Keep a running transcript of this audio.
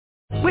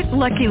With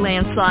Lucky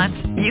Land Slots,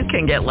 you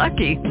can get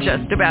lucky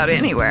just about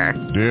anywhere.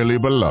 Dearly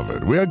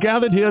beloved, we are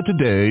gathered here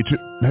today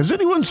to... Has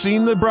anyone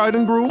seen the bride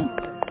and groom?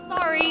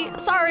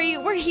 Sorry,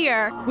 we're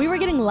here. We were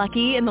getting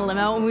lucky in the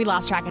limo and we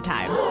lost track of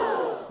time.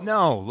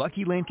 No,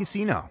 Lucky Land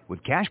Casino,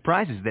 with cash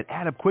prizes that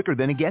add up quicker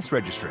than a guest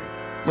registry.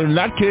 In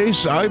that case,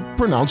 I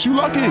pronounce you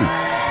lucky.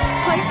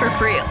 Play for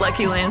free at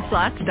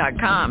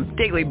LuckyLandSlots.com.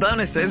 Daily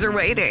bonuses are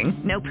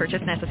waiting. No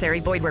purchase necessary.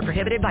 Void where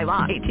prohibited by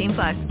law.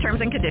 18+.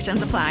 Terms and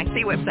conditions apply.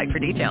 See website for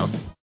details.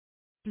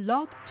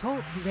 Blog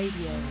Talk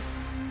Radio.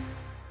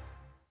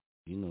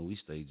 You know we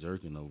stay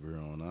jerking over here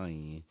on our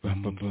end.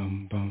 Bum bum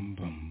bum bum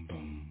bum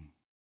bum.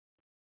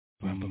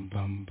 Bum bum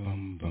bum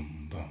bum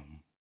bum bum.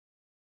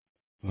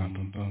 Bum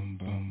bum bum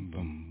bum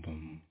bum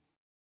bum.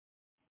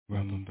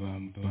 Bum bum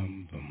bum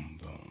bum bum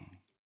bum.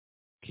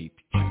 Keep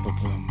bum bum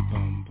bum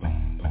bum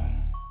bum bum.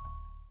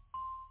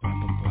 Bum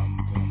bum bum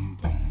bum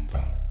bum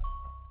bum.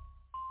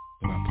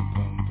 Bum bum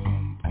bum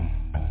bum bum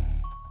bum.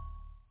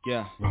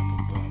 Yeah. Bum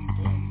bum bum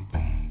bum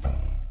bum bum.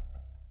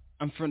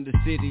 I'm from the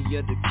city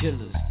of the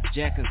killers,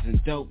 jackers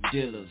and dope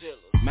dealers.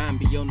 Mine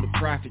be on the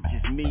profit,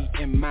 just me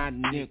and my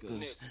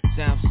niggas.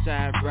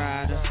 Southside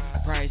rider,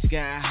 price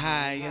got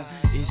higher.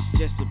 It's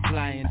just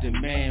supply and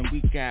demand,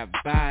 we got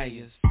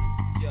buyers.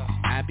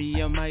 I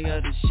be on my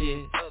other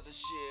shit,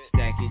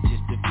 stack it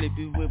just to flip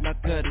it with my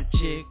gutter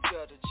chick.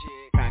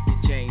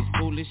 Pocket chains,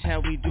 foolish how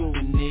we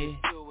doing it.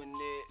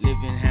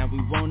 Living how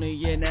we want it,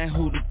 yeah, now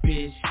who the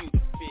bitch?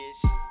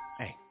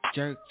 Hey,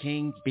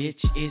 JURKKING,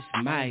 bitch, it's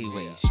my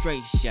way.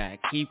 Straight shot,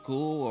 keep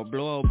cool or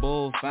blow a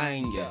bull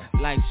finger.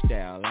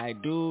 Lifestyle, I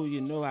do,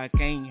 you know I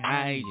can't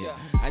hide ya.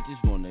 I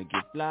just wanna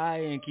get fly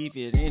and keep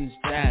it in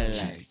style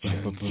like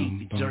keep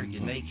it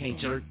jerking, they can't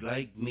jerk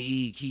like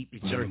me. Keep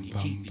it jerking,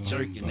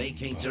 they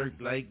can't jerk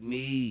like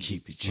me.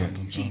 Keep it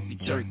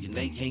jerking,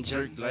 they can't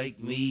jerk like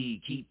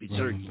me. Keep it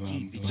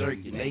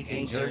jerking, they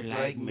can't jerk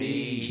like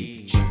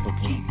me. Keep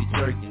it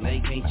jerking, they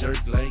can't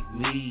jerk like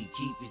me.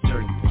 Keep it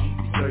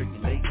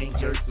jerking, they can't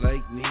jerk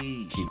like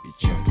me. Keep it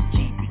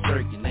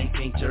jerking, they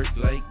can't jerk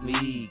like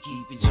me.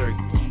 Keep it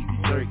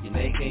jerking,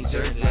 they can't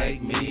jerk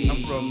like me.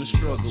 I'm from the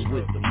struggle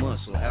with the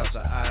muscle, house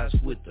of eyes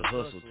with the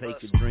hustle.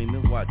 Take a dream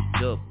and watch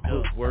it double.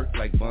 Work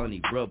like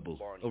Bonnie Rubble.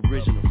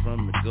 Original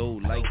from the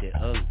gold, like that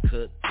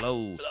uncut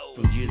flow.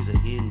 From years of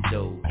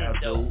endo,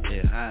 outdoor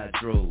and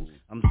hydro.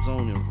 I'm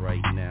zoning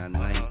right now, and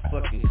I ain't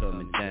fucking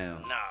coming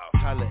down.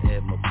 Holla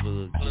at my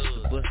plug just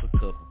to bust a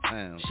couple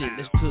pounds. Shit,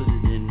 let's put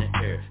it in the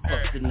air.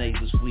 Fuck the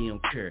neighbors, we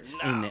don't care.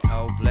 Ain't it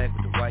all black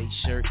with the white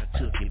shirt? I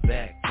took it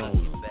back on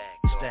them.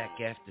 Stack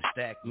after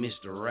stack,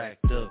 Mr.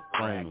 Racked up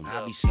on them.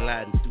 I be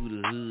sliding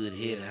through the hood,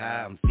 head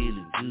high, I'm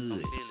feeling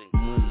good.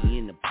 Money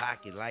in the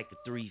pocket like a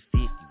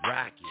 350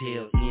 rocket.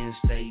 Tail end,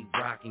 stay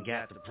rockin',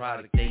 got the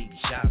product they be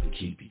shopping.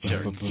 Keep it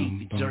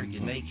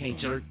jerking, they can't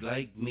jerk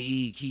like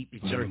me. Keep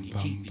it jerking,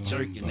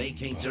 they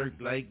can't jerk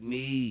like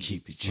me.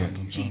 keep it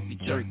jerking,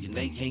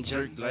 They can't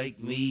jerk like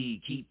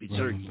me. Keep it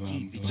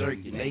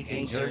jerking, they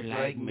can't jerk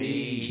like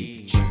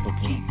me.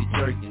 Keep it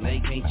jerking, they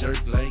can't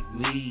jerk like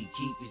me.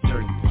 Keep it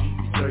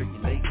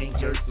jerking, they can't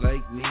jerk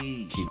like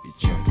me. keep it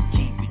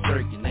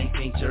jerking, they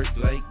can't jerk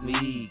like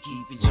me.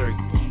 Keep it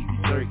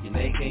jerking,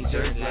 they can't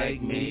jerk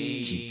like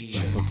me.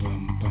 bum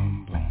bum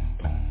bum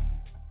bum.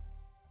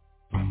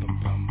 Bum bum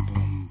bum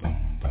bum bum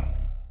bum.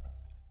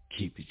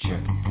 Keep it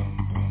jerking, bum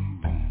bum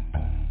bum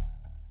bum.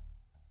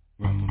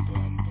 Bum bum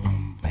bum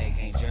bum. they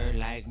can't jerk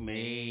like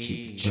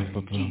me. Keep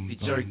it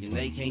jerking,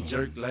 they can't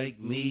jerk like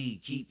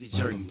me. Keep it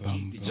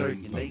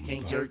jerking, they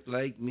can't jerk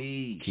like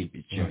me. Keep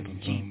it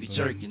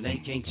jerking, they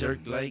can't jerk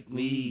like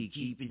me.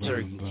 Keep it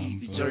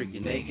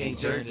jerking, they can't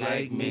jerk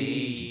like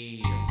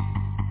me.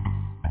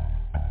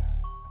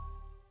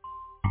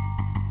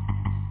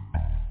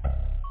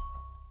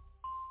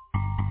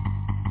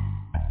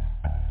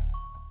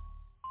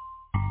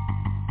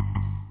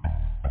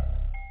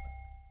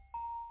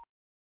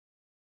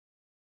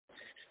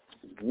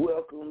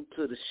 Welcome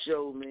to the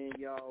show, man.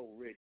 Y'all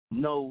already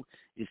know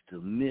it's the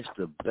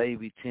Mr.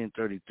 Baby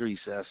 1033.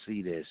 So I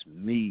see that's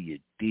me. You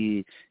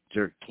did.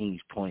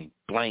 JURKKING's Point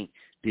Blank.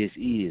 This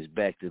is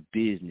Back to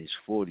Business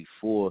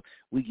 44.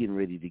 We getting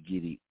ready to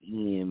get it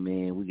in,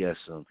 man. We got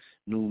some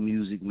new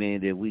music,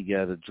 man, that we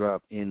got to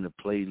drop in the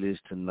playlist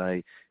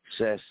tonight.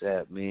 Shouts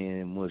out,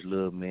 man, much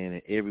love, man,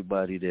 and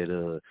everybody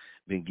that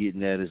been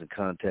getting at us and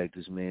contact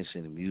us, man,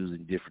 sending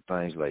music, different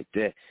things like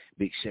that.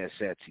 Big shouts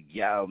out to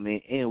y'all,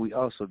 man. And we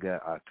also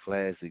got our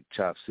classic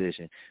chop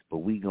session, but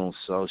we gonna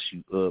sauce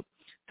you up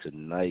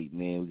tonight,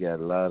 man. We got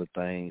a lot of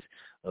things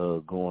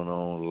going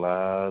on, a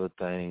lot of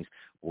things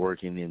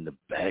working in the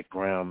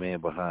background, man,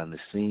 behind the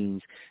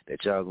scenes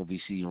that y'all gonna be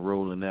seeing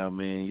rolling out,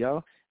 man.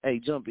 Y'all, hey,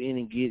 jump in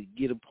and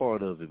get a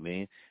part of it,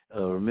 man.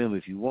 Remember,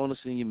 if you want to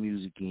send your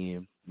music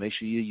in, make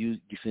sure you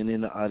send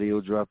in the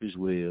audio drop as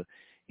well,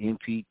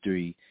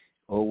 MP3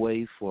 or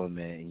WAV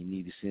format, and you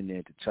need to send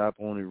that to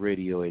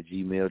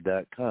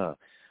choponiteradio@gmail.com.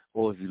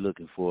 Or if you're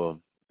looking for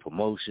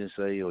promotion,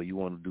 say, or you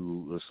want to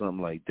do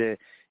something like that,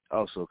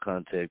 also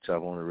contact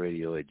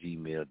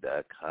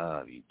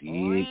choponiteradio@gmail.com. You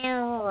dig?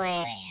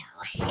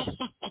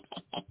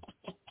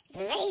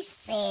 they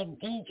said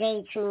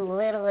DJ Too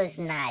Little is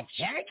not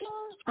jerking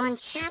on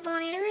Chop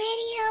On It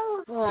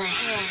Radio? Wow.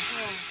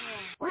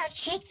 Well,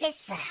 check this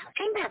out.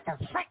 I'm about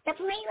to fuck the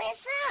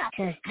playlist up,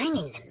 because I'm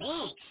in the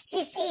mix.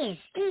 This is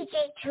DJ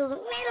Too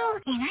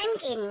Little, and I'm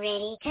getting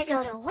ready to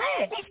go to work.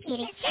 Let's get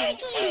it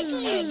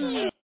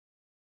jerking.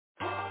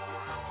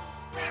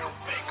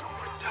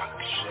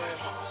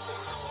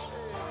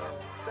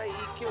 Say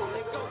EQ,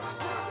 nigga.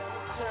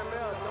 Turn me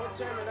up, don't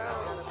turn me down.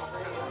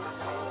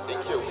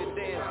 EQ.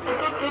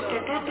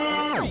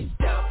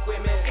 Three-step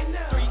women,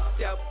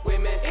 three-step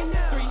women,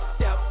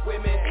 three-step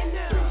women,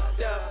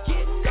 three-step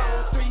getting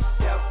on.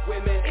 Three-step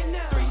women,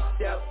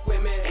 three-step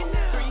women,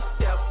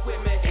 three-step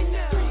women,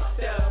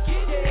 three-step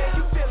getting. Yeah,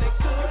 you feeling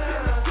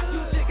good? You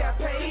just got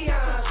paid on,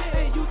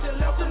 and you just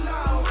left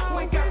alone.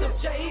 When got them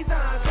J's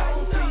on.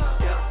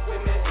 Three-step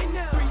women,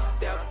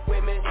 three-step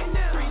women,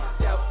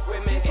 three-step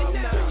women,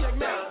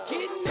 three-step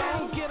getting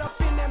on. Get up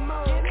in that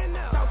mode,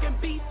 talking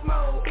beast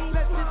mode.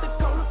 Let's hit the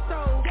corner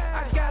stone.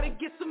 I gotta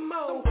get some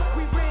more.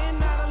 We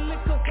ran out of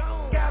liquor,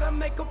 gotta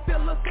make a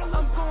filler.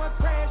 I'm going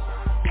crash.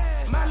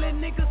 My little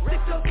nigga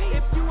sicker.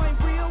 If you ain't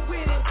real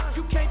with it,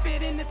 you can't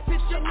fit in this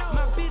picture.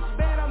 My bitch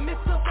bad, I miss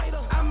her.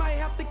 I might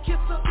have to kiss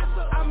her.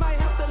 I might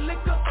have to lick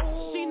her.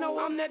 She know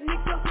I'm that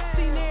nigga.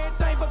 Seen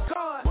everything but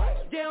God.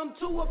 Down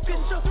to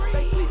official.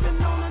 They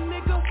sleeping on a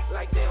nigga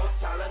like they on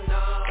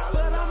Tylenol.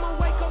 But I'ma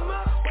wake them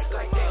up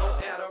like they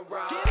on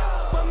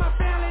Adderall. For my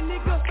family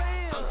nigga,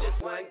 I'm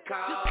just one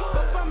call.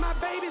 But for my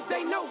babies,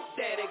 they know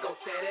that they gon'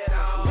 set it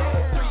off.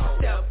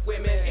 Three-step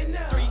women,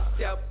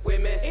 three-step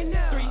women,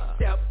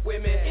 three-step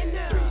women,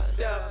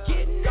 three-step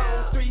getting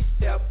on.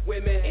 Three-step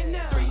women,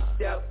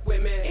 three-step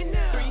women,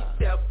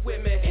 three-step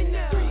women,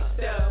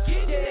 three-step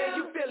getting. Yeah,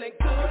 you feeling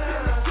good?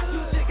 You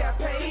just got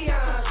paid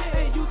on,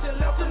 and you just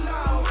left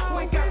alone.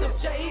 When got them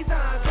J's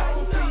on.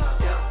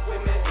 Three-step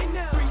women,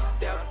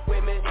 three-step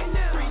women,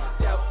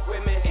 three-step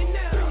women,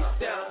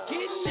 three-step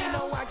getting. She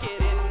know I get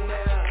in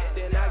there,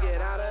 then I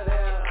get out of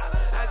there.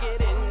 I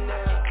get in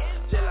there,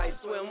 just like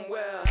swim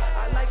well.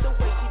 I like the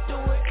way she do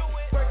it,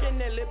 working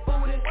that lip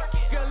booty.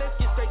 Girl, let's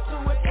get straight to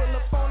it. Pull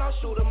the phone, I'll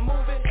shoot a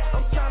movie.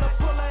 I'm tryna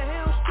pull a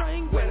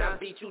hamstring when I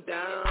beat you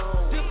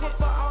down. This was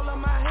for all of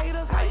my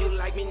haters. How you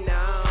like me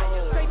now?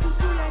 Say you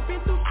ain't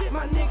been through shit,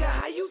 my nigga.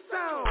 How you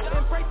sound?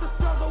 Embrace the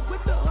struggle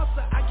with the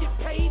hustle. I get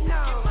paid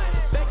now.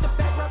 Back to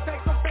back, right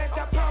back so fast.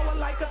 Got power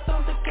like a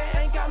thundercat.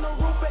 Ain't got no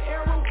room for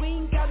error. We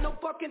ain't got no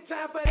fucking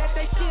time for that.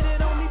 They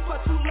shitted on me for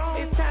too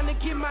long. It's time to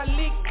get my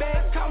lick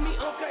back. Call me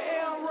Uncle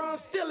Elron.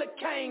 Still a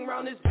king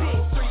round this bitch.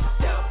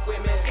 Three-step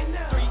women,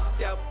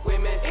 three-step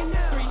women,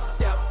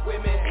 three-step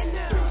women,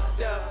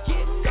 three-step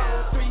getting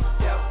on.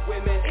 Three-step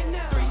women,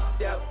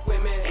 three-step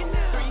women,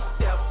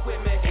 three-step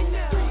women,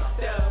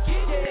 three-step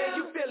getting. Yeah,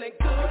 you feeling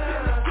good?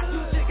 You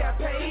just got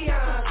paid on,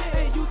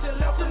 and you just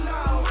left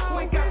alone.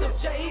 When got them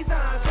J's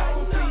on.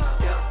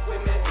 Three-step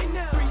women,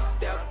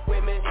 three-step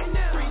women,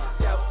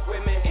 three-step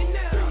women,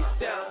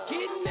 three-step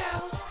getting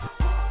out.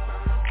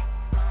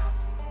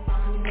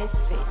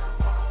 Misfit.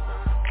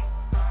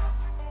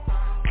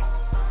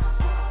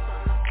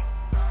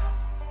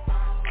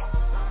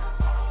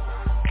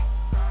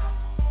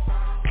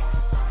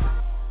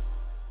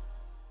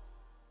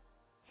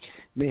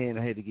 Man,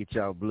 I had to get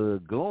y'all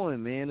blood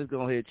going, man. Let's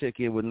go ahead and check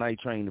in with Night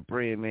Train the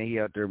Brand, man. He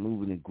out there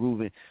moving and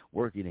grooving,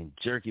 working and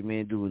jerking,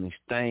 man, doing his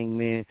thing,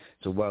 man.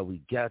 So while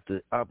we got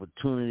the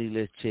opportunity,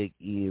 let's check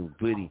in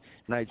with him.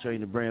 Night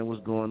Train the Brand,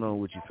 what's going on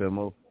with you,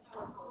 Femo?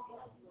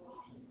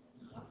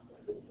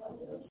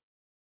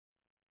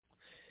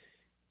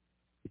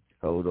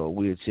 Hold on,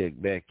 we'll check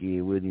back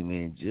in with him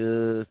in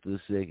just a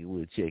second.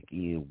 We'll check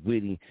in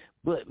with him.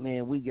 But,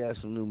 man, we got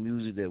some new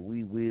music that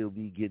we will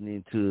be getting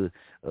into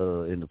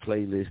in the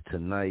playlist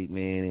tonight,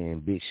 man,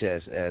 and big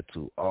shouts out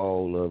to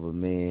all of them,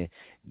 man.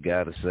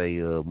 Gotta say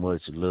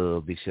much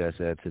love. Big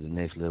shouts out to the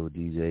Next Level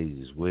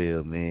DJs as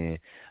well, man.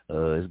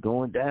 It's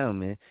going down,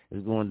 man.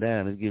 It's going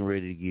down. It's getting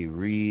ready to get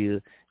real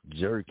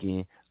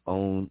jerking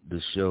on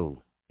the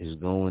show. It's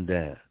going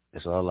down.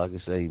 That's all I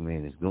can say,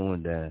 man. It's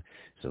going down.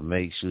 So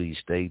make sure you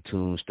stay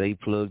tuned, stay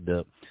plugged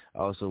up.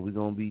 Also, we're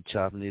going to be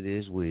chopping it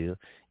as well.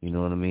 You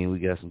know what I mean? We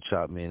got some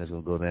chop, man, that's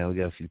going to go down. We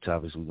got a few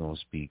topics we're going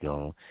to speak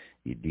on.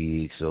 You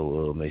dig?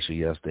 So make sure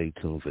y'all stay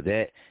tuned for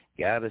that.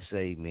 Gotta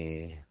say,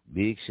 man,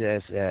 big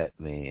shouts out,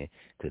 man,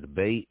 to the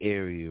Bay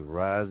Area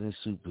rising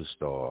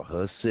superstar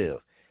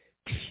herself.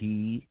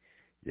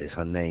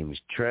 Her name is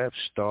Trap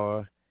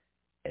Star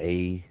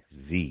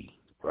AV,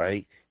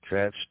 right?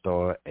 Trap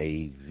Star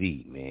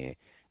AV, man.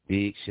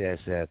 Big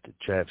shouts out to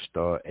Trap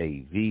Star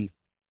AV.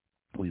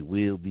 We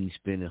will be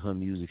spinning her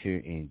music here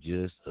in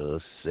just a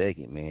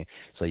second, man.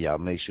 So y'all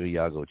make sure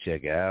y'all go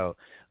check her out.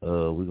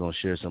 We're going to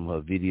share some of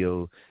her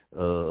video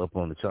up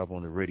on the top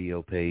on the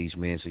radio page,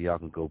 man, so y'all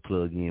can go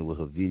plug in with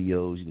her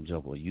videos. You can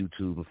jump on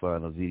YouTube and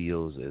find her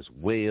videos as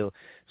well.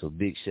 So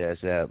big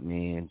shouts out,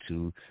 man,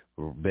 to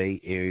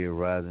Bay Area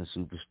rising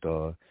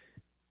superstar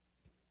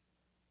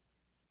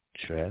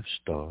Trap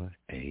Star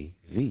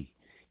AV.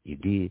 You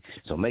did.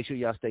 So make sure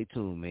y'all stay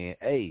tuned, man.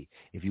 Hey,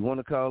 if you want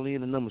to call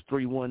in, the number's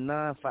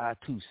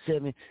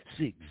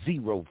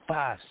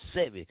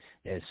 319-527-6057.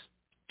 That's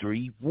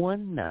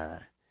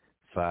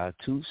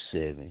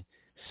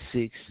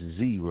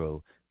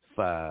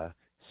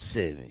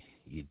 319-527-6057.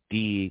 You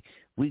dig?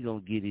 We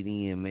gonna get it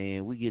in,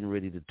 man. We getting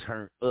ready to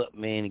turn up,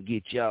 man, and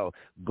get y'all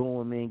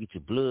going, man. Get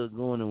your blood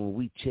going, and when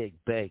we check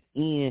back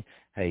in,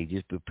 hey,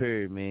 just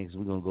prepare, man, because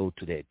we're gonna go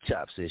to that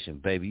chop session,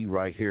 baby. You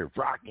right here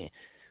rocking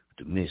with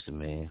the Mister,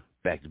 man.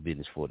 Back to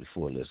Business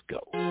 44. Let's go.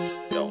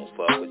 Don't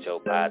fuck with your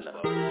partner.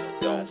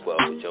 Don't fuck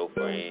with your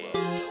friend.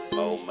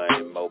 More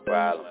money, more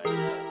problems.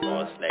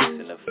 More snakes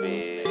in the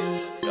field.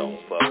 Don't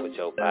fuck with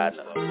your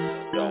partner.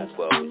 Don't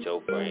fuck with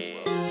your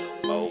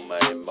friend. More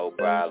money, more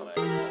problems.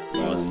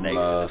 More snakes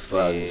in the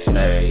field.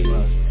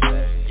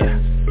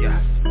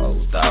 Oh,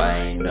 thought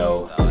I ain't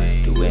know.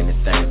 Do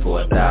anything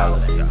for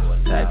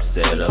 $1. Type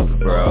set up a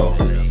bro.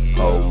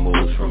 Whole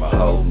moves from a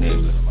whole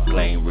nigga.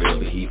 Claim real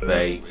but he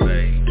fake.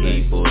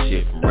 Keep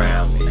bullshit from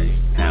around me.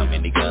 How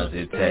many guns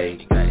it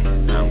take?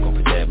 I'm gon'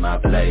 protect my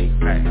plate.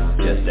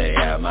 Just stay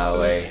out my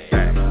way.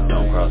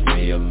 Don't cross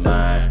me your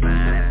mind.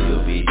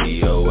 You'll be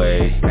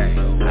DOA.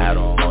 I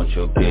don't want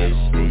your bitch.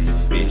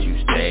 Bitch, you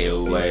stay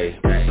away.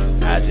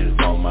 I just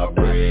want my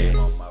bread.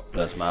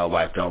 Plus my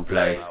wife don't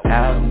play.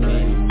 How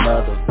many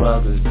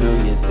motherfuckers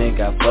do you think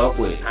I fuck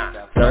with?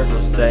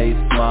 Circle stay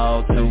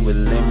small to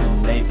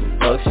eliminate the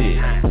fuck shit.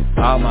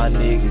 All my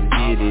niggas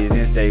get it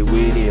and stay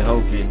with it,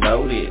 hope you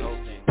know this.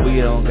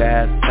 We don't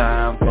got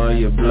time for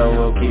your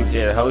blow up, keep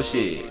that whole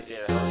shit.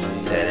 Say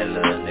that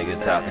little nigga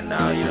talking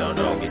now, you don't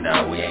know me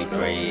now, we ain't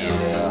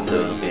friends.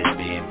 Little bitch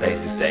being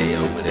basic, stay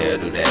over there,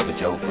 do that with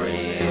your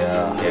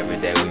friends. Every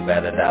day we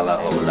bout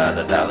 $1, whole lot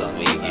of dollars,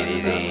 we get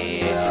it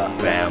in.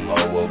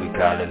 Famo, what we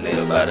call it,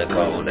 live by the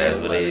code, that's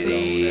what it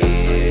is.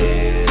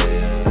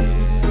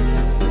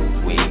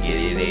 We get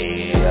it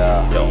in.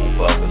 Don't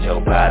fuck with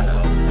your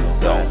partner,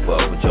 don't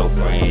fuck with your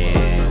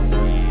friends.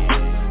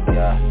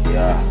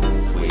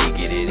 We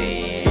get it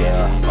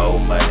in. More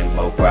money,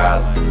 more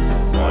problems.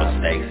 More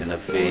snakes in the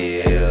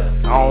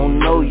field. I don't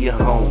know your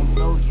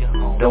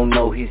homie, don't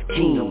know his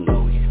king.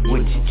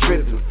 What you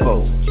trippin'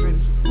 for?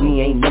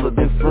 We ain't never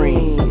been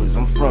friends.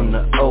 I'm from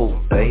the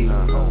O, baby.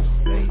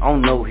 I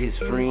don't know his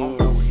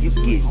friends. You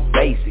get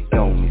basic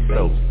on me,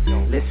 so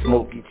let's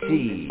smoke your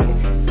cheese.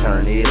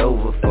 Turn it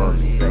over for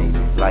me, baby,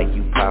 like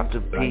you popped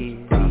a pill.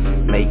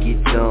 Make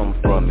it dumb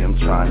for me. I'm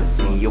trying to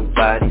see your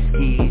body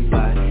skills.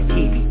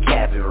 He be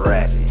capping,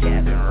 rapping.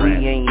 We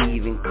ain't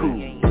even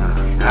cool.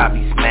 I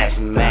be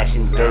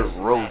smashing dirt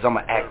roads. I'm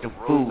an active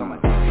fool.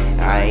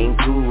 I ain't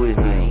cool with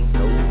him.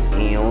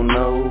 He don't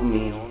know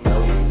me.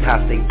 I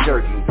stay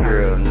jerking,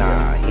 girl.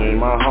 Nah, he ain't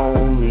my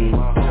homie.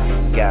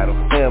 Got a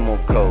famo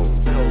code.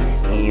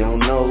 He don't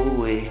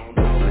know it.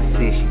 But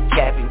since you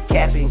capping,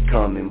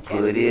 come and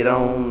put it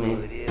on me.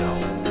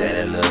 Say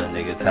that little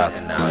nigga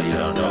talking now, you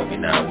don't know me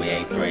now, we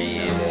ain't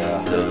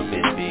friends. Little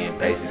bitch being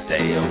basic,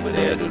 stay over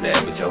there, do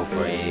that with your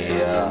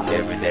friends.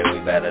 Every day we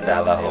bout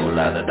 $1, whole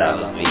lot of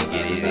dollars, we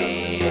get it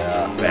in.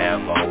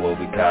 Famo, what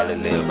we call it,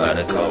 live by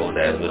the code,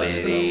 that's what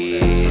it is.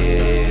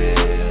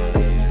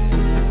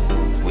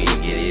 We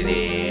get it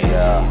in.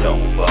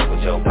 Don't fuck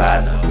with your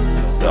partner,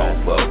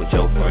 don't fuck with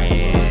your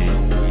friends.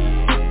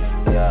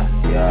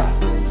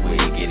 We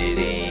get it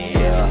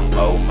in.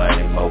 More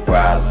money, more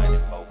problems.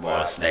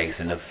 More snakes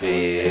in the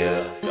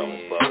field.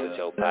 Don't fuck with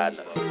your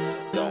partner.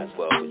 Don't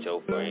fuck with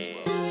your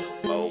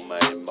friends. More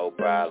money, more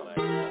problems.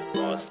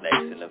 More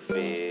snakes in the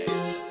field.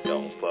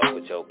 Don't fuck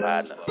with your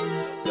partner.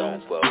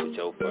 Don't fuck with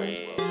your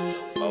friends.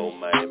 More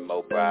money,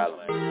 more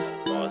problems.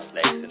 More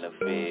snakes in the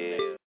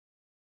field.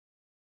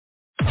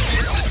 This is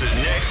the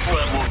next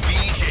level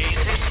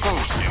DJ's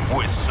exclusive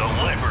with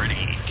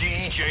celebrity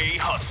DJ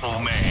Hustle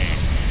Man.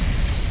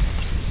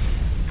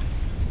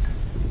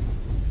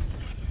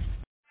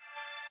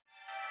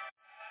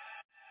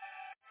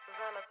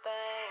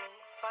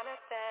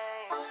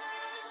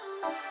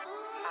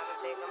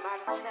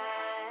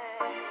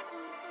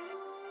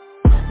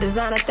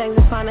 Designer things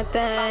and finer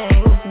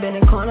things. Been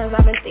in corners,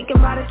 I've been thinking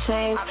about a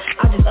change.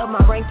 I just up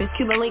my rank, this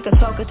Cuban link or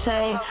choker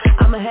chain.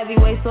 I'm a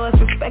heavyweight, so it's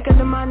respect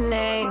under my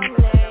name.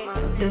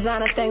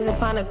 Designer things and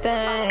finer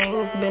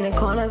things. Been in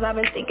corners, I've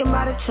been thinking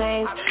about a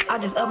change. I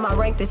just up my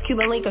rank, this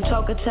Cuban link or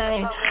choker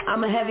chain.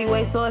 I'm a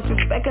heavyweight, so it's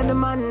respect under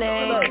my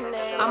name. Look,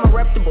 I'm a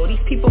reputable, these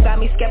people got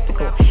me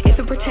skeptical. If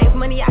it pertains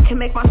money, I can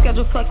make my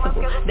schedule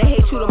flexible. They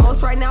hate you the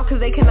most right now, cause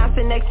they cannot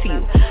sit next to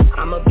you.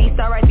 I'm a beast,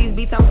 I write these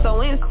beats, I'm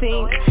so in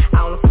sync.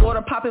 Out on the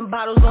Florida, popping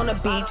bottles on the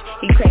beach.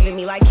 He craving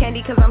me like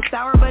candy, cause I'm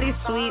sour, but it's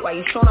sweet. Why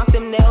you showing off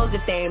them nails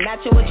if they ain't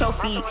matching with your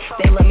feet?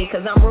 They love me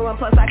cause I'm ruined,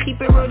 plus I keep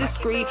it real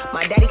discreet.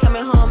 My daddy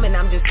coming home and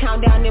I'm just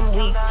count down them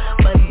weeks.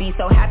 Must be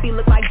so happy,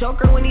 look like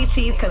Joker when he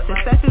cheats, cause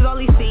success is all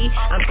he see.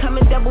 I'm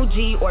coming double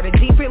G, or the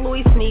Jeep at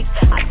Louis sneaks.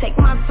 I take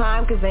my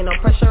time, cause ain't no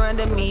pressure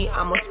under me.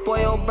 I'm a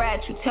spoiled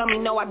brat, you tell me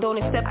no, I don't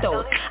accept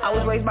those. I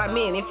was raised by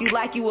men, if you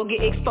like you will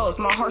get exposed.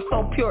 My heart's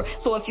so pure,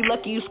 so if you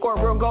lucky you score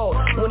real gold.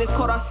 When it's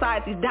cold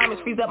outside, these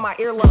diamonds freeze up my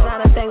earlobe.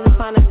 Designer things and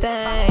finer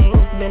things.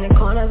 Been in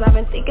corners, I've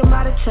been thinking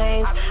about a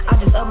change. I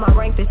just up my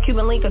rank, this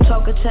Cuban link, a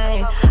choker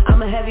chain.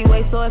 I'm a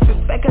heavyweight, so it's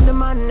respect under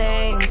my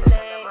name.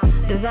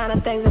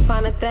 Designer things and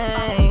finer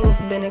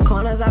things. Been in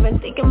corners, I've been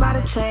thinking about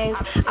a change.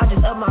 I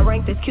just up my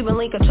rank, this Cuban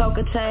link, a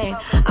choker chain.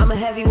 I'm a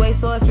heavyweight,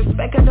 so it's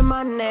respect under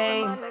my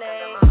name.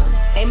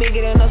 Ain't been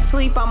getting enough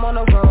sleep, I'm on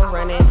the road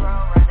running.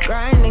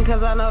 Grinding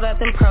cause I know that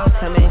them pros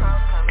coming.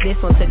 This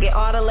one to get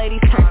all the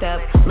ladies turned up.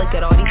 Look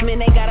at all these men,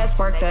 they got us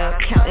worked up.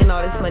 Counting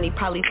all this money,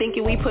 probably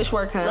thinking we push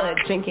work, huh?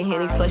 Look, drinking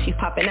Henny slushies,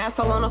 popping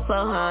asshole on the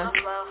floor, huh?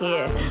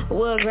 Yeah,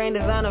 wood grain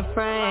designer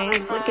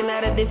frames. Looking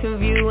at a different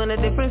view in a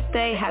different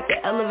state. Have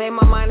to elevate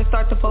my mind and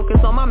start to focus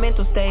on my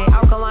mental state.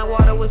 Alkaline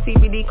water with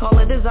CBD, call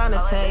it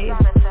designer taste.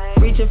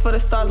 Reaching for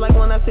the stars like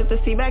when I sit to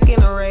see back in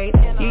the race.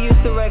 You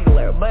used to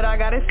regular, but I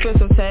got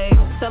expensive taste.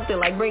 Something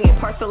like bringing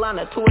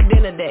Barcelona to a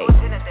dinner date.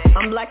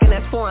 I'm black and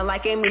that's foreign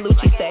like Amy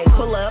Lucci say.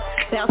 Pull up,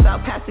 bounce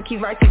out past the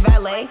keys right to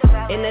valet.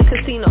 In the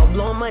casino,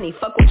 blowing money,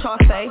 fuck what y'all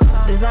say.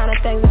 Designer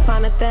things and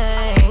finer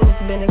things.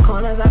 Been in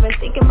corners, I've been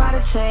thinking about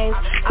a change.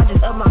 I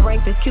just up my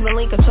rank, this Cuban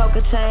link, a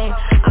choker chain.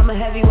 I'm a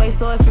heavyweight,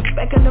 so it's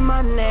respect under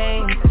my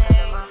name.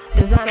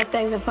 Designer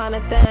things and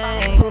finer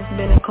things.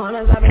 Been in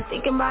corners, I've been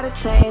thinking about a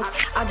change.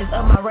 I just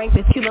up my rank,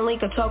 this Cuban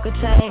link, a choker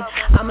chain.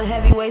 I'm a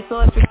heavyweight, so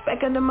it's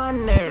respect under my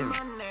name.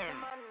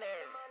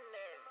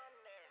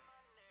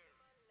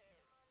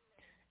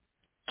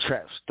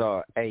 Trap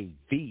star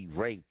AV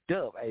raped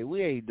up. Hey,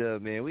 we ain't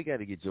done, man. We got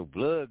to get your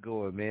blood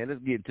going, man.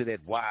 Let's get into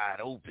that wide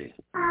open.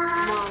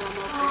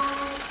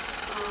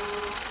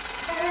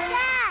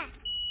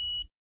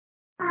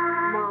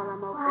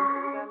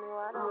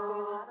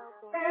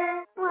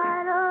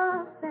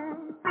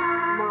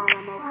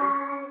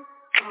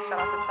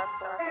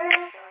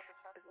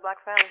 Black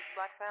family.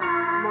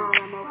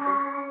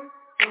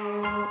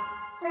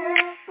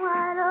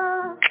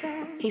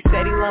 He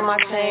said he love my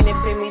chain and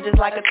fit me just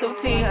like a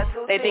two-piece.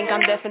 They think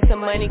I'm deaf into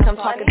money, come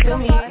talking to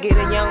me. Get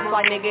a young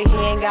fly nigga, he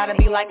ain't gotta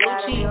be like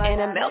Gucci. And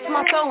it melts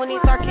my soul when he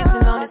start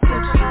kissing on his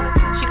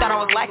coochie. She thought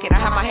I was lacking, I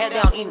had my head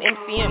down eating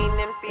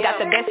MCM. Got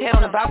the best head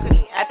on the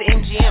balcony at the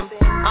MGM.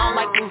 I don't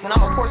like losing,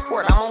 I'm a poor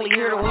sport, I'm only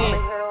here to win.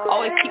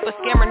 Always keep a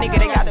scammer nigga,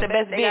 they got the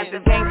best bins,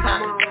 it's game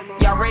time.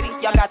 Y'all ready?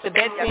 Y'all got the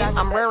best in.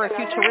 I'm rare and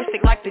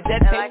futuristic like the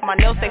Jetsons. My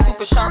nails stay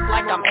super sharp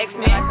like I'm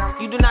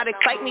X-Men. You do not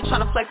excite me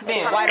tryna flex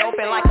bend. Wide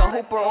open like a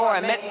Hooper or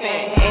a Mets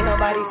fan. Ain't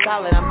nobody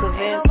solid, I'm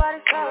convinced.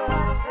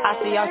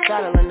 I see y'all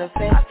straddling the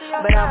fence,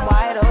 but I'm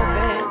wide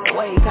open. The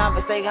way he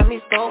conversate got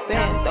me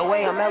scoping. The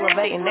way I'm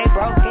elevating, they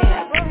broken.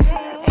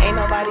 Ain't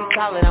nobody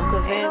solid, I'm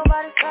convinced.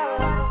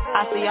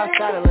 I see y'all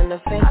straddling the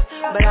fence,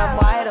 but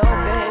I'm wide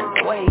open.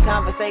 The way he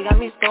conversate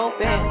got me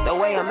scoping. The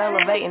way I'm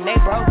elevating, they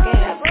broken.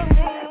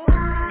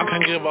 I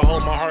can't give a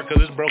hold my heart cause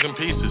it's broken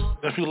pieces.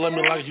 If you love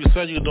me like you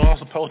said you do, I'm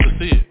supposed to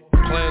see it.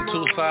 Playing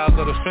two sides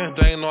of the fence,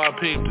 they ain't know I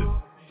peeped it.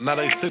 Now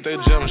they sick, they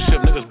jump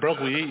ship, niggas broke,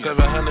 we eat. 700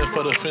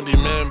 for the Fendi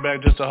man bag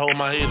just to hold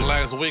my heat.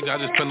 Last week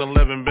I just spent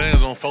 11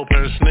 bands on 4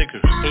 pairs of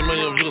sneakers. 3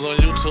 million views on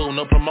YouTube,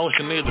 no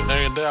promotion either.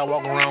 Every day I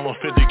walk around with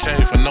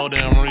 50K for no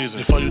damn reason.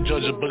 Before you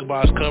judge a book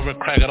by its cover,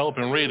 crack it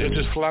open, read it.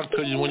 It just flock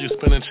to you when you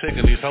spinning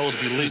chicken. These hoes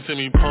be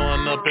leasing me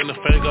pulling up in the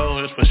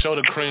Fago, it's for sure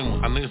the creamer.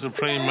 I need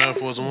Supreme Air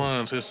Force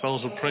Ones, it's so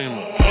Supreme.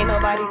 Ain't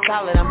nobody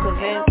solid, I'm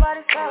convinced.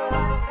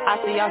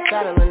 I see y'all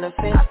straddling the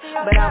fence,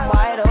 but I'm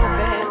wide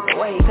open. The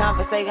way he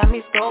conversate got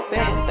me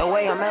scoping. The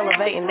way I'm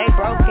elevating, they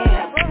broken.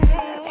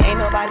 Ain't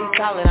nobody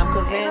solid, I'm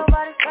convinced.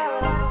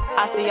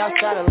 I see y'all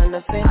straddling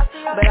the fence,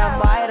 but I'm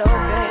wide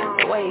open.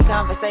 The way he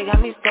conversate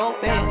got me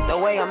scoping. The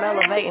way I'm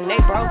elevating, they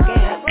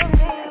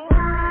broken.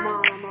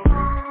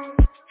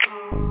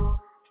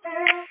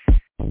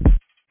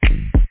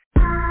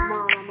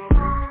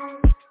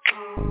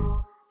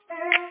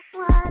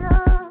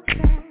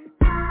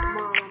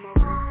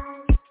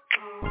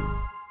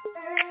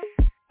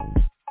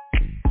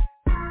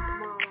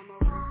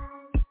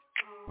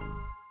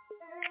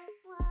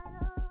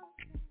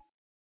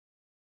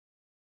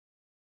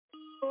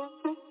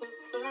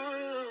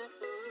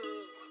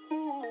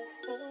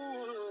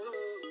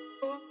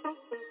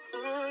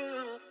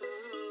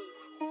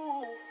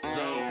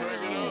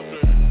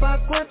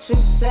 Fuck what you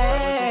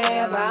say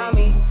about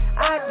me,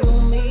 I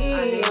do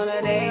me on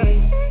a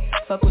day.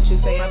 Fuck what you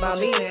say about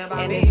me,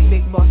 and this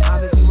big boss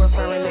obviously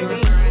referring to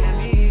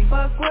me.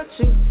 Fuck what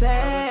you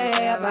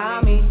say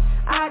about me,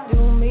 I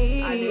do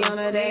me on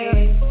a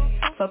day.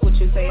 Fuck what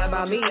you say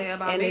about me,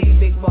 and this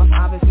big boss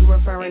obviously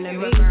referring to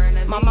me.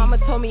 My mama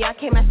told me I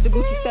can't match the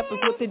Gucci steppers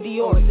with the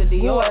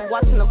Dior.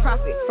 Watching them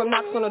profit from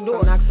knocks on the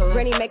door.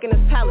 Granny making us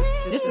palace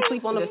just to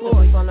sleep on the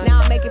floor.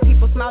 Now I'm making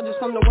people smile just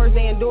from the words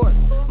they endure.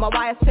 My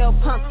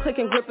YSL pumps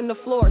clicking, gripping the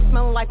floor,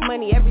 smelling like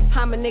money every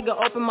time a nigga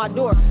open my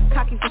door.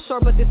 Cocky for sure,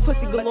 but this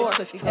pussy galore.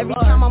 Every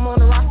time I'm on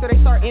the roster, they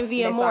start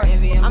envying more.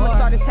 I'ma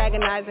start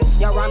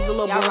antagonizing. Y'all rhymes a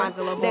little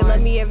boring. They love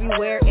me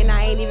everywhere, and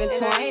I ain't even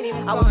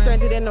torn. I was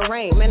stranded in the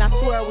rain, man, I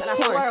swear I was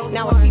torn.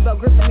 Now a seatbelt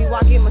gripping me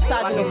while getting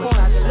massaged in the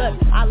corner. Look,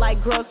 I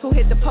like girls who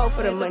hit the pole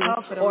for the money,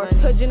 or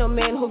hood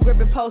gentlemen who grip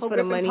and pose for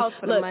the money.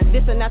 Look,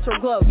 this a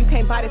natural glow, you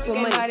can't buy this with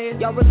money.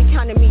 Y'all really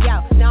counting me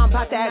out, now I'm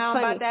about to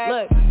act funny.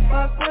 Look,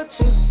 fuck what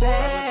you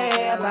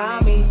say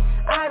about me,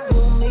 I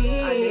do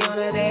me on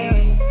a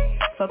day.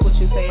 Fuck what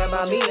you say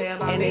about me,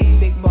 and this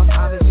big boss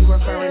obviously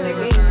referring to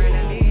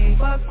me.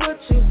 Fuck what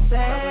you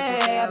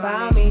say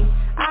about me,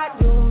 I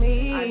do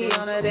me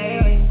on a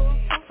day.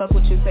 Fuck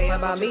what you say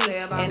about me,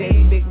 and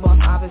this big boss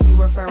obviously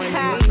referring to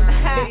me.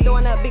 They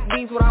throwing up big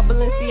B's without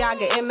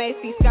Balenciaga,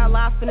 MAC,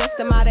 Skyline, finesse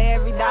them out of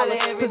every dollar.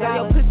 Cause on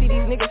your pussy,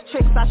 these niggas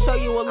tricks, I show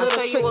you a little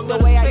trick. The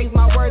way I use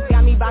my words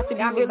got me about to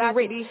be really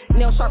rich.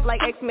 Nail sharp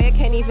like X-Men,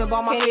 can't even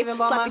ball my face.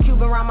 Slap the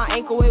Cuban around my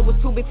ankle, it was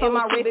too big for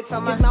my wrist. This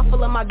mouth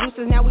full of my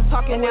juices, now we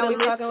talking with a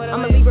list.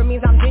 I'm a Libra,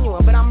 means I'm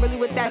genuine, but I'm really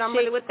with that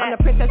shit. I'm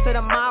the princess of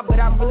the mob, but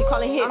I'm really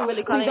calling hits.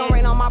 Please don't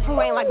rain on my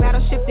parade like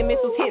battleship and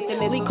missiles hit.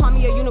 Lee call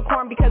me a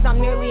unicorn because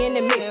I'm nearly in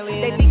the mix.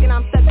 They thinking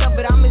I'm stuck up,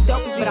 but I'm as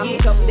dope as you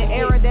get. The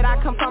era that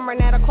I come from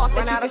ran out of cloth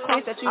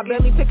that you I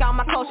barely pick out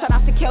my clothes, shout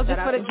out to Kel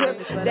just for the drip.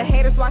 The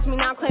haters watch me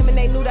now claiming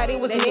they knew that it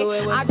was me.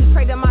 I just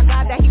pray to my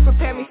God that he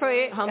prepared me for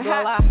it. Fuck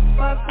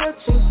what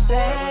you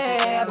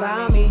say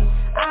about me,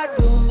 I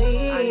do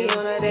me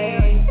on a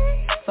day.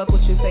 Fuck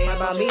what you say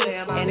about me,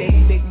 and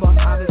this big boss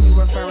obviously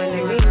referring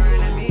to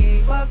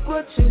me. Fuck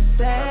what you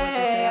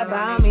say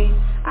about me,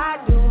 I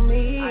do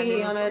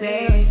me on a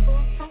day.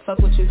 Fuck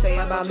what you say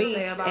about me,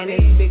 and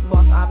this big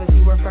boss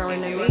obviously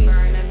referring to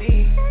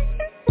me.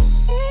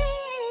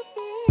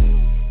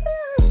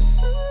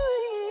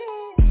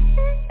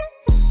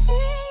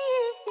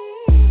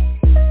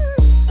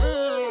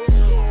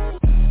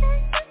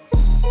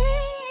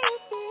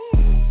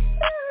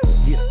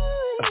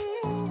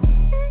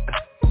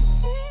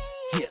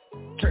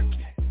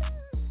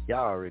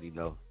 Y'all already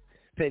know.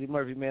 Petty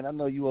Murphy, man, I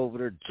know you over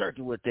there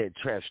jerking with that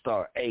trap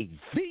star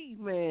AV,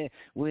 man.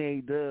 We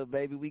ain't done,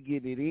 baby. We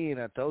getting it in.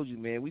 I told you,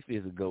 man, we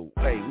finna go.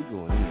 Hey, we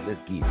going in. Let's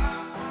get it.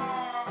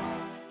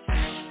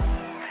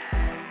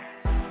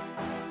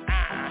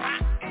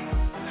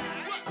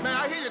 Man,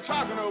 I hear you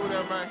talking over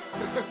there, man.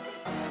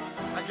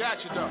 I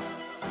got you, though.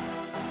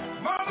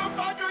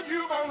 Motherfucker,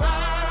 you gon'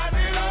 line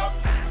it up,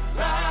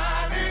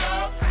 line it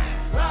up,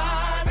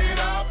 line it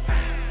up,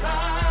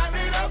 line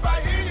it up.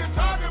 I hear you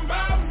talking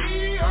about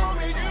me,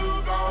 homie.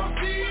 You gon'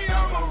 see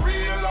I'm a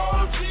real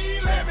OG.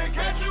 Let me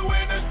catch you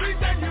in the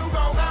streets and you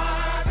gon'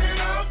 line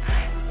it up,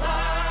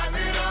 line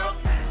it up,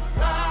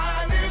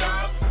 line it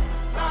up,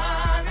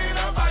 line it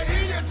up. I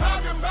hear you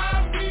talking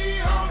about me,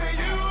 homie.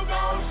 You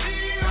gon'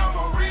 see I'm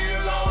a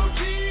real OG.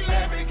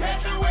 Let me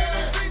catch you in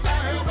the streets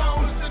and you gon'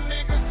 pussy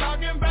niggas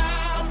talking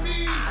about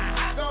me.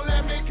 Don't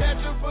let me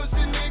catch you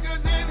pussy niggas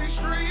in the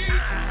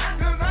streets.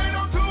 Cause ain't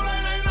no too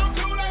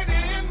late to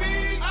hit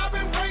me. I've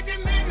been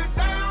breaking niggas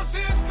down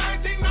since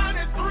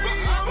 1993.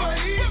 I'm a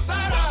east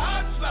side of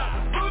hustler.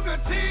 Booker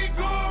T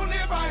goon.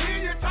 If I hear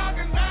you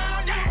talking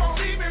down, you gon'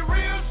 see me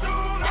real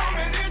soon.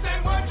 Homie, this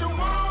ain't what you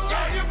want. So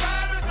you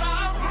better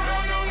stop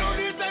playing. No,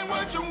 this ain't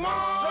what you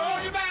want. So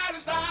you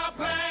better stop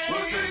playing.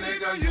 Pussy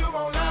nigga, you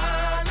gon'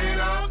 line it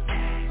up,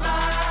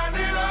 line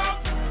it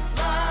up,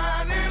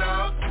 line it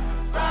up,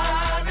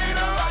 line it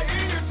up. I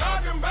hear you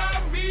talking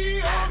about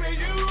me, homie.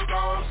 You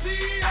gon'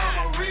 see I'm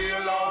a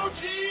real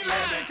OG.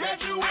 Let me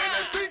catch you in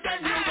the streets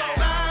and you gon'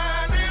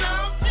 line it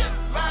up,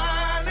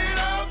 line it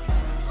up,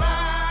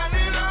 line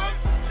it up,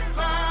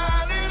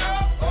 line it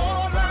up,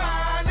 oh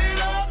line it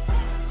up,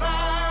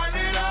 line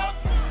it up,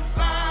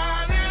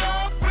 line it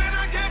up. When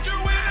I get you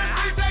in the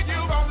streets and you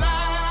gon'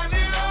 line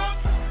it up,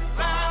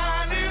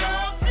 line it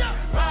up,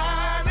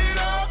 line it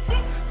up,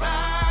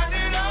 line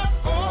it up,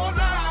 oh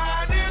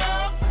line it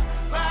up,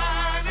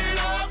 line it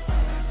up,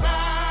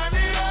 line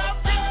it up,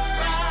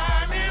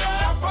 line it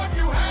up. Fuck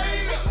you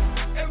haters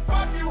and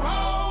fuck you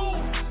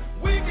hoes.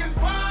 We can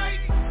fight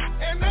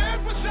and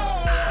that's for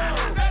sure.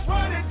 That's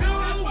what it do.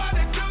 That's what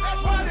it do.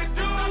 That's what it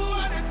do.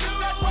 That's what it do.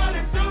 That's what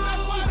it do.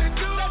 That's what it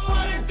do. That's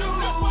what it do.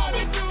 That's what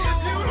it do. If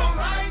you don't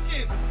like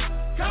it,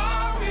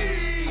 call me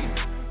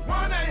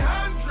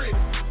 1-800.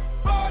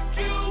 Fuck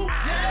you.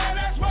 Yeah,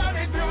 that's what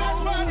it do.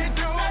 That's what it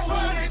do. That's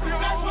what it do.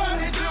 That's what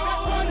it do.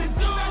 That's what it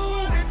do. That's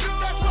what it do.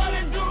 That's what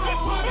it do.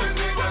 That's what it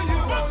do. Nigga, you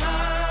gon'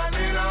 line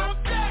it up,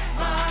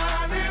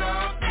 line it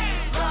up,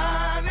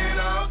 line it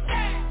up,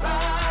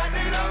 line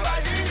it up.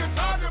 I hear you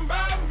talking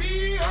about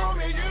me,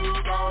 homie. You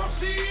gon'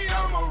 see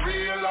I'm a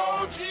real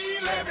OG.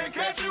 Let me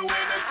catch you in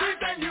the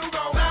streets and you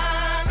gon'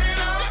 line it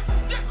up,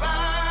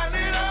 line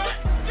it up,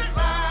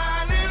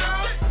 line it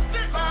up,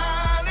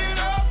 line it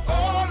up,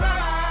 oh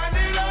line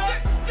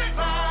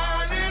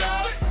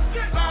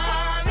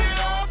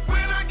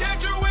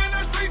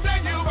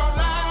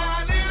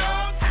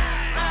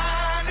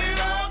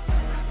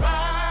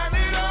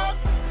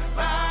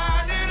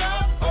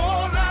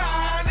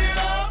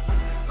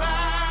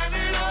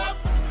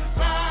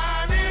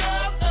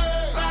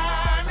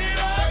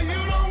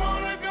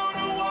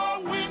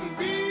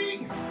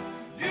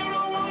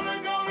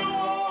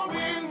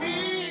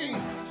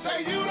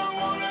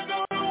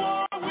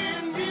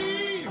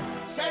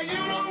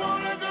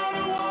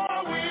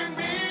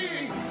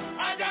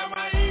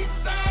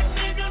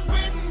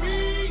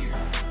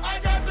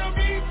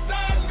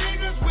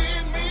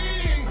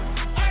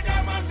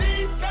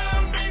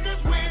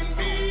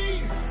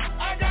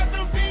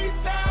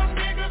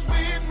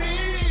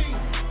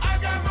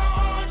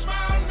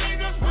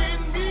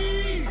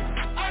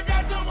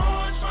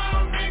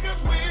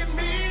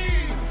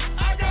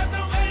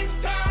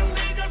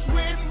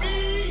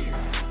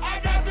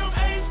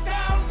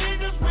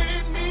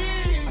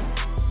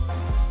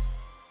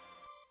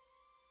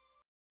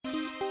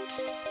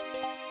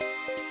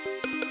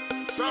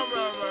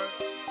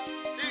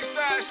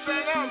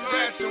stand up, man.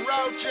 Rats and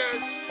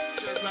roaches,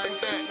 just like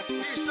that.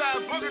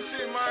 Eastside Booker T,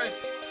 man.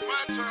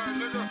 My turn,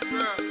 nigga.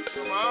 Yeah,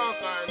 do my own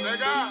thing,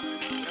 nigga.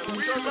 And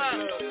we live.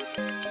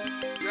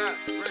 Yeah,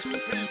 rest in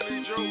peace, Lee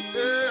Joe.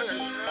 Yeah.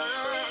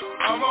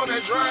 I'm on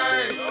that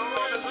drain.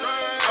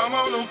 I'm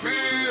on them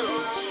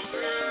pills.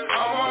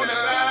 I'm on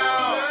that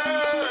loud.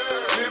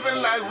 Living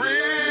like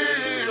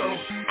real.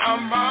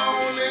 I'm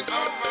on it.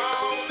 I'm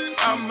on it.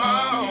 I'm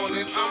on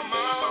it.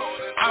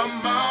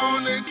 I'm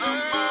on it.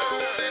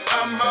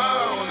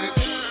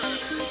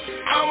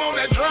 I'm on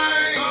that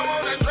drain.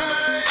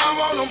 I'm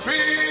on them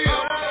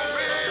pills.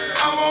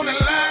 I'm on that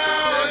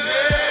loud.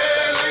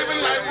 Yeah,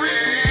 living like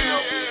real.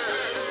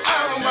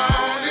 I'm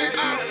on it.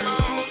 I'm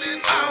on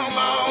it. I'm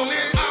on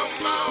it.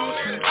 I'm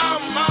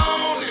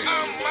on it.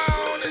 I'm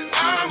on it.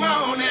 I'm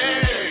on it.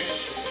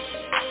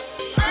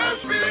 I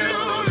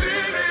feel it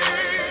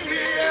in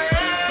the air.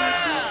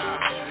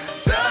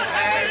 The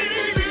hate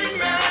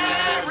is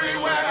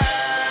everywhere.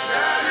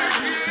 Gotta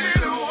get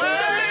it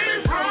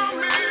away from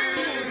me.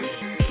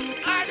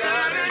 I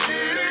gotta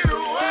get it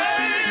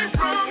away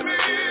from me.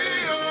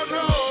 Oh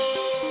no.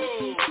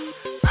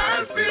 I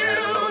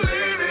feel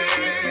it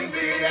in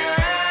the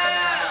air.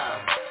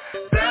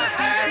 The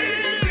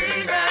hate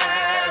is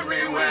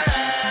everywhere.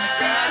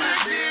 Gotta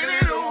get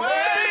it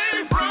away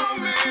from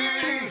me.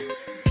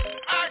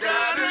 I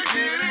gotta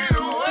get it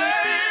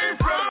away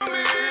from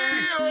me.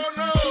 Oh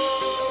no.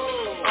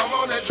 I'm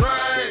on that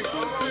drain.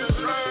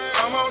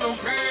 I'm on them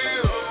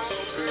pills.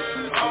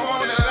 I'm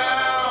on that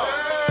loud.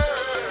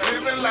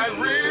 Living like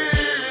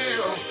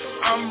real.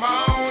 I'm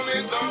on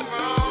it. I'm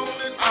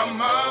on it.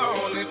 I'm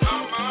on it.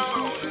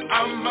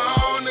 I'm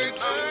on it.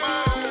 I'm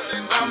on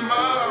it. I'm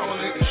on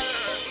it.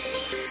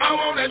 I'm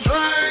on that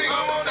drain.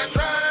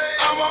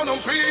 I'm on them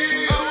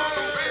pills.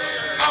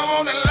 I'm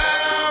on that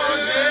loud.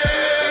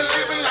 Yeah,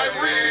 living like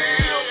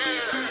real.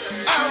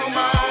 I'm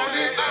on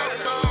it.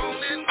 I'm on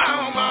it.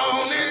 I'm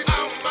on it.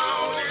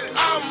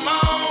 I'm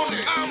on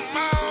it. I'm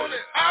on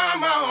it.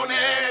 I'm on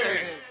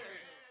it.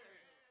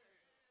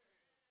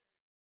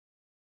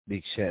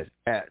 Big shouts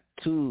out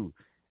to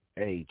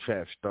a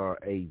Trap Star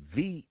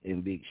AV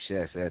and big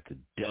shouts out to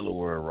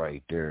Delaware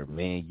right there,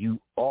 man. You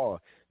are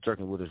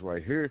jerking with us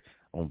right here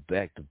on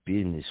Back to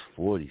Business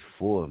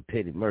 44 and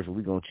Petty Murphy.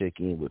 We're going to check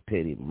in with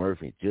Petty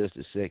Murphy in just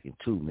a second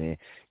too, man.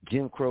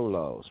 Jim Crow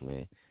laws,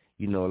 man.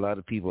 You know, a lot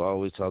of people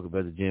always talk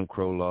about the Jim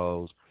Crow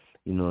laws,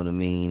 you know what I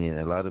mean? And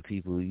a lot of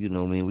people, you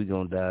know what I mean, we're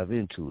going to dive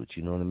into it,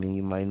 you know what I mean?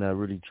 You might not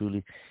really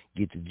truly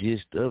get the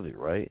gist of it,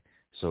 right?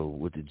 So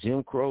with the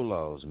Jim Crow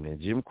laws, man,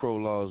 Jim Crow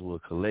laws were a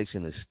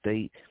collection of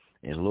state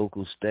and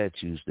local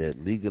statutes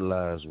that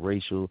legalize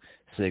racial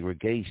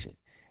segregation.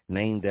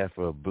 Named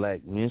after a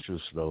black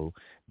minstrel,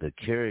 the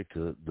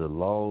character, the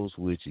laws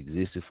which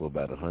existed for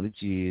about 100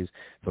 years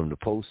from the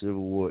post-Civil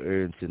War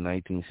era until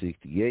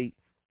 1968,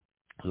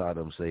 a lot of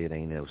them say it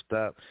ain't never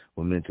stopped,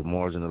 were meant to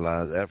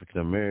marginalize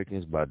African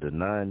Americans by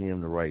denying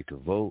them the right to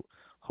vote,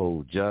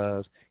 hold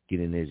jobs,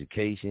 get an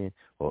education,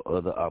 or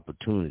other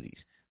opportunities.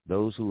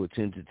 Those who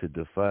attempted to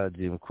defy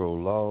Jim Crow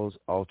laws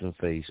often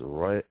face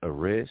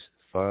arrest,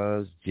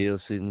 fines, jail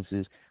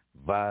sentences,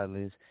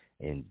 violence,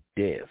 and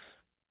death,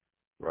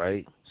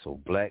 right? So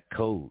black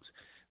codes.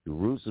 The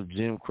roots of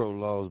Jim Crow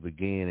laws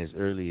began as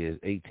early as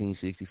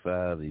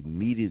 1865,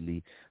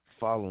 immediately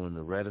following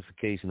the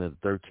ratification of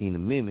the 13th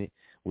Amendment,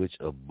 which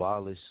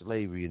abolished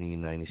slavery in the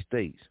United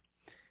States.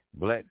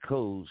 Black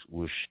codes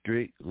were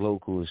strict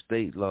local and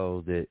state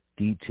laws that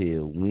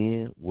detail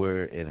when,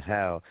 where, and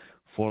how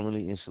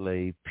formerly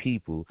enslaved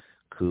people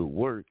could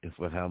work and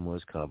for how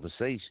much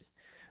compensation.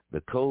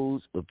 The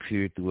codes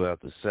appeared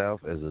throughout the South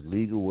as a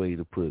legal way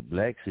to put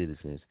black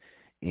citizens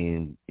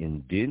in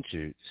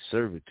indentured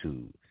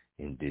servitude.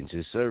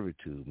 Indentured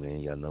servitude,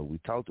 man. Y'all know we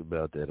talked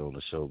about that on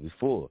the show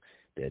before,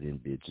 that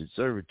indentured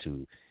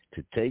servitude,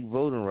 to take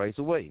voting rights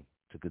away,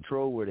 to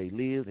control where they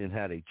lived and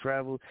how they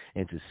traveled,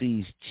 and to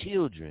seize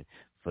children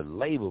for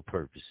labor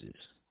purposes.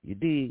 You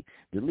dig?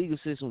 The legal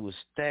system was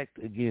stacked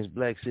against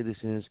black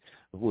citizens,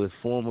 with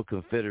former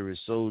Confederate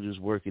soldiers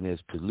working as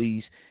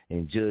police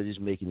and judges,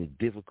 making it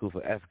difficult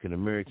for African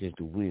Americans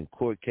to win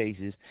court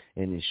cases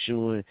and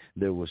ensuring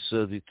they were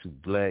subject to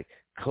black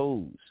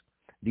codes.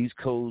 These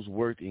codes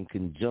worked in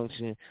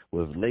conjunction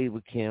with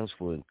labor camps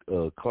for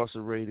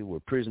incarcerated, where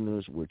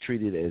prisoners were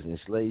treated as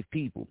enslaved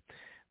people.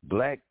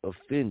 Black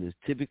offenders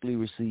typically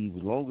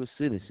received longer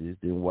sentences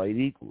than white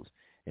equals,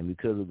 and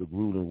because of the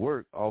grueling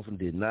work, often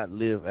did not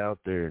live out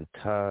their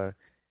entire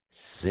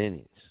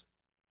sentence.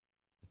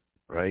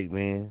 Right,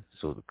 man?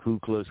 So the Ku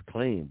Klux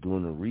Klan,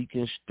 during the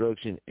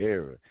Reconstruction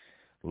era,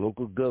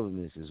 local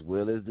governments as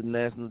well as the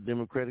National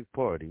Democratic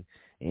Party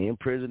and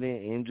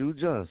President Andrew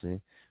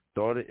Johnson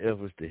started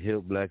efforts to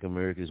help black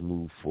Americans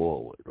move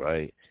forward,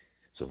 right?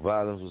 So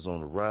violence was on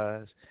the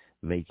rise,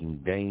 making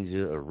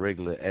danger a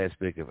regular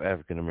aspect of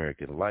African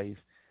American life.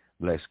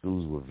 Black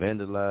schools were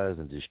vandalized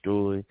and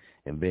destroyed,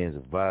 and bands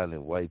of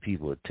violent white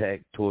people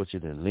attacked,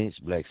 tortured, and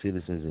lynched black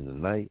citizens in the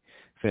night.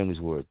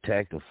 Families were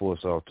attacked and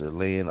forced off their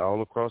land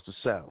all across the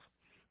South.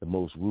 The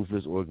most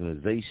ruthless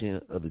organization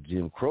of the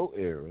Jim Crow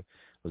era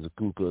of the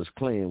Ku Klux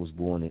Klan, was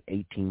born in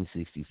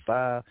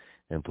 1865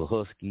 in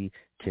Pulaski,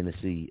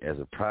 Tennessee, as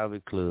a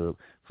private club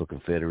for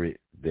Confederate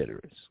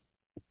veterans.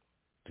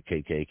 The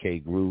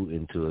KKK grew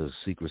into a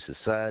secret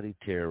society,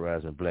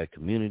 terrorizing black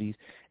communities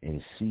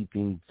and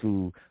seeping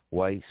through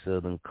white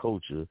Southern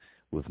culture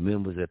with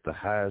members at the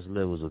highest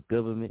levels of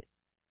government,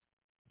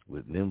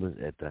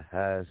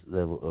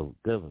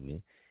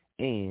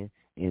 and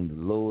in the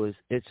lowest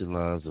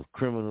echelons of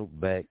criminal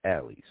back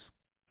alleys.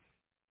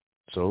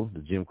 So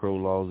the Jim Crow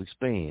laws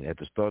expand. At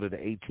the start of the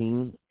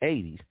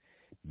 1880s,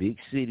 big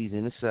cities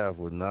in the South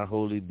were not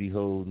wholly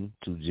beholden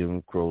to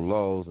Jim Crow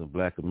laws, and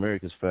black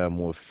Americans found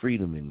more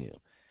freedom in them.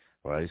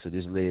 Right, so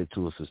this led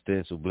to a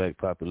substantial black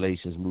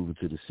populations moving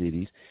to the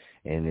cities,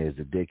 and as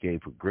the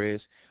decade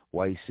progressed,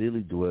 white city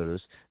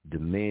dwellers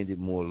demanded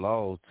more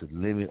laws to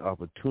limit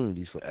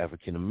opportunities for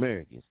African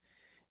Americans.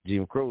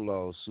 Jim Crow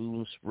laws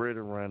soon spread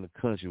around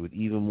the country with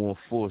even more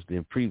force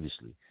than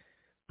previously.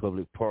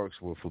 Public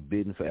parks were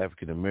forbidden for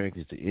African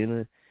Americans to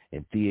enter,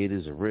 and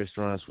theaters and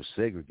restaurants were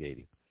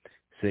segregated.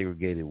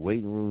 Segregated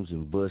waiting rooms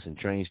and bus and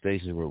train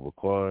stations were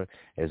required,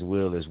 as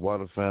well as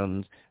water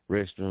fountains,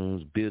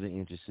 restrooms, building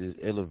entrances,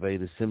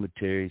 elevators,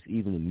 cemeteries,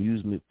 even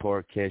amusement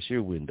park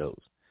cashier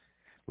windows.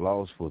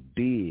 Laws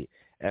forbid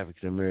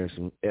African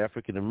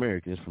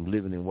Americans from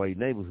living in white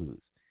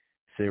neighborhoods.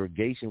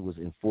 Segregation was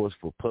enforced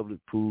for public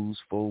pools,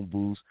 phone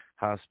booths,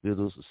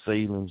 hospitals,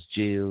 asylums,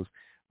 jails,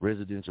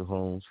 residential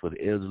homes for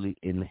the elderly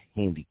and the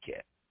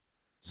handicapped.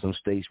 Some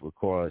states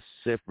required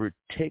separate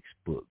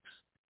textbooks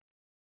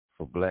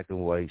for black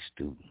and white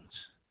students.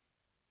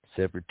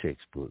 Separate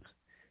textbooks.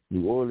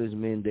 New Orleans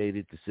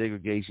mandated the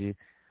segregation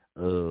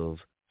of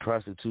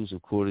prostitutes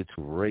according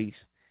to race.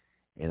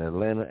 In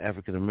Atlanta,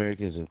 African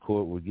Americans in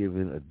court were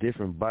given a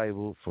different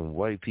Bible from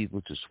white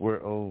people to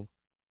swear on.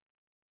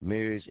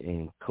 Marriage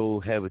and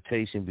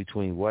cohabitation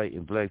between white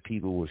and black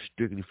people were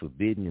strictly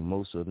forbidden in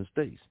most southern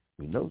states.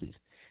 We know this.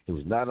 It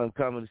was not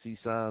uncommon to see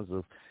signs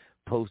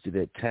posted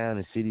at town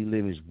and city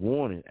limits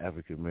warning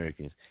African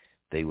Americans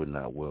they were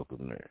not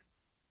welcome there.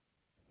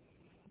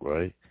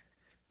 Right?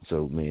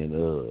 So, man,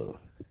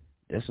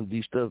 that's some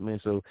deep stuff, man.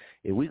 So,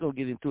 if we going to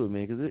get into it,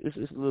 man, because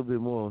it's a little bit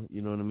more,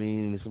 you know what I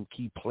mean, and there's some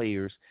key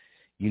players,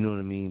 you know what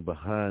I mean,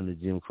 behind the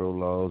Jim Crow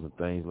laws and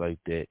things like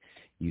that.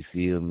 You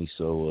feel me?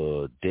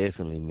 So,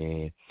 definitely,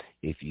 man,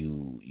 if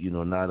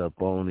you're not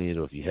up on it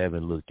or if you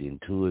haven't looked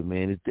into it,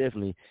 man, it's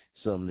definitely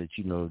something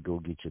that, go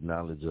get your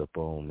knowledge up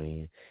on,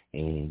 man.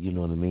 And, you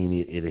know what I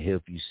mean, it'll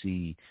help you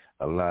see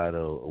a lot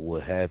of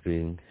what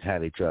happened, how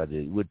they tried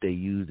to, what they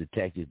used, the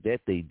tactics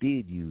that they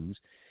did use,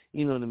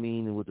 you know what I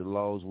mean, and what the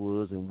laws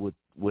was and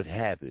what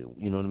happened,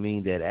 you know what I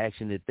mean, that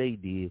action that they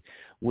did,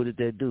 what did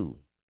that do?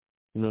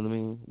 You know what I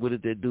mean? What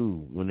did they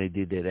do when they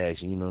did that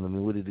action? You know what I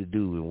mean? What did it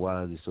do and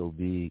why is it so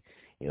big,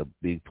 a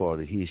big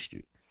part of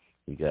history?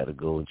 You got to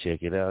go and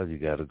check it out. You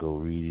got to go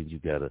read it. You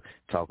got to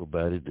talk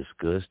about it,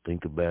 discuss,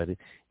 think about it,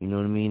 you know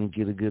what I mean, and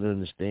get a good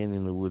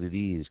understanding of what it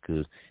is,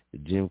 because the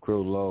Jim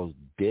Crow laws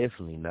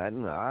definitely,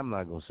 I'm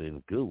not going to say in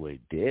a good way,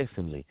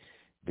 definitely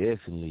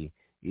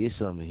is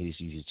something in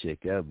history you should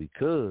check out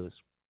because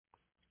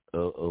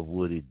of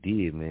what it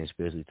did, man,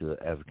 especially to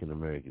the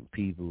African-American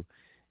people.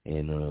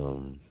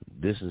 And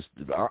this is,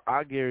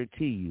 I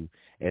guarantee you,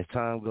 as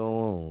time go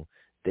on,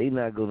 they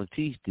not going to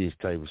teach this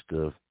type of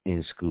stuff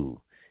in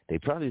school. They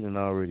probably done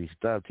already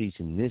stopped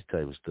teaching this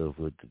type of stuff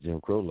with the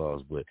Jim Crow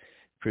laws, but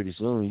pretty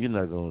soon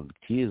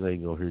kids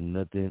ain't going to hear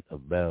nothing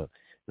about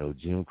no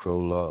Jim Crow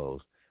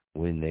laws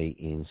when they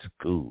in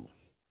school,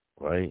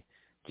 right?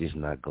 Just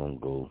not going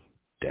to go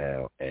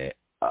down at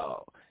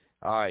all.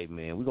 All right,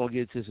 man, we're going to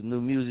get to some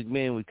new music,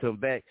 man. We come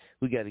back,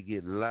 we got to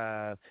get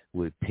live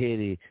with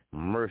Petty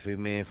Murphy,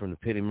 man, from the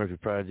Petty Murphy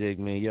Project,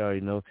 man. You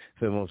already know,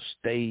 Femo,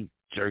 stay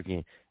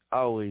jerking,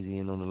 always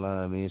in on the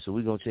line, man. So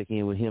we're going to check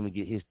in with him and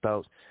get his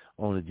thoughts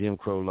on the Jim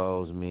Crow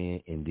laws,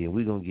 man, and then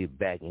we're going to get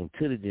back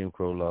into the Jim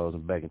Crow laws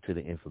and back into the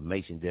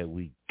information that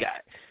we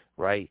got,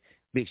 right?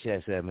 Big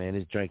shouts out, man.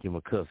 It's Drinking My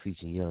Cup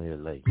featuring Young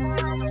L.A.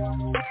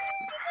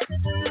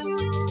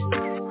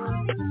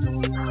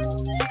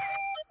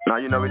 Now,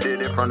 you know we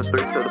did it from the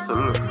street to the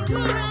salute.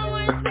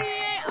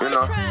 You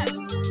know,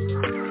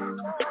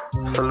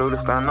 salute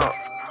to stand up.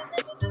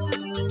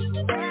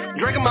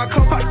 Drinking my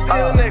cup, I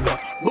still nigga.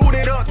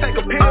 Booted up, take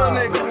a pill,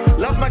 nigga.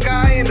 Lost my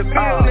guy in the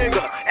field,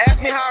 nigga.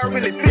 Ask me how I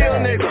really feel,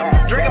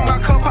 nigga. Drinking my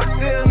cup, I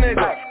still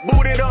nigga.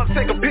 Booted up,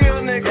 take a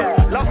pill,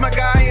 nigga. Lost my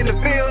guy in the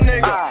field,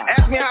 nigga.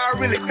 Ask me how I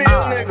really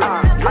feel,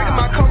 nigga. Drinking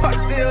my cup, I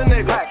still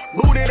nigga.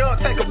 Booted up,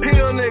 take a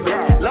pill,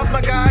 nigga. Lost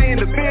my guy in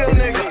the field,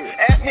 nigga.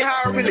 Ask me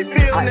how I really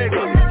feel,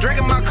 nigga.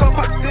 Drinking my cup,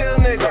 I still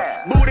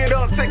nigga. Booted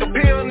up, take a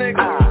pill,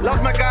 nigga.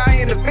 Lost my guy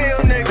in the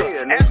field,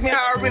 nigga. Ask me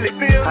how I really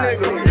feel,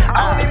 nigga.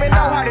 I don't even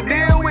know how to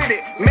deal with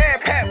it. Man,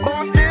 Pat, boy,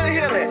 I'm still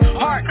healing.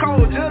 Heart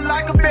cold, just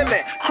like a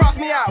villain. Cross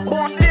me out, boy,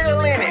 I'm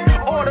still in it.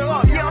 Order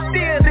up, yeah, I'm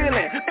still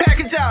dealing.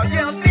 Package out,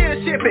 yeah, I'm still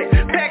shipping.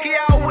 Pack it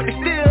out with the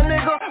steel,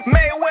 nigga.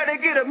 Mayweather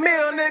get a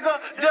meal, nigga.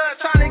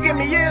 Just trying to give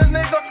me years,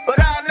 nigga. But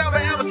I never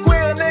ever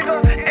squeal,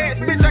 nigga. Ex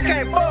bitch, I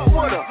can't fuck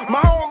with her.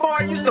 My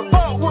homeboy used to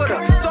fuck with her.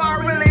 So I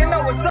really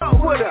know what's up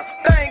with her.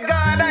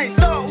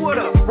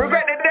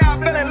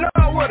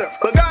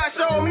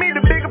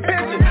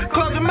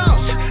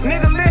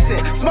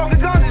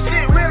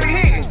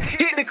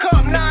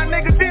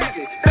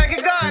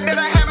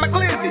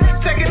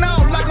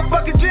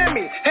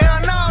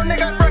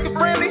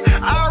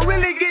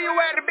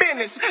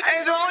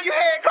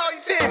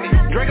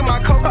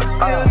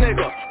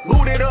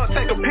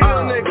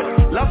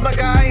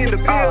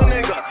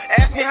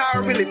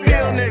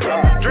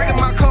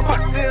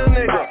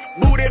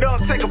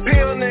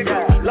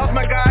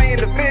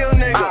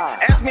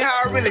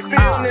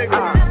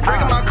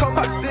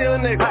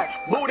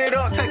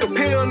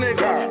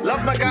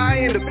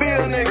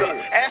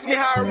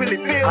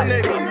 field,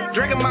 nigga.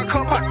 Drinking my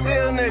cup, I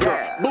still,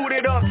 nigga.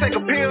 Booted up, take a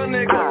pill,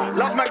 nigga.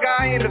 Lost my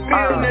guy in the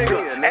field,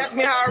 nigga. Ask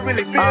me how I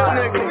really feel,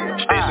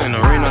 nigga. States in the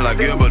arena like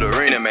Gilbert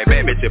Arena. Make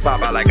bad bitches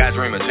pop out like I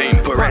dream of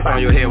Gina. Put racks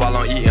on your head while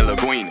I'm eating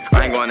linguine.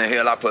 I ain't going to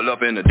hell, I pull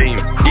up in the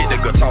demon. Get the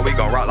guitar, we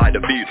gon' rock like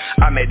the beat.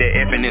 I made that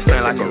F and it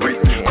sound like a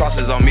reach.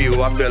 Crosses on me,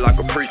 who I feel like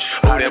a preach.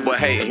 Oh, that boy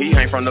hatin', he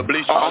ain't from the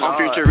bleach. I'm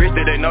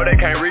futuristic, they know they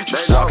can't reach.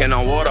 Walking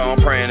on water,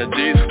 I'm praying to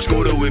Jesus.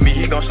 Scooter with me,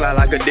 he gon' slide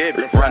like a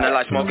Debbie. Running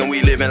like smoking,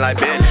 we living like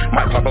Betty.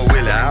 Might pop a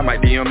Willie, I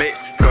might DMX.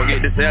 Go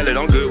get the salad,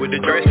 I'm good with the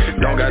dress.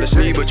 Don't gotta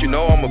sneeze, but you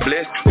know I'm a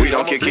bless. We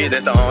don't kick it,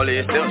 that's the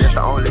only step.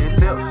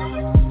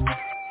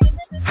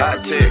 High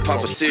tech,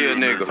 pop a seal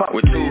nigga.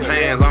 With two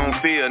hands, I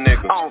don't feel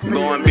nigga.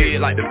 Going big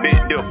like the big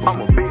dipper.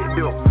 I'm a big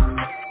dipper.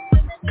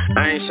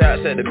 I ain't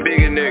shots at the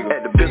bigger nigga.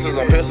 At the pistols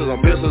on pistols on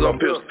pistols on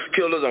pistols.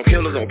 Killers on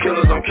killers on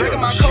killers on killers.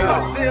 Drinking my cup,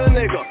 I still,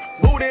 nigga.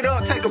 Booted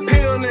up, take a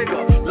pill,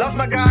 nigga. Lost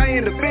my guy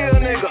in the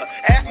field, nigga.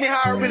 Ask me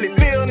how I really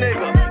feel,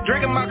 nigga.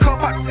 Drinking my cup,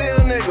 I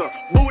still, nigga.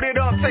 Booted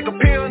up, take a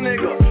pill,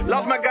 nigga.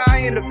 Lost my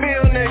guy in the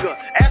field, nigga.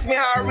 Ask me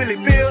how I really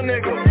feel,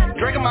 nigga.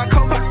 Drinking my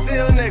cup, I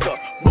still, nigga.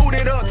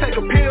 Booted up, take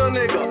a pill,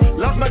 nigga.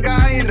 Lost my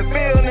guy in the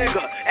field,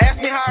 nigga. Ask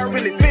me how I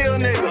really feel,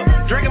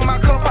 nigga. Drinking my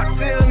cup, I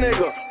still,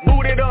 nigga.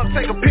 Booted up,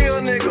 take a pill,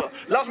 nigga.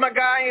 Lost my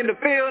guy in the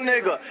field,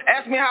 nigga.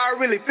 Ask me how I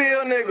really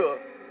feel, nigga.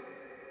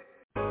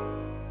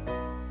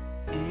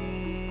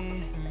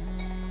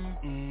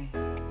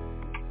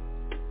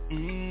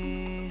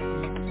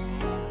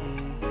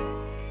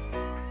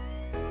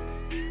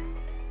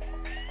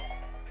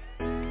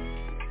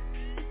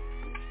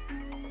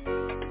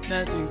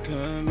 Nothing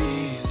come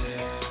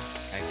easy.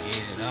 I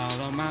get it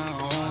all on my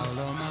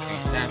own.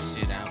 Can't stop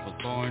shit, I was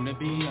born to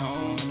be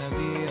on.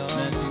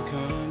 Nothing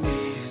come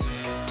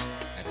easy.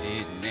 I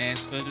didn't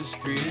ask for the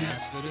streets.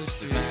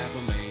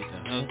 Survival made the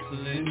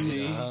hustle in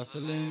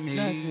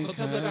me.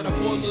 Sometimes I gotta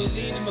pour a little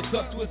lean in my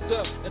cup, twist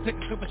up, and take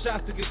a couple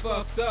shots to get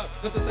fucked up.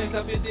 Cause the things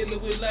I've been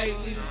dealing with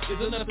lately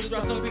is enough to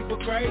drive some people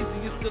crazy.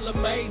 It's still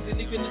amazing,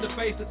 even in the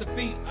face of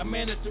defeat, I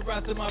managed to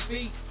rise to my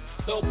feet.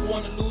 Dope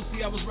born to lose,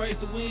 see I was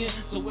raised to win.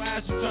 So why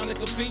is you trying to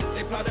compete?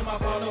 They plotted my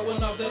fall, knowing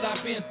all that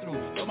I've been through.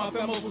 So my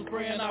family was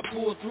praying, I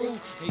pulled through.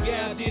 And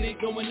yeah, I did it,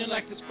 going in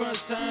like it's crunch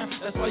time.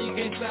 That's why you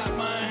can't stop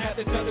mine. Had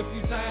to cut a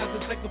few ties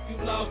and take a few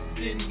losses.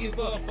 Didn't give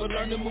up, but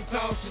learn to move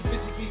cautious.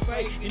 Bitches be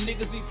fake and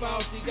niggas be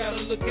false. You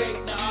gotta look at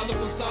now all of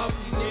us salty.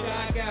 Nigga,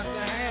 I got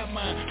to have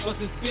mine. But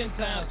it's been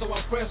time, so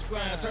I press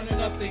grind. Turning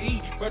up the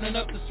heat, burning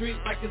up the street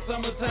like it's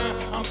summertime.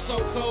 I'm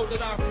so cold that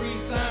I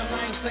freeze time.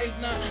 I ain't take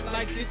none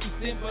like 50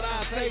 cents, but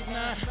I take none.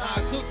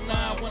 I cook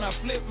nine when I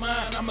flip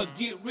mine. I'ma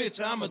get rich,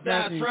 I'ma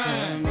die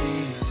trying.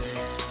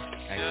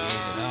 I get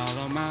it all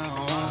on my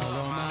own.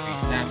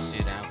 Can't stop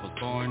shit, I was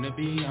born to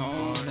be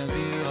on.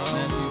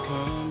 Nothing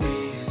come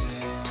easy.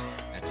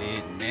 I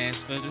didn't ask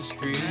for the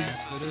streets.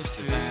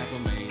 Survival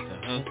made the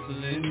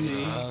hustle in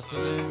me.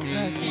 Nothing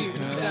come easy.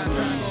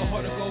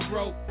 Hard to go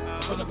broke.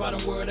 From the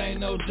bottom word ain't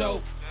no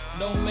joke.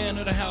 No man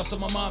of the house, so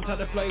my mom tried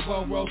to play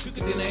both roles.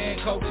 Cooking dinner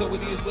and coke, so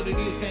it is what it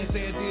is. Can't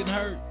say it didn't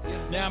hurt.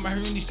 Now I'm out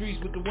here in these streets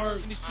with the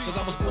word. Cause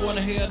I was born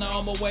in hell, now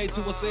I'm on my way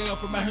to a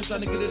cell. From out here trying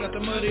to get it out the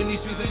mud. In these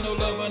streets ain't no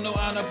love or no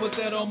honor. Put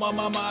that on my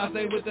mama, I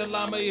say with the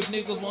llama. If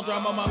niggas won't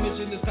drama, my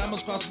mission this time is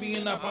cross me.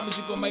 And I promise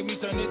you gon' make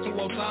me turn into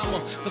Osama.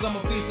 Cause I'm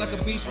a feast like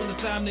a beast when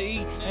it's time to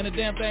eat. And the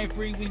damn thing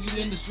free when you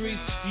in the streets.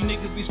 You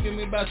niggas be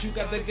screaming about you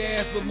got the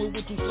gas, but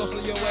moving too slow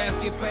so your ass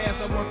get past.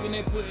 I'm working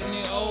and putting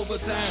in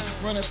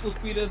overtime. Running full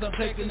speed as I'm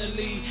taking the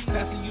lead.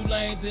 Passing you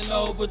lanes in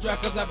overdrive,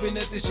 cause I've been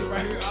at this shit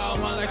right here all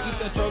my life. Keep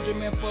that Trojan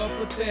man for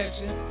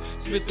protection.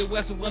 Spit the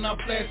Western when I'm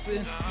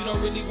flexing. You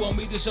don't really want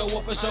me to show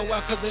up or show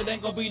out, cause it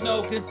ain't gonna be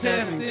no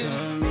contesting.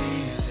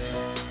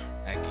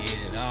 I get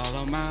it all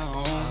on my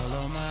own.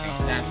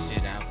 Can't stop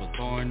shit, I was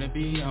born to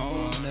be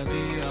on.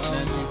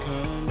 Nothing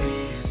come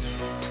easy.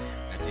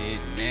 I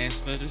didn't ask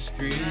for the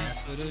streets.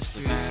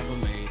 Survival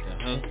made the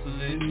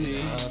hustle in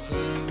me.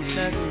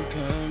 Nothing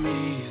come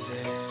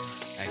easy.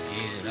 I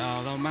get it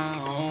all on my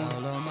own.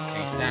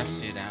 Can't stop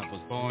shit, I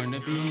was born to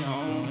be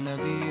on.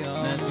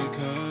 Nothing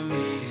come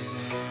easy.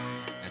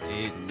 I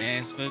didn't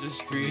ask for the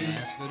streets.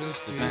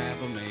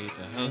 Survival made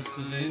the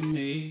hustle in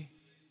me.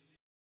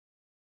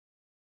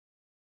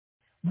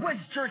 What's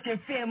jerking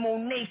Famo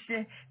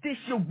Nation? This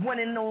your one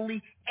and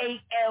only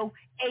AL,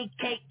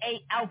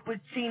 aka Al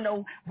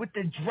Pacino, with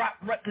the drop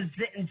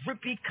representing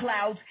Drippy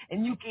Clouds,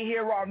 and you can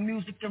hear our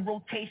music in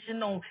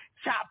rotation on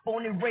Chop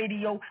On It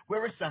Radio,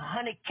 where it's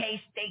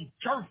 100K stay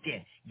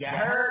jerking. You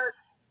heard?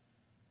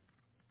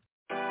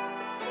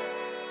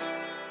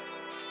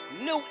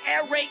 New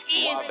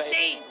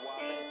R-A-N-C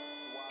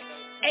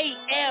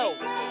AL,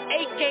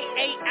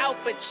 aka Al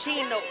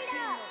Pacino.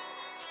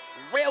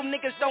 Real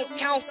niggas don't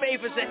count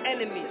favors and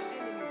enemies.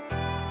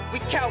 We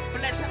count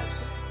blessings.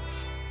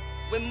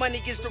 When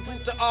money is the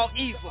root of all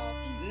evil,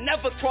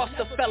 never cross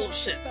the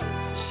fellowship.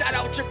 Shout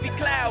out Drippy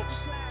Clouds,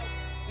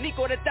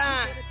 Nico the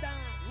Dime,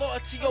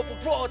 loyalty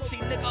over royalty,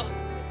 nigga.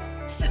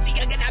 since a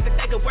youngin', I've been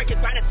thuggin', working,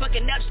 grinding,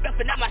 fucking up,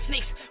 scuffing up my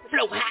sneaks.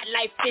 Flow hot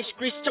like fish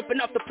grease,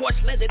 jumping off the porch,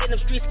 landed in them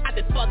streets. I've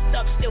been fucked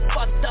up, still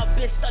fucked up,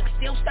 been stuck,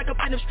 still stuck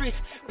up in them streets.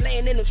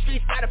 Playing in them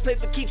streets, gotta play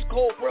for keeps.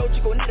 Cold world,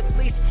 you gon' need a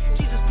police.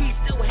 Jesus peace,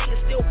 still hanging,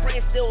 still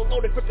praying, still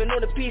loaded, gripping on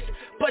the piece.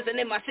 Buzzing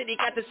in my city,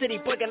 got the city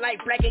bugging like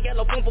black and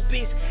yellow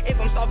bumblebees. If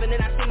I'm solving it,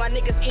 I see my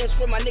niggas ends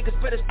where my niggas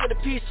better split a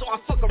piece. So I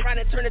fuck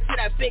around and turn into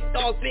that big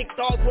dog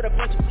with a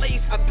bunch of fleas.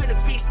 I've been a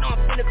beast, no,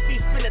 I'm been a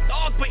beast, been a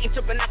dog biting,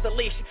 jumping out the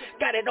leash.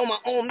 Got it on my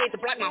own, made to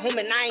block my home,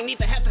 and I ain't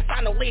even have to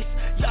sign no lease.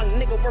 Young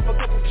nigga worth a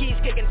couple keys,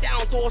 kicking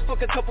down doors,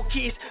 fuck a couple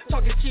keys.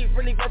 Talking cheap,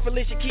 really worth a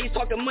Alicia Keys.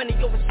 Talking money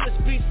over Swiss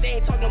beats,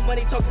 they ain't talking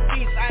money, talking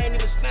peace. I ain't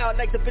even smile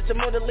like the bitch I'm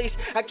on the leash.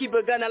 I keep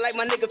a gun, I like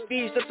my nigga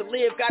fees. Just to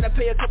live, gotta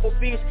pay a couple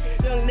fees.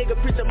 Young nigga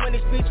preach a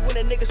money speech, when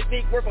a nigga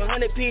speak, worth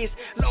 100 P's.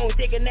 Long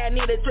digging that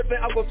need a dripping,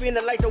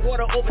 Aquafina like the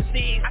water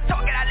overseas. I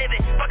talk it, I live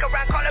it, fuck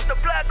around, call up the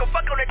plug, go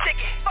fuck on the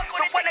ticket. Fuck on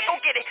the one that go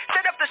get it,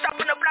 set up the shop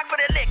on the block for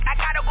the lick. I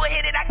gotta go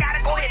hit it, I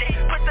gotta go hit it.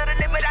 Push to the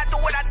limit, I do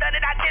it, I done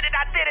it, I did it,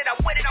 I did it. I'm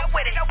with it, I'm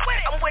with it, I'm with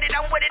it, I'm with it,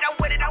 I'm with it, I'm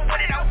with it, I'm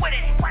with it, I'm with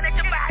it. Why did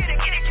you buy it,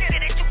 get it, get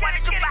it, you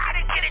wanted to buy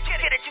it, get it, you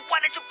get it, you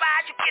wanted to buy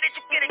it, you get it,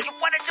 you get it, you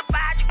wanted to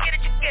buy it, you get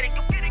it, you get it,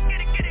 you get it,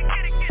 get it, get it,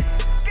 get it, get it.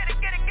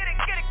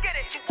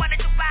 You wanted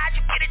to buy it,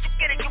 you get it, you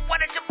get it. You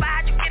wanted to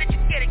buy it, you get it, you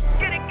get it.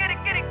 Get it, get it,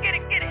 get it, get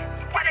it, get it.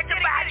 You wanted to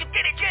buy it, you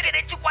get it, you get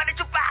it. You wanted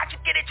to buy it, you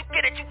get it, you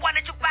get it. You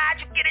wanted to buy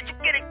it, you get it, you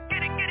get it.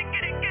 Get it, get it,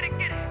 get it, get it,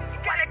 get it. You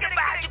wanted to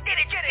buy it, you get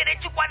it, you get it.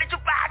 You wanted to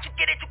buy it, you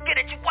get it, you get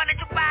it. You wanted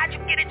to buy it, you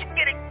get it, you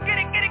get it. Get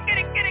it, get it, get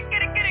it, get it,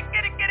 get it, get it,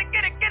 get it, get it,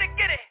 get it, get it,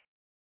 get it.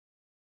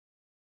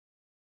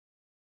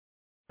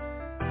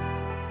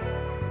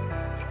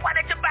 You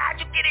wanted to buy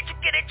it, you get it, you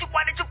get it. You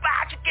wanted to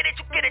buy it, you get it,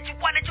 you get it. You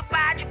wanted to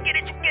buy it, you get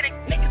it, you get it.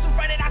 Niggas who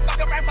run it, I fuck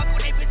around, fuck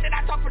with they bitch, and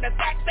I talk from the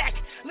back.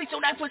 Leech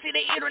on that pussy,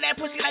 they eat on that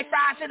pussy like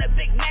fries in a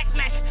Big Mac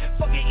match.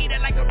 Fucking eat it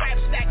like a rap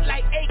stack,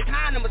 like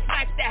Akon, I'ma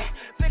smack that.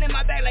 Been in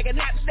my bag like a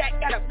knapsack,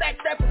 got a black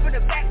strap for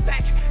the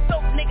backpack.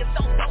 Dope niggas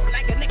so dope,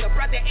 like a nigga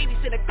brought their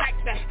 80s in a crack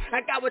back.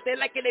 I got what they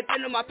like and they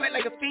been on my plate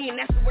like a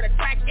fiend, that's where the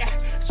crack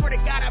at. Swear to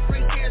God, I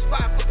bring tears by,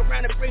 fuck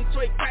around and bring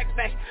toy cracks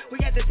back. We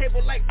at the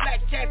table like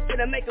blackjack,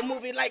 finna make a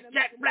movie like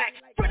Jack Black.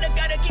 Brother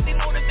gotta keep me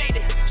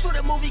motivated, shoot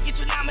a movie, get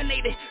you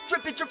nominated.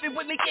 Drippin'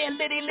 with me, getting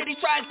litty,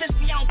 try and diss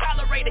me, I don't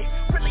tolerate it.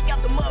 Really out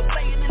the mud,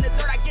 playing in the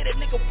dirt, I get it,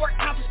 nigga work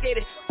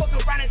confiscated. Fuck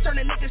around and turn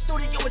a nigga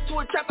studio into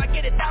a trap, I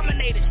get it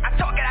dominated. I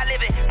talk it, I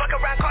live it, fuck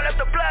around, call up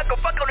the plug, go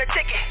fuck on the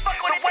ticket.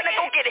 Fuck on the one that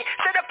go get it,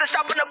 set up the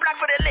shop on the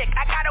block for the lick.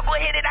 I gotta go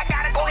hit it, I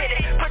gotta go hit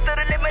it. Push to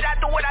the limit, I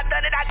do it, I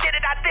done it, I did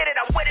it, I did it.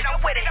 I'm with it, I'm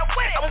with it, I'm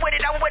with it, I'm with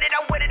it, I'm with it,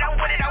 I'm with it, I'm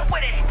with it, I'm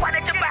with it.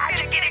 Wanted to buy it,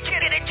 you get it, you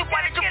get it. You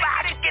wanted to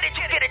buy it, you get it,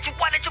 you get it. You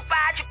wanted to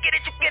buy it, you get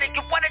it, you get it.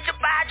 You wanted to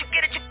buy it, you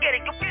get it, you get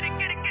it. You get it,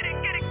 get it, get it,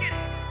 get it, get it.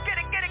 Get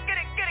it, get it, get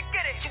it, get it,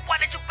 get it. You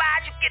wanted to buy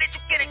it, you get it,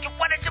 you get it. You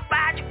wanted to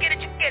buy it, you get it,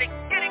 you get it.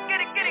 Get it,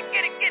 get it, get it,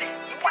 get it, get it.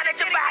 You wanted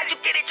to buy it, you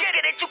get it, you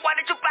get it. You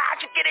wanted to buy it,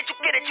 you get it, you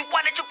get it. You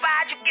wanted to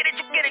buy it, you get it,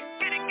 you get it.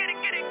 Get it, get it,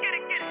 get it, get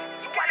it, get it.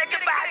 You wanted to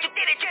buy it, you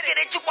get it, you get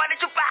it. You wanted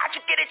to buy it,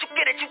 you get it, you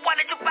get it. You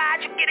wanted to buy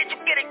it, you get it, you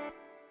get it.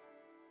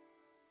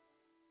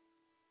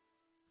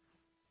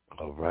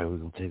 All right, we're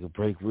going to take a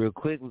break real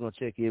quick. We're going to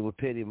check in with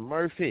Petty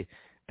Murphy.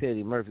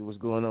 Petty Murphy, what's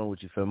going on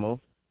with you, Femo?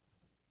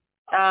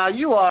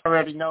 You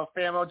already know,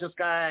 Famo. Just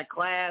got out of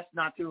class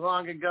not too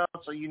long ago,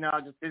 so,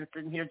 just been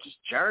sitting here just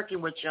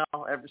jerking with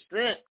y'all ever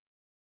since.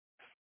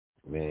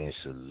 Man,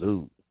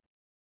 salute.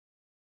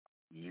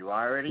 You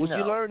already know. What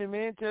you learning,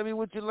 man? Tell me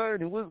what you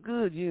learning. What's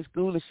good? You in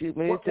school and shit,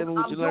 man. Tell me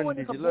what you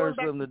learning. Did you learn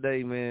something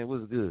today, man?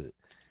 What's good?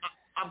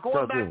 I'm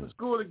going back to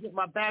school to get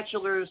my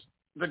bachelor's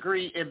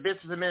degree in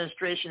business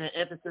administration and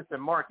emphasis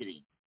in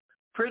marketing.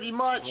 Pretty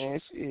much,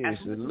 as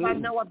I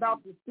know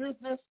about this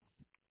business,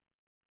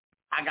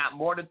 I got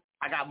more to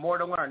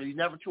learn. You're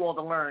never too old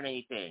to learn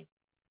anything.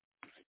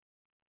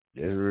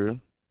 That's real.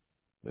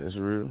 That is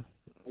real.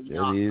 I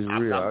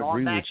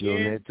agree with you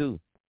on that too.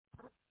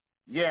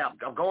 Yeah,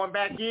 I'm going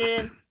back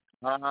in.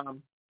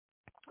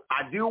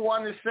 I do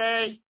want to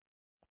say,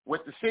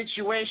 with the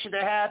situation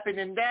that happened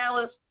in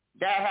Dallas,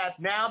 that has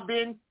now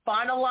been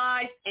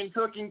finalized and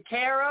taken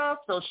care of.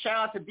 So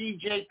shout out to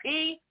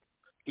BJP.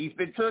 He's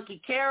been taken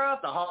care of.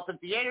 The Halton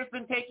Theater's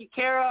been taken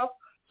care of.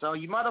 So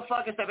you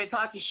motherfuckers have been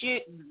talking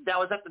shit that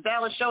was at the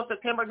Dallas show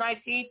September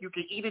 19th, you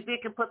can eat a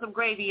dick and put some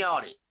gravy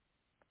on it.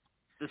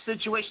 The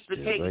situation's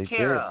been taken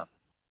care of.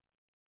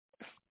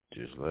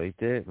 Just like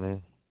that,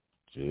 man.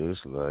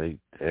 Just like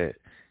that.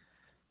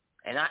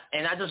 And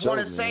I just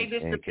want to say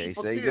this to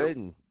people too.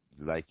 Nothing.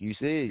 Like you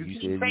said, you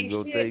said you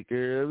gonna take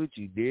care of it.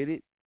 You did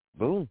it.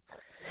 Boom.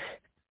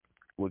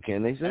 What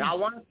can they say? And I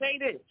want to say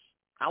this.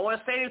 I want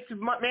to say this to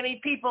many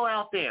people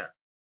out there.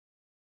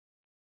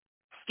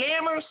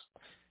 Scammers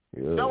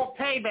don't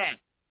pay back.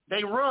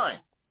 They run.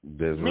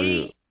 That's Me,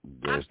 real.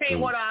 That's I pay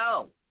what I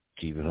owe.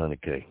 Keep it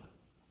 100K.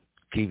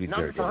 Keep it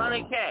Nothing for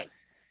 100K.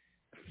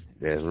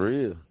 That's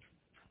real.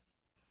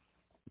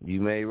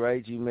 You made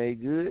right, you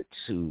made good.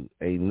 Shoot,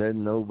 ain't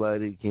nothing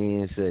nobody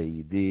can say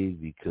you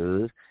did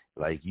because,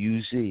 like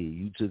you said,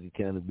 you took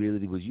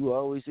accountability, but you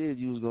always said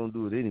you was going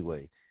to do it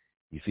anyway.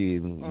 You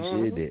feel me?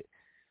 You said that.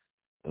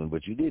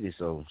 But you did it,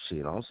 so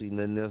shit, I don't see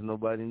nothing else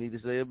nobody need to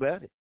say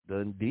about it.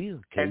 Done deal.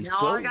 Case And now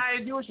all I got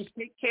to do is just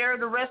take care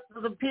of the rest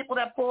of the people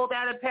that pulled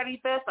out at Petty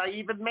Fest. I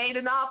even made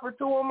an offer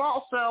to them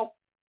also.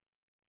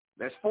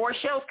 There's 4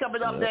 shows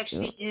coming up next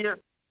year.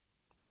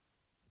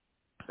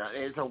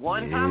 It's a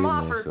one-time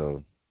offer.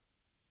 So,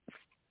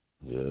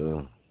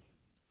 yeah.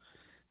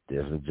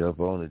 Definitely jump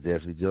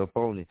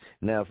on it.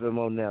 Now,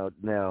 Femo,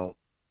 now,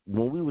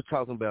 when we were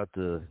talking about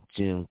the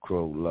Jim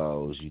Crow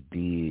laws, you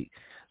did,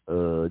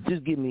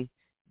 just give me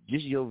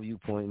just your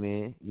viewpoint,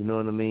 man. You know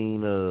what I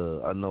mean?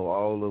 I know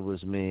all of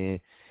us, man,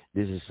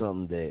 this is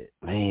something that,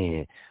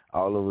 man,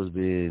 all of us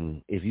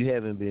been, if you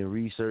haven't been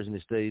researching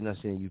and studying, not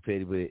saying you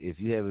petty, but if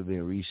you haven't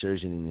been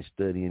researching and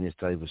studying this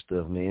type of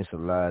stuff, man, it's a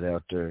lot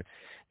out there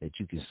that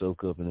you can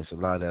soak up, and it's a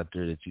lot out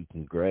there that you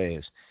can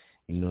grasp.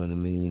 You know what I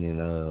mean? And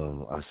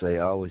I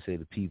always say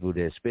to people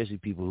that, especially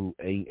people who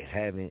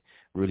haven't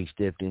really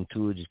stepped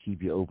into it, just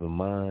keep your open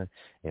mind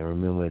and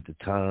remember at the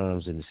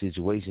times and the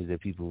situations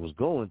that people was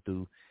going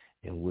through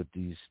and what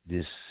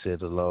this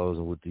set of laws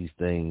and what these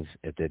things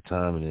at that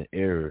time and the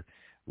era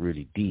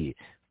really did.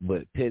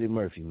 But Petty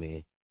Murphy,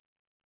 man,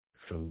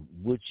 from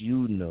what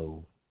you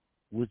know,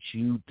 what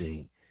you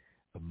think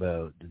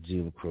about the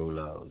Jim Crow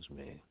laws,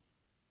 man?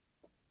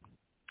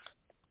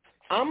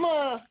 I'm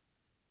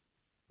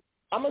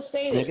gonna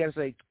say this. I gotta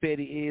say,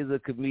 Petty is a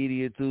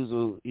comedian too,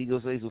 so he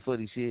gonna say some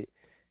funny shit.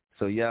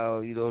 So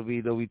y'all, you know what I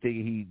mean? Don't be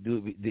thinking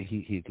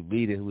he a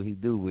comedian. What he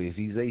do with? If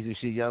he say some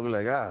shit, y'all be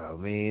like,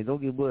 man,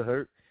 don't get butt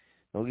hurt.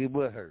 Don't get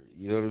butt hurt.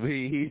 You know what I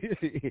mean?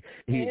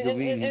 He's a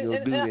comedian. He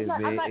gonna do that,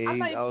 man.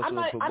 And he's also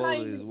a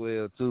promoter as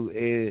well too.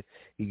 And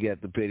he got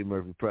the Petty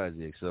Murphy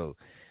Project. So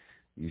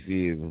you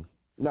feel me?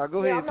 Now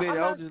go ahead, Petty.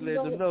 I'll just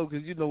let them know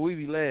because you know we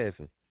be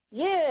laughing.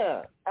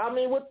 Yeah, I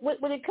mean,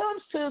 when it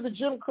comes to the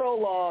Jim Crow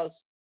laws,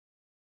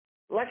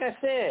 like I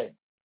said,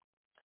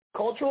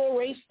 cultural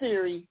race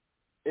theory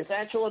is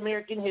actual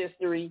American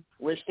history,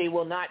 which they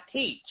will not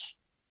teach.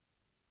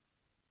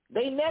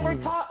 They never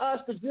taught us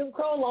the Jim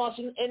Crow laws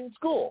in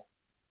school.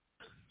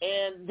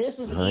 And this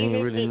is I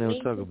ain't really never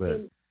talk about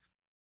it.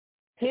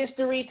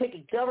 History,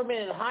 taking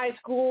government in high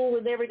school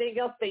and everything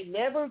else. They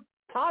never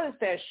taught us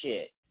that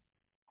shit.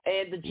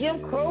 And the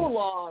Jim Crow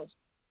laws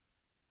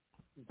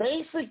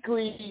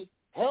basically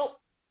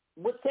help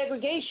with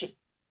segregation.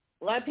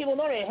 A lot of people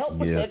know they help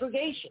with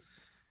segregation.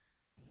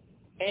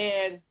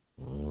 And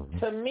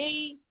to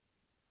me,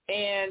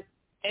 and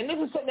this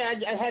is something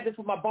I had this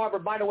with my barber.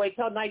 By the way,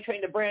 tell Night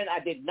Train the brand I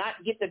did not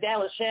get the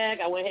Dallas shag.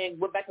 I went ahead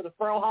and went back to the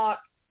Fro Hawk.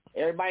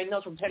 Everybody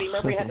knows from Teddy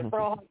Murphy had the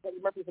Fro Hawk. Teddy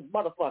Murphy's a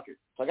motherfucker.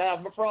 So I got to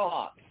have a Fro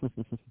Hawk.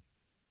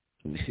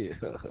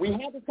 We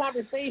had this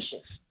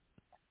conversation.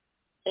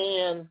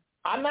 And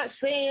I'm not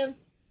saying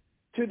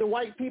to the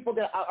white people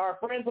that are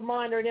friends of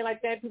mine or anything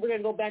like that, people are going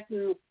to go back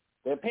to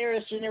their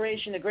parents'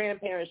 generation, their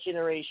grandparents'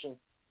 generation.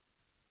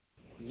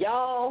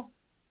 Y'all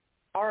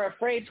are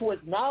afraid to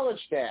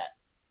acknowledge that.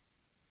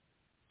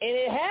 And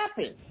it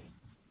happened.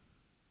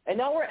 And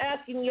all we're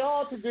asking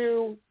y'all to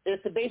do is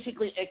to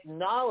basically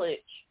acknowledge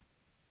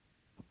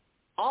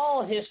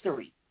all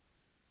history.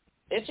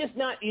 It's just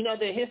not,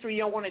 the history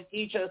y'all want to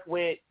teach us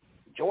with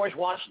George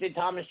Washington,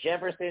 Thomas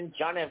Jefferson,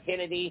 John F.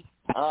 Kennedy,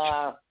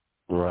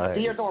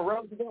 Theodore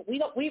Roosevelt.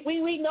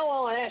 We know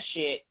all of that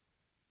shit.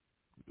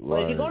 Right.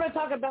 But if you're going to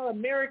talk about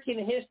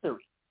American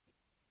history,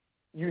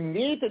 you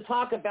need to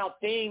talk about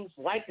things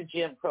like the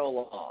Jim Crow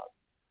laws,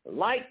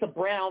 like the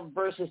Brown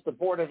versus the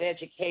Board of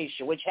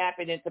Education, which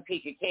happened in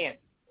Topeka,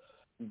 Kansas.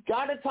 You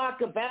got to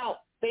talk about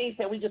things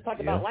that we just talked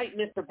about, like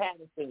Mr.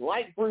 Patterson,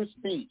 like Bruce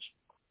Beach.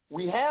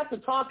 We have to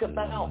talk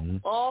about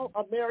all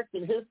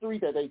American history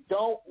that they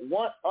don't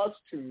want us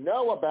to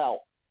know about.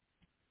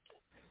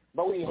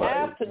 But we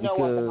have to know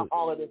about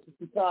all of this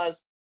because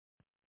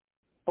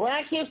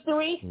Black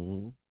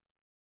history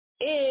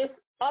is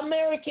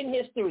American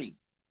history.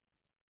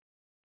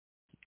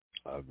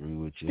 I agree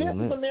with you. This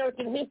is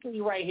American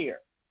history right here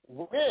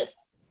with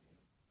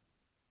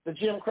the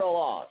Jim Crow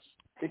laws.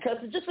 Because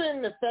it just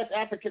didn't affect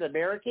African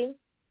Americans.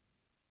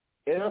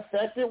 It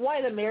affected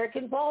white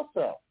Americans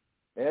also.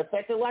 It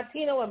affected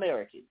Latino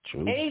Americans,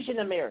 Asian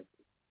Americans.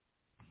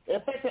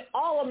 It affected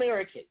all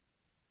Americans.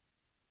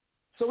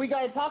 So we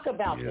got to talk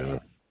about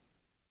that.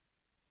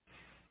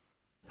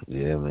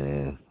 Yeah,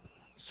 man.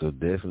 So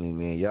definitely,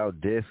 man, y'all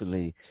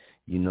definitely,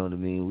 you know what I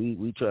mean?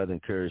 We try to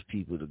encourage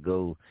people to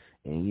go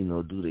and,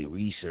 do their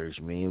research,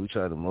 man. We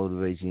try to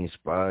motivate you,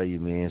 inspire you,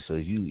 man. So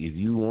if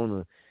you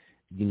want to,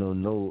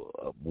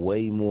 know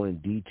way more in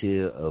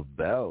detail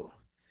about,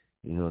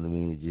 you know what I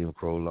mean, the Jim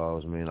Crow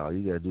laws, man, all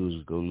you got to do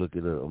is go look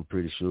it up. I'm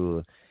pretty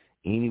sure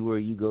anywhere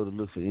you go to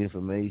look for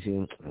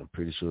information, I'm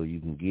pretty sure you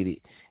can get it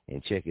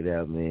and check it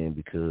out, man,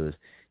 because,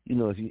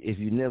 if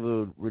you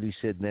never really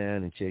sat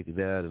down and checked it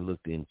out and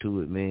looked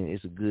into it, man,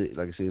 it's a good,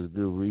 like I said, it's a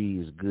good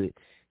read. It's a good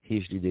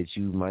history that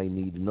you might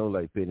need to know,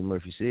 like Petty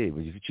Murphy said.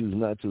 But if you choose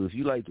not to, if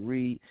you like to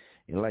read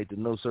and like to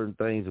know certain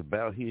things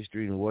about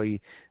history and why,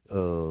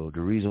 the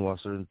reason why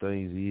certain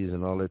things is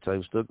and all that type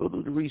of stuff, go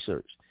do the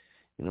research.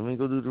 You know what I mean?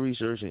 Go do the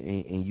research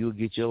and you'll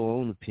get your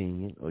own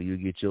opinion or you'll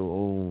get your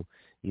own,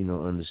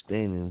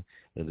 understanding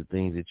of the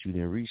things that you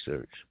didn't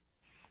research.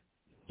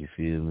 You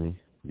feel me?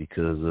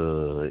 Because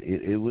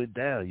it went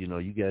down.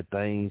 You got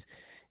things,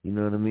 you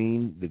know what I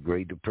mean? The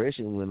Great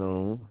Depression went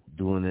on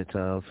during that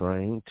time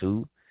frame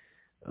too.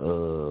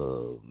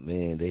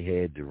 Man, they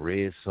had the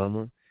Red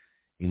Summer.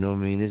 You know what I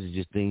mean? This is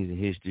just things in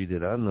history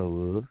that I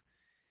know of.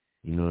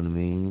 You know what I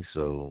mean?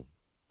 So,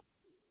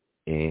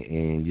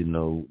 and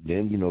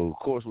then of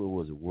course, what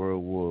was it?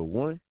 World War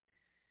One?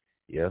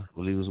 Yeah, I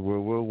believe it was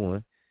World War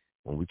One.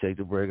 When we take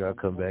the break, I'll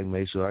come back and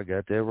make sure I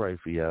got that right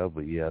for y'all.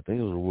 But yeah, I think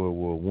it was World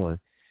War One,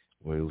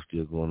 where it was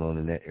still going on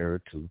in that era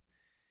too.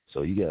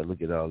 So you gotta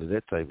look at all of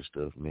that type of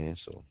stuff, man.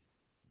 So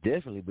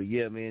definitely, but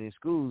yeah, man, in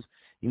schools,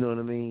 you know what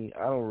I mean?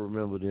 I don't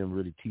remember them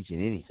really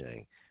teaching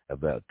anything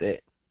about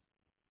that.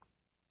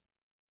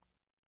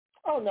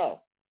 Oh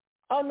no.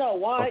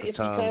 Why? Uncle It's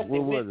Tom's, because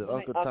what was it?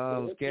 Uncle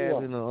Tom's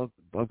Cabin or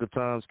Uncle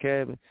Tom's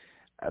Cabin?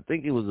 I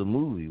think it was a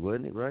movie,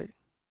 wasn't it? Right?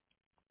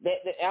 The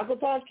Uncle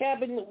Tom's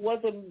Cabin was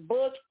a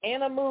book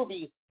and a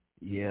movie.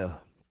 Yeah,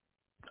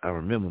 I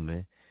remember,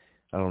 man.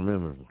 I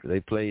remember. They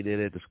played it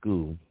at the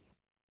school.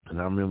 And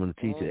I remember the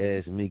teacher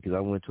asking me, because I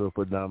went to a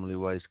predominantly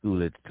white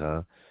school at the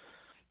time.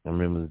 I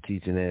remember the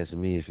teacher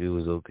asking me if it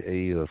was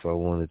okay or if I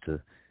wanted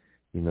to,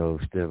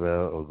 step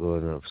out or go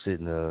and sit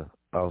in the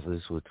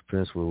office with the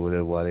principal or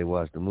whatever while they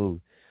watched the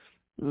movie.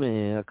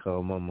 Man, I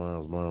called my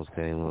mom's. Mom's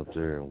came up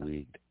there and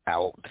wigged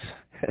out.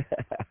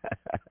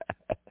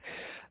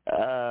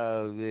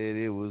 Oh, man,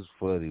 it was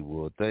funny,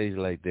 boy. Things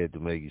like that to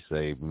make you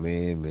say,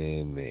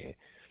 man.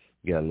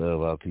 You gotta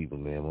love our people,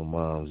 man. My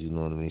mom's, you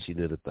know what I mean? She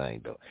did a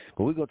thing, though.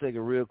 But we're going to take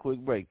a real quick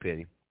break,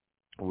 Petty.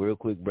 A real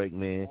quick break,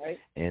 man. Right.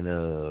 And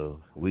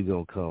we're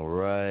going to come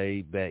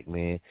right back,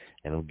 man,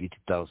 and I'll get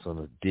your thoughts on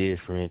a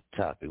different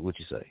topic. What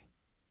you say?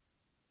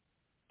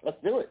 Let's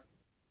do it.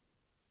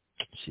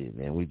 Shit,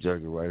 man. We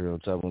jerking right here on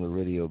top on the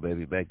radio,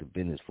 baby. Back to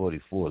Business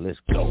 44. Let's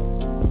go.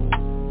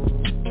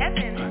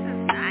 Kevin, this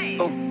is nice.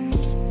 Oh.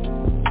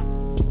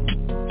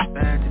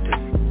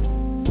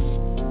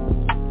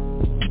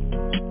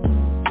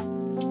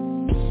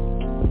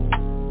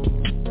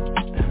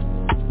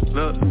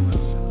 Look,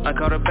 I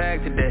caught her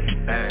bag today.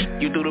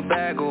 You threw the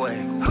bag away.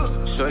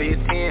 Shorty a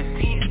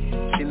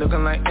 10. She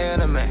looking like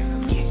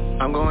anime.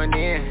 I'm going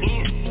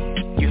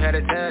in. You had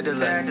a tad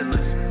delay.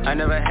 I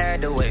never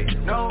had to wait.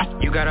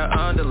 You got an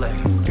underlay.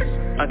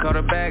 I caught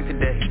her bag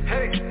today.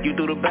 You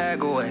threw the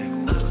bag away.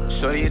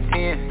 Shorty a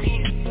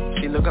 10.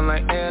 She looking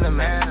like anime.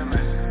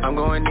 I'm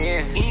going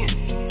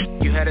in.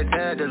 You had a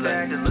tad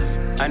delay.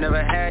 I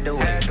never had to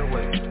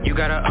wait. You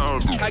gotta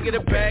own. I get a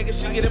bag and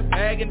she get a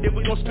bag and then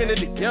we gon' spend it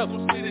together.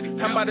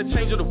 I'm about to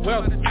change the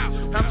weather.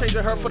 I'm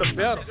changing her for the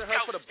better.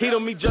 Heat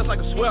on me just like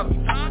a sweater.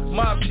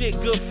 Mob shit,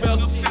 good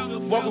fellas.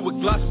 Walking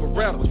with Gloss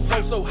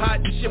Beretta. So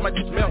hot, this shit might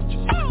just melt you.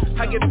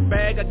 I get a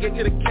bag, I get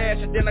to the cash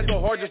and then I go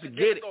hard just to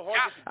get it.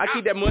 I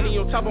keep that money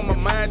on top of my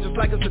mind just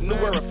like it's a new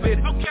era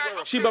fitted.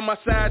 She by my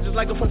side just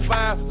like a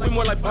 4-5. We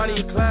more like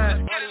Bonnie and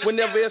Clyde.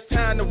 Whenever it's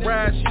time to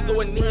ride, she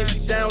going in,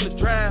 she down the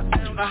drive.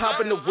 I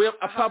hop in the whip,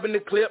 I pop in the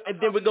clip, and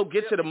then we go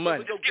get to the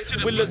money.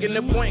 We looking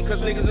the point, cause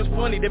niggas is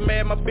funny. They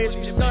mad my bitch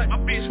be stunt.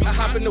 I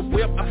hop in the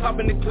whip, I pop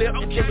in the clip,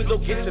 and then we go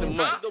get to the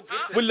money.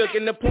 We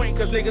looking the point,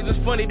 cause niggas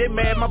is funny. They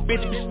mad my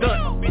bitch be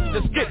stunt.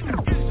 Let's get it.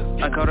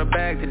 I caught her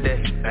bag today.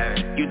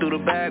 You threw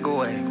the bag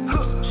away.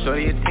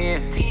 Shorty a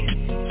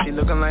 10. She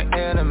looking like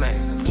anime.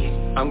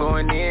 I'm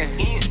going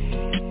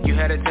in. You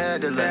had a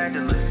tad delay.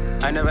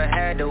 I never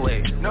had to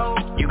wait.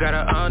 You got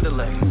an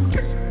underlay.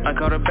 I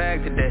caught her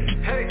bag today.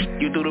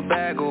 You threw the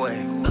bag away.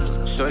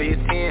 Shorty a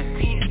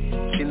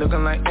 10. She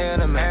looking like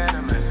anime.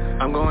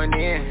 I'm going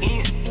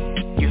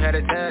in. You had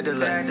a tad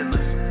delay.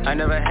 I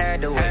never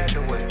had to wait.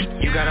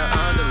 You got an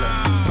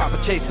underlay.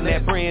 Papa chasing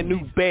that brand new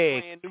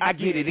bag, I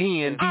get it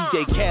in.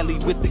 DJ Cali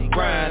with the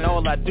grind,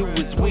 all I do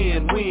is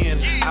win.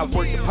 I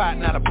work the pot,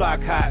 not a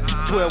block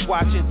hot. 12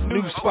 watching,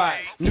 new spot,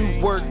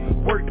 new work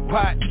the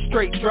pot.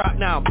 Straight drop,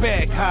 now I'm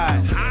back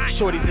high.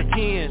 Shorty's a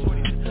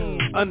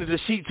 10, under the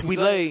sheets we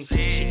lay. She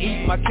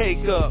eat my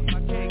cake up,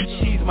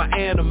 she's my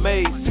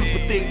anime.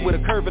 Super thick with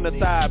a curve in her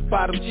thigh.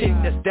 Bottom chick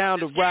that's down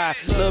to ride.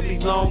 Love me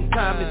long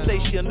time and say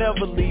she'll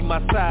never leave my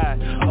side.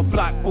 A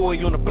block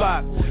boy on the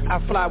block, I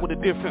fly with a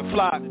different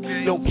flock.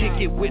 Don't kick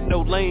it with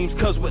no lames,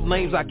 cause with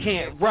lames I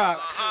can't rock.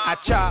 I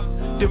chop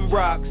them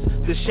rocks,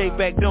 the shape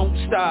back don't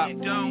stop.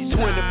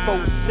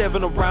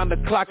 24/7 around the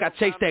clock, I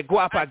chase that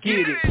guap, I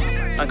get it.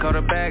 I caught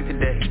her bag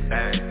today.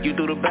 You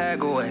threw the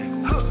bag away.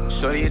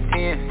 Shorty a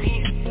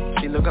 10.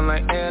 She looking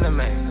like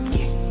anime.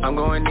 I'm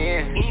going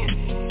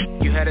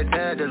in. You had a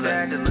tad delay.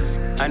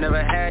 I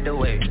never had to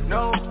wait.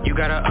 You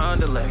got an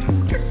underlay.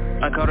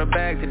 I caught her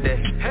bag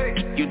today.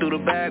 You threw the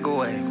bag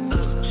away.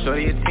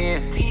 Shorty a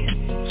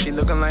 10. She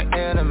looking like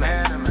anime.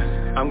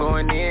 I'm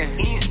going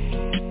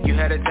in. You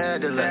had a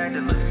tad delay.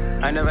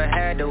 I never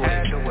had to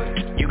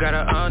wait. You got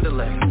an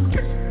underlay.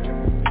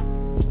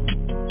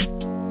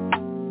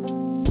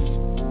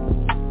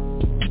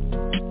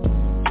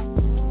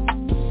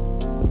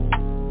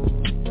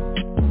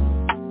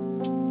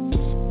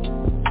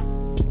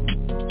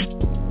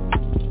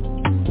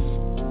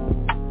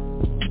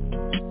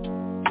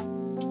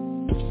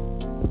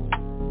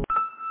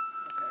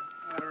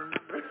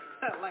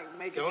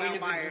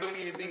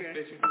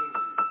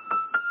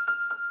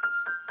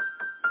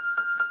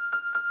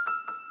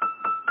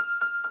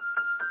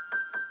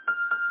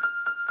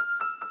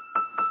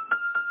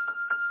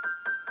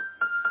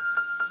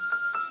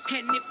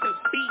 And if the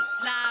beat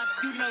live,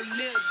 you know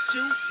Lil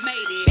Juke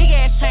made it. Big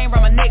ass chain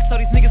around my neck so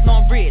these niggas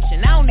know I'm rich.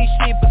 And I don't need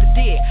shit but the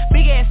dick.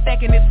 Big ass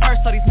stack in this purse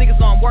so these niggas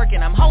know I'm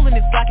working. I'm holding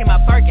this Glock in my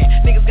Birkin.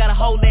 Niggas gotta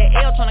hold that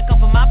L tryna come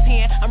for my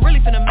pen. I'm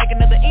really finna make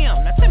another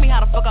M. Now tell me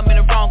how the fuck I'm in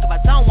the wrong if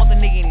I don't want the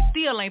nigga and he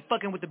still ain't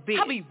fucking with the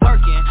bitch. I be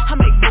working, I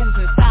make moves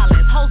in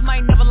silence. Hoes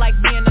might never like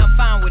me and I'm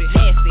fine with it.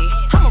 Nasty,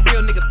 I'm a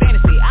real nigga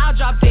fantasy. I'll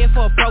drop dead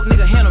for a broke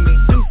nigga handle me.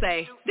 Do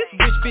say,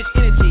 this bitch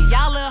energy.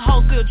 Y'all little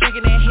hoes still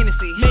drinking that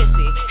Hennessy.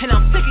 Messy, and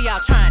I'm sick of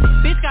y'all trying it.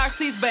 Bitch got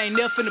receipts but ain't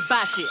never finna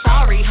buy shit.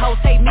 Sorry, hoes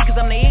hate me cause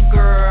I'm the it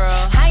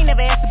girl. I ain't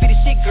never asked to be the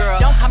shit girl.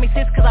 Don't call me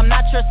sis cause I'm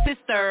not your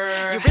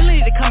sister. You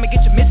really need to come and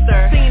get your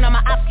mister. Seen all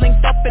my ops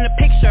linked up in the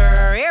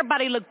picture.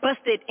 Everybody look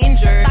busted,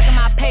 injured. Talking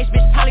my page,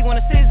 bitch probably want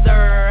a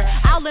scissor.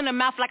 I'll in the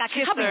mouth like I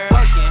kissed her. I be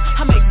working,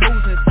 I make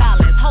moves in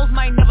silence. Hoes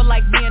might never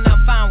like me and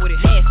I'm fine with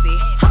it. Nasty,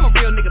 I'm a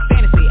real nigga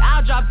fantasy.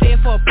 I'll drop dead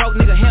for a broke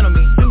nigga handle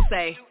me. Do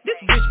say,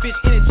 this bitch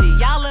energy.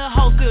 Y'all little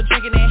hoes still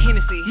drinking that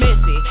Hennessy.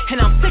 Messy,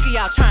 and I'm sick of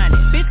y'all trying it.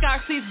 Bitch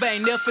got receipts but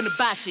ain't never finna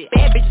buy shit.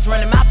 Bad bitches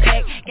running my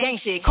pack, gang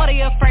shit.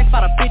 Cartier frames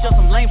spot a bitch on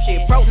some lame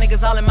shit. Broke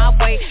niggas all in my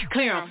way,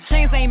 clear 'em.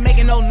 Chains ain't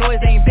making no noise,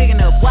 they ain't big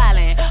enough.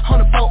 Wildin', on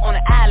the boat on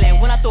the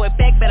island. When I throw it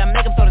back, better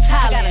make him throw the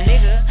tile. I got a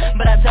nigga,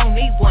 but I don't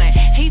need one.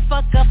 He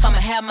fuck up, I'ma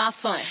have my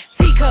fun.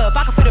 Teacup,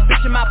 I can fit a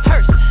bitch in my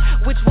purse.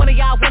 Which one of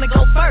y'all wanna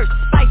go first?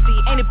 Spicy,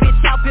 ain't a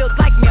bitch out built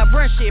like me. I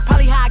run shit,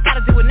 probably how I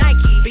gotta do with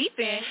Nike.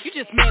 Beefin', you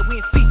just mad we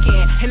ain't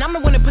speaking. And I'm the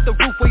one that put the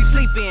roof where you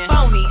sleepin'.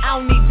 Phony, I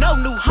don't need no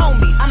new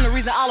homies. I'm the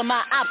reason all of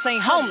my ops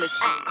ain't homeless.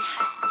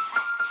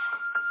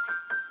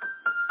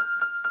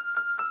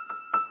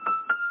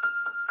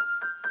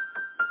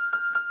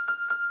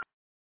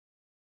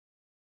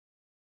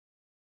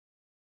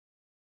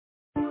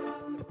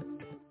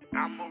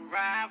 I'ma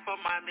ride for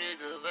my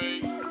niggas,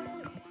 ayy.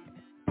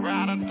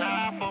 Ride or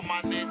die for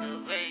my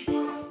niggas, ayy.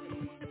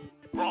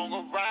 Wrong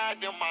or right,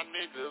 them my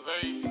niggas,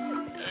 ayy.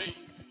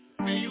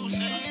 See you see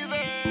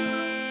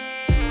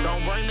that?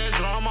 Don't bring that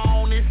drama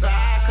on this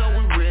side, cause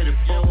we ready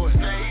for it.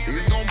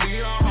 It's gonna be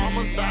a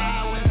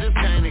homicide, we just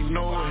can't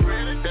ignore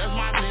it. That's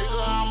my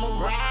nigga, I'ma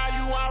ride,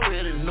 you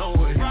already know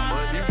it.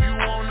 But if you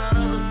on the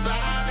other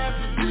side, that's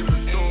a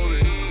different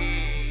story.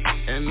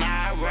 And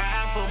I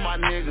ride for my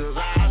niggas, I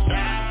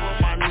die for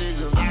my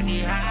niggas, I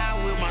get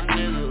high with my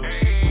niggas.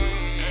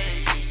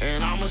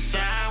 And I'ma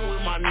shine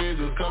with my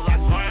niggas, cause I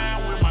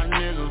grind with my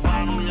niggas.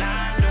 Bottom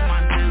line to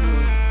my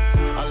niggas.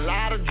 A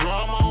lot of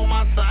drama on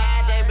my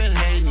side, they been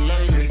hating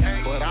lately.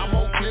 But I'm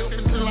gon' clip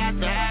until I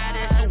die,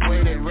 that's the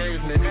way they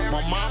raised me.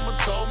 My mama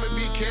told me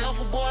be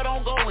careful, boy,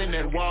 don't go in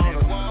that water.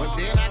 But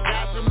then I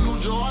got some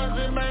new Jordans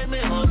that made me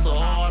hustle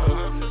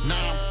harder.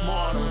 Now I'm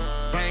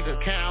smarter, bank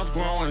accounts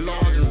growing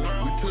larger.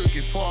 We took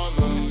it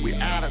farther, we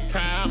out of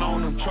town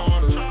on them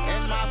charters.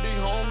 And my big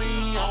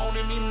homie, he owned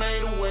it, he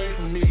made a way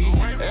for me.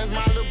 As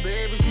my little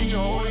baby, he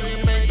hold it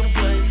and make them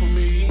play for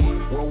me.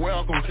 Well,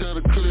 welcome to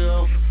the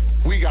cliff.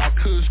 We got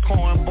Kush,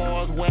 corn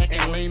bars, whack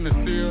and lean the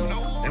seal.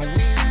 And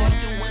we ain't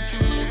fucking with you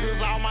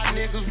niggas, all my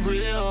niggas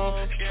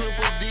real.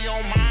 Triple D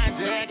on my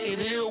jacket,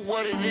 it is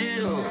what it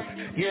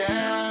is.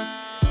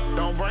 Yeah.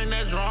 Don't bring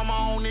that drama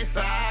on this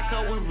side,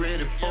 cause we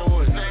ready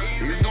for it.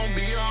 It's gonna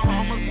be a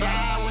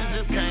homicide, we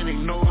just can't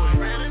ignore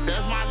it.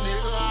 That's my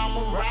nigga,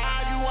 I'ma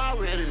ride, you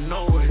already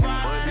know it.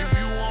 But if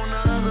you on the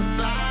other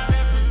side,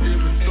 that's a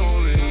different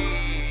story.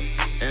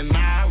 And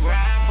I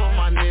ride for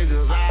my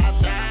niggas,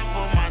 I die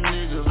for my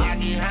niggas, I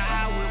get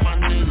high with my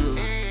niggas.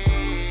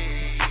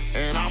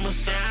 And I'ma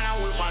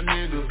shine with my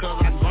niggas,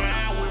 cause I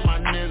grind with my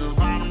niggas.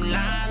 Bottom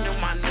line to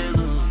my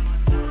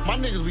niggas. My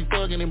niggas be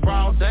thugging in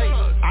broad day.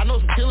 I know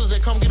some killers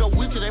that come get up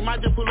with you, they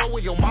might just pull up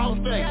with your mouth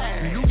stay.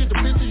 If you get the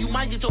picture, you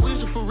might get your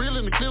issue for real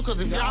in the clip, cause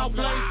if y'all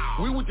play,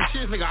 we with the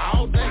shit, nigga,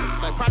 all day.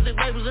 Like Project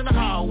Babers in the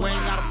hallway,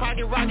 got a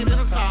pocket rocket in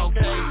a tall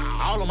case.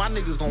 All of my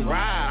niggas gon'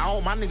 ride, all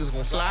of my niggas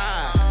gon'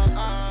 slide.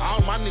 All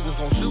of my niggas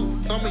gon'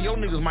 shoot, some of your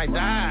niggas might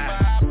die.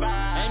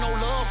 Ain't no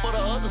love for the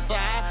other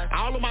side,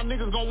 all of my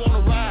niggas gon'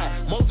 wanna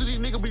ride. Most of these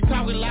niggas be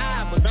talking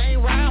live, but they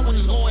ain't ride when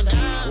it's going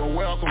down. Well,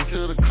 welcome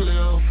to the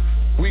cliff.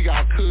 We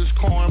got Kush,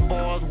 corn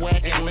bars,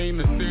 whack and lean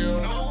the seal.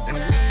 And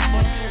we ain't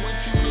fucking with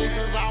you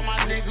niggas, all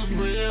my niggas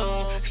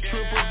real.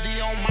 Triple D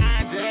on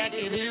my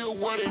jacket, it is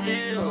what it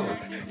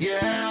is.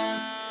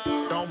 Yeah.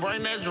 Don't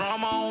bring that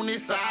drama on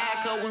this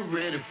side, cause we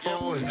ready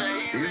for it.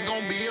 It's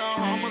gonna be a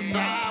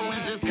homicide, we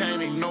just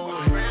can't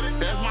ignore it.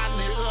 That's my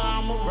nigga,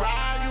 I'ma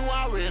ride, you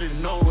already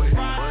know it.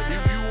 But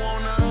if you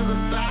on the other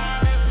side,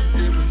 that's a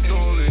different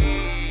story.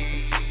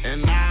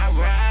 And I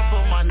ride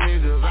for my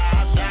niggas,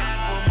 I die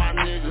for my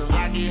niggas,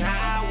 I get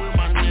high with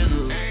my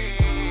niggas.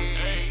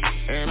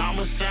 And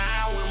I'ma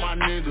shine with my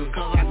niggas,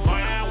 cause I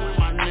grind with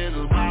my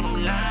niggas.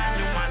 Bottom line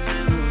to my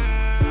niggas.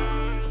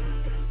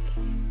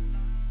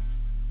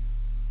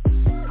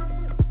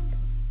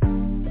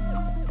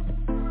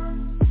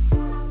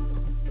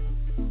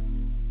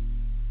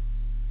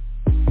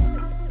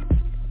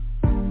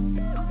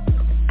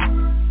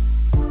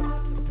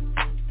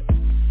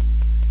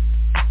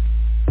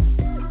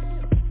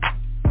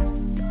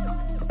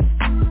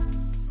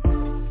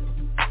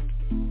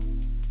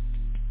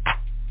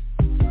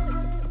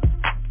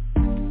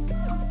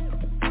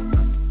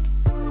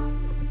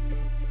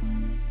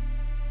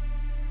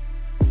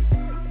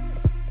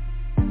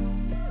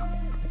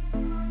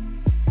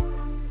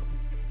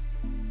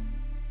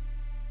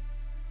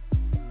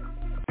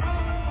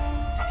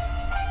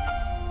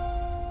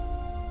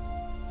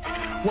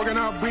 Working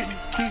out Britney,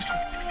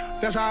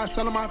 Keisha. That's how I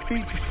sell my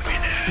features.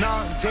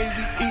 Nah, Jay-Z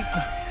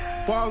Ether.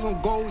 Balls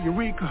on gold,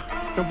 Eureka.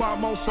 The bought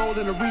more soul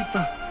than the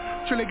Reaper.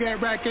 Trilly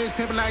get rackets,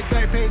 pimpin' like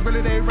that pace.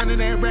 Really they running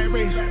that rat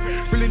race.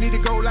 Really need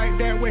to go like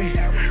that way.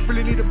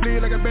 Really need to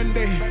bleed like a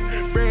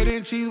Band-Aid. Bread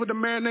and cheese with the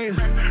mayonnaise.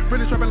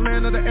 Really trapping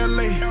land of the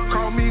LA.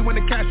 Call me when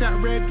the cash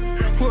out ready.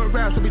 Put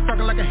raps to be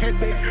talking like a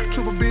headache.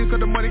 Triple bills cause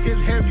the money is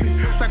heavy.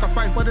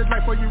 Sacrifice for this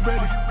life, are you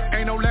ready?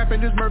 Ain't no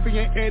laughing, this Murphy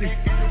and Eddie.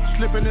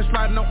 Slipping and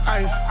sliding on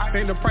ice.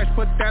 Ain't the price,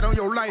 put that on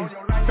your life.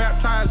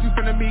 Baptized, you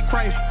finna meet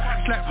Christ.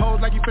 Slap hoes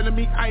like you finna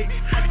meet Ike.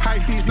 High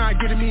fees not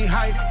getting me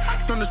hype.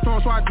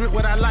 Thunderstorm so I drip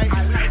what I like.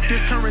 This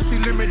currency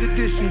limited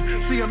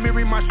edition. See a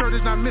mirror, my shirt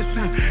is not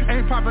missing.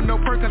 Ain't popping no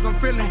perk cause I'm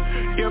feeling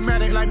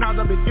Illmatic like Nas,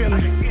 I've been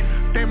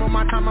feeling. Dame on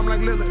my time, I'm like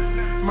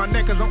Lillard. My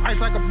neck is on ice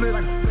like a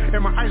blizzard.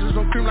 And my ice is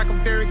on cream like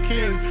I'm Derrick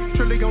King.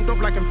 Trilly on dope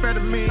like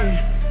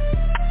amphetamine.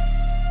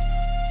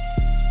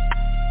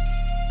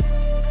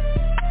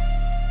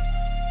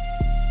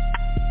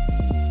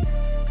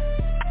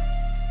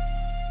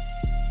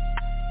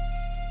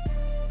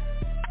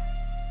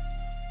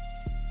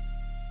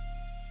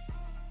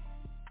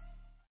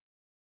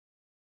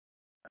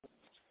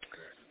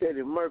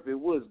 Petty Murphy,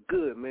 what's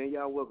good, man?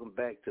 Y'all welcome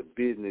back to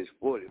Business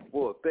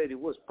 44. Petty,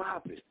 what's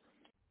poppin'?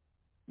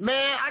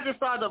 Man, I just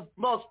saw the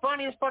most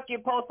funniest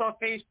fucking post on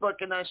Facebook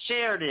and I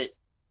shared it.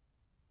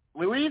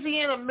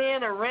 Louisiana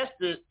man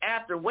arrested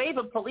after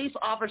waving police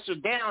officer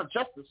down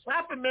just to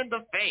slap him in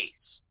the face.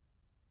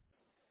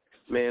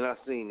 Man, I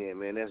seen that,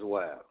 man. That's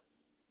wild.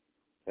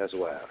 That's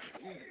wild.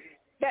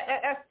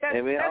 That's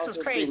just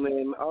crazy. Too,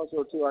 man,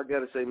 also, too, I got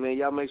to say, man,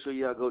 y'all make sure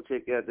y'all go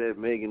check out that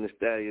Megan Thee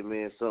Stallion,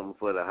 man, something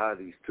for the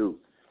hotties, too.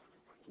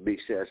 Big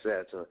shout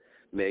out to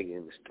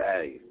Megan Thee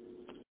Stallion.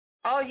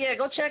 Oh yeah,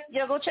 go check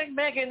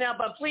Megan now,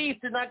 but please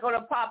do not go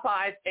to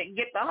Popeyes and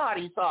get the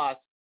hottie sauce.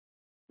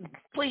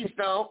 Please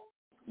don't.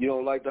 You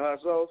don't like the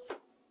hot sauce?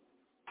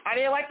 I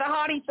didn't like the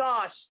hottie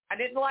sauce. I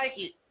didn't like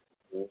it.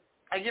 Yeah.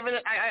 I give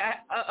it.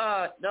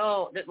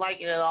 No, didn't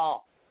like it at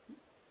all.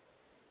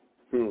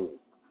 I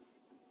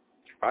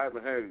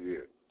haven't heard it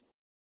yet.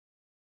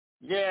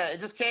 Yeah,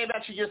 it just came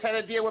out. She just had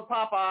a deal with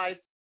Popeyes.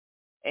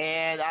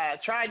 And I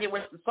tried it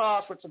with the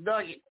sauce with some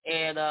nuggets,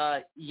 and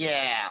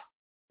yeah,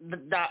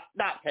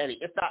 not Petty.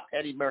 It's not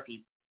Petty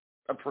Murphy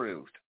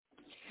approved.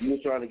 You were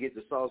trying to get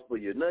the sauce for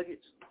your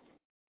nuggets?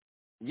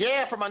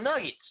 Yeah, for my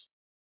nuggets.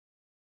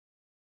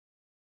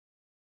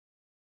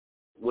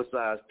 What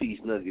size piece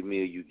nugget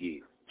meal you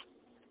get?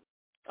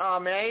 Oh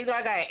man, you know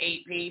I got an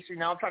 8-piece. You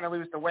know I'm trying to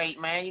lose the weight,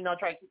 man. You know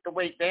trying to keep the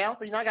weight down.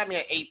 So you know I got me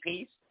an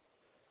 8-piece.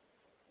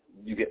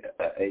 You get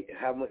 8.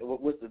 How much?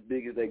 What's the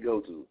biggest they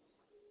go to?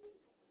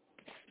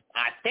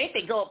 I think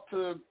they go up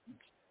to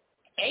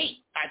 8.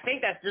 I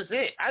think that's just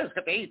it. I just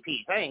got the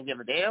 8-piece. I ain't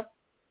give a damn.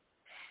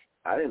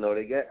 I didn't know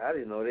they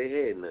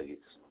had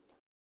nuggets.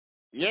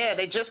 Yeah,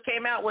 they just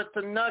came out with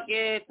the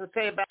nuggets, let's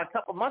say about a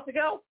couple months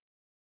ago.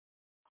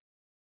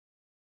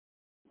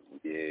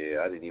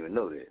 Yeah, I didn't even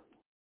know that.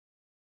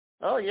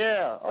 Oh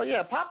yeah.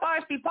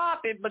 Popeyes be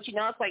popping, but you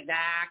know it's like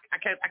I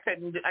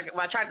couldn't.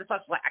 When I tried to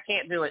touch, like I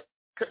can't do it.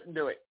 Couldn't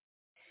do it.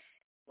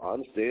 I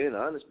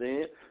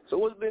understand. So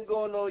what's been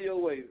going on your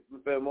way,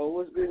 Famo?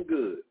 What's been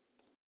good?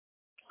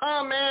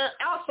 Oh, man,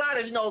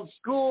 outside of,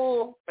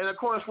 school, and, of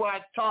course, what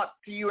I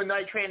talked to you and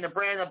Night Train the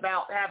brand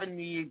about having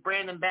the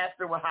brand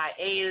ambassador with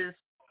Hiatus,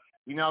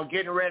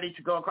 getting ready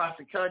to go across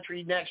the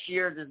country next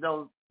year. There's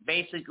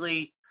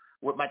basically,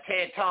 with my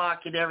TED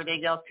Talk and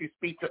everything else, to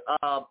speak to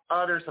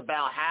others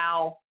about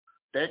how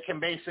they can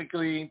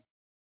basically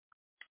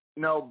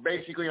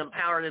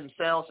empower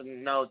themselves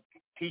and,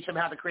 teach them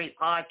how to create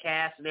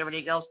podcasts and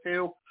everything else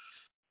too.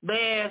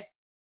 Man,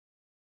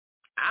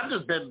 I've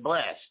just been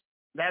blessed.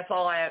 That's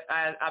all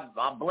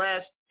I'm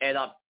blessed, and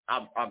I'm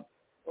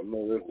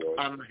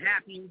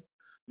happy.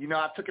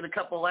 I took it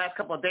last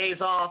couple of days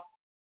off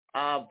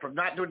from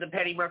not doing the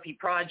Petty Murphy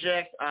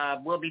Project.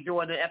 We'll be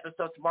doing the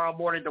episode tomorrow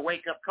morning, the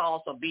wake up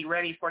call. So be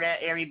ready for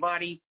that,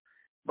 everybody.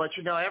 But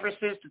ever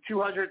since the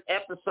 200th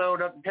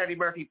episode of the Petty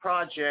Murphy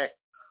Project,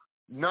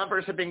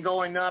 numbers have been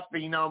going up,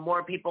 and,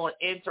 more people are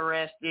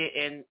interested.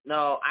 And,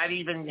 I've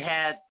even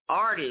had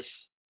artists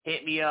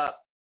hit me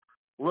up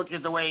looking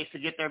at the ways to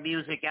get their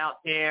music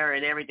out there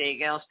and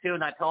everything else, too.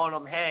 And I told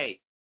them,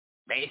 hey,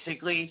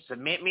 basically,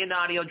 submit me an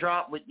audio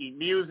drop with your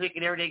music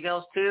and everything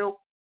else, too.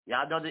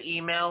 Y'all know the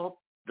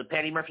email,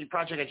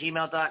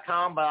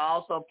 thepettymurphyproject@gmail.com, but I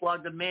also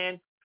plugged them in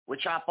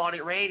with Chop On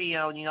It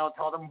Radio and,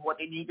 told them what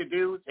they need to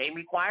do, same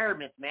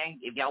requirements, man.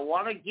 If y'all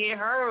want to get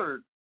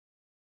heard,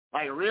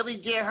 like really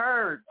get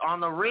heard on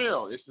the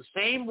real. It's the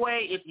same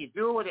way if you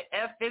do it with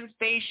an FM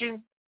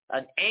station,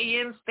 an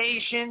AM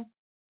station,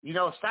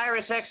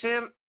 Sirius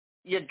XM,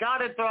 you got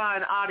to throw out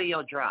an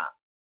audio drop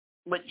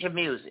with your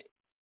music.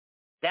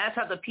 That's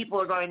how the people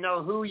are going to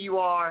know who you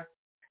are.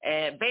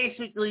 And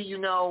basically,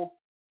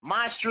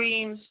 my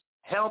streams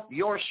help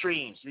your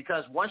streams,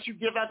 because once you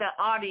give out that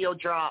audio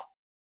drop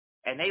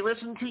and they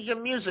listen to your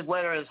music,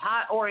 whether it's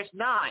hot or it's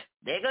not,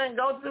 they're going to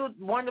go through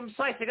one of them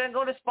sites. They're going to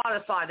go to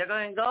Spotify. They're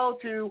going to go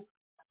to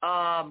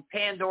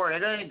Pandora.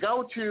 They're going to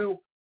go to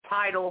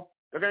Tidal.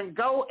 They're going to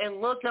go and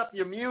look up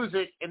your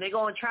music, and they're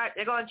going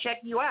to check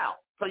you out.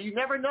 So you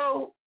never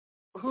know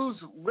who's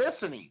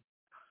listening.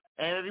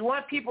 And if you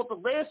want people to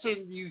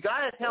listen, you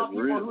got to tell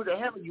people who the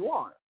hell you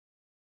are.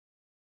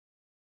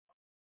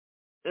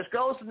 This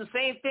goes to the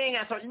same thing.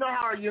 You know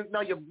how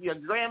your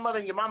grandmother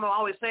and your mama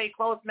always say,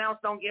 closed mouths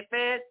don't get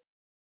fed?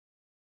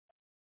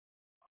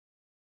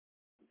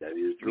 That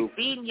is true. You're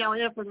feeding your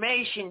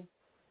information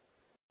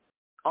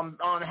on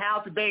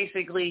how to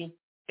basically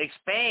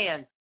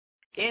expand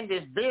in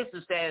this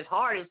business that is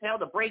hard as hell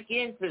to break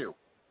into.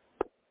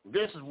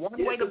 This is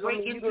one way to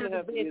break into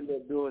the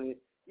business.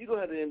 You're going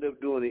to have to end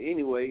up doing it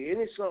anyway, and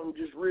it's something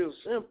just real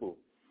simple.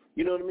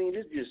 You know what I mean?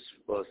 It's just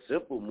a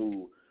simple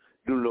move,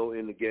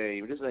 in the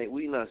game.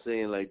 We not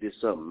saying like this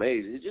something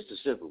major. It's just a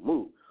simple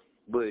move,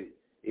 but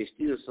it's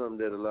still something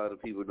that a lot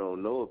of people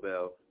don't know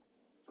about,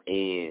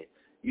 and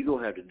you're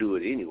going to have to do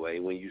it anyway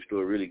when you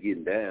start really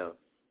getting down.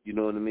 You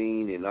know what I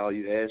mean? And all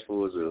you ask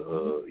for is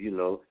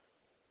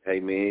hey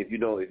man, if you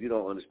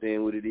don't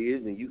understand what it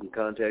is, then you can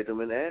contact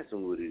them and ask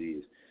them what it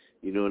is.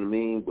 You know what I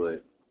mean?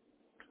 But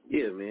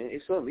yeah, man,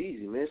 it's something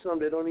easy, man. It's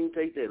something that don't even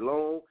take that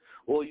long,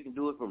 or you can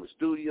do it from a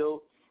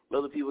studio.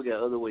 Other people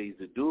got other ways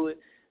to do it,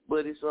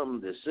 but it's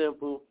something that's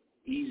simple,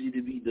 easy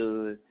to be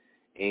done,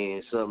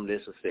 and something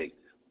that's effective.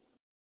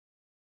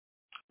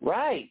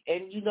 Right,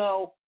 and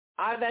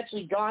I've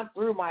actually gone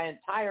through my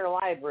entire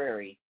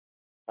library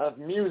of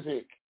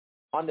music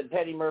on the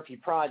Petty Murphy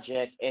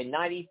Project, and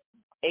 98%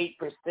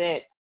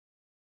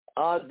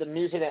 of the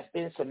music that's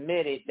been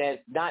submitted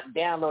that's not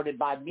downloaded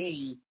by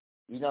me,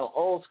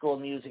 old school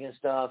music and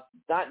stuff,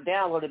 not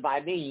downloaded by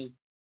me,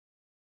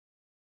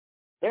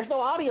 there's no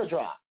audio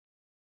drop.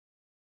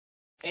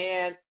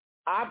 And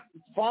I'm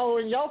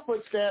following your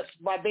footsteps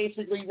by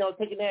basically,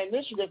 taking that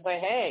initiative, like,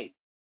 hey,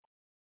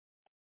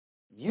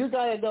 you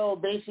got to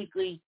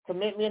basically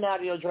commit me an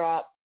audio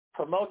drop,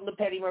 promoting the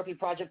Petty Murphy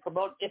Project,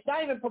 it's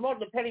not even promoting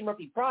the Petty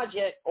Murphy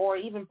Project or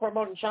even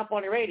promoting Chop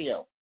on the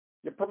Radio.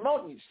 You're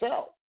promoting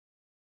yourself.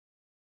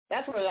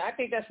 I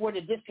think that's where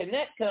the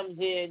disconnect comes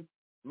in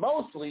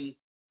mostly,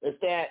 is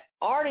that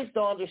artists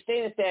don't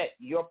understand is that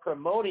you're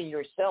promoting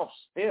yourself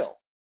still.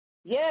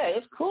 Yeah,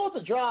 it's cool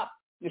to drop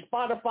your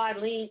Spotify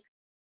link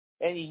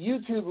and your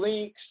YouTube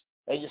links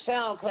and your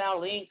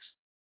SoundCloud links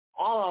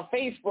all on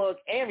Facebook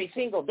every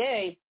single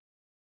day,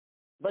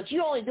 but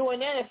you're only doing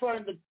that in front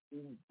of the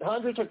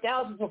hundreds or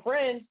thousands of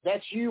friends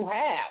that you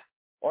have,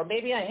 or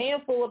maybe a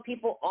handful of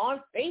people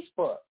on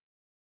Facebook.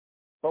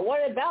 But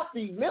what about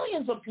the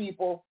millions of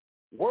people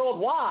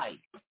worldwide?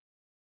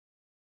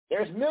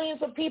 There's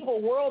millions of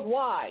people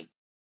worldwide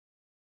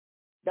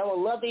that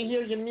would love to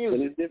hear your music.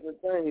 And it's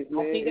different things,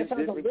 man. I think it's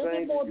different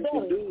things that you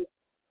can do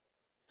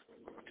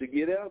to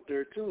get out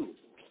there, too.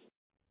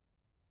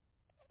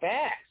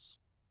 Facts.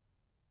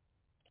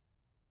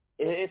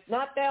 It's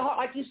not that hard.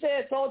 Like you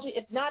said, told you,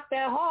 it's not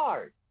that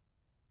hard.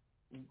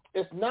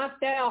 It's not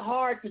that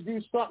hard to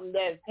do something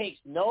that takes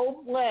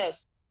no less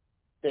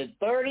than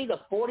 30 to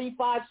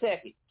 45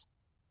 seconds.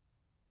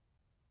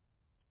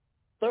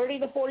 30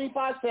 to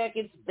 45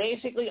 seconds,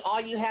 basically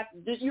all you have to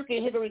do, you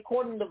can hit a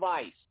recording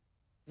device.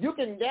 You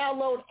can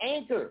download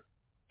Anchor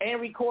and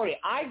record it.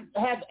 I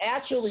have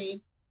actually,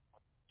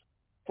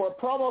 for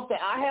promos that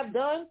I have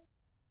done,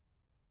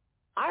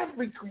 I've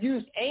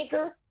used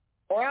Anchor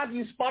or I've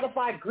used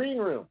Spotify Green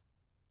Room.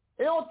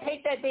 It don't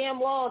take that damn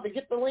long to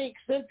get the link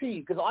sent to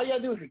you, because all you got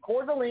to do is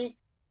record the link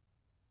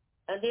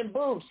and then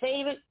boom,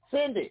 save it,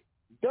 send it.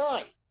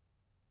 Done.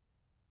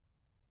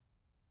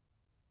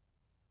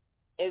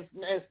 It's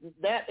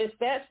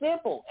that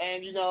simple.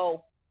 And,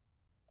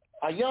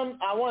 I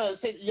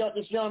want to say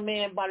this young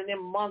man by the name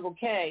of Mongo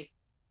K,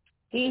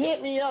 he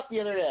hit me up the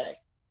other day.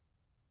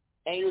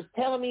 And he was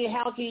telling me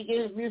how can he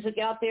get his music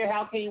out there,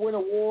 how can he win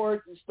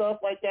awards and stuff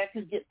like that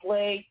to get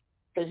played,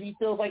 because he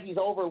feels like he's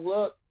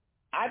overlooked.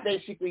 I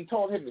basically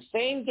told him the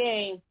same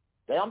game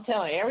that I'm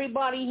telling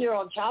everybody here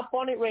on Chop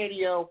On It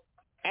Radio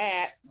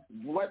at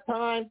what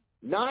time?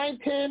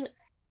 9:10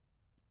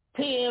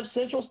 p.m.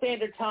 Central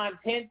Standard Time,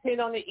 10:10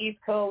 on the East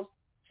Coast,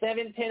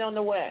 7:10 on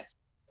the West.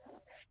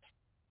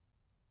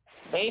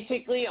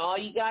 Basically, all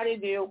you got to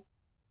do,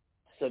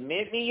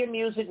 submit me your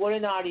music with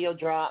an audio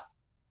drop.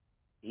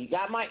 He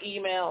got my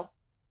email.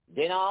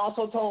 Then I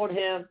also told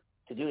him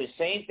to do the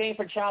same thing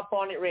for Chop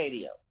On It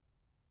Radio.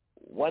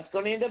 What's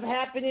going to end up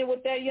happening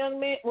with that young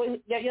man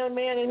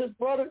and his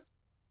brother?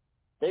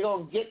 They're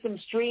going to get them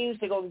streams.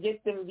 They're going to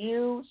get them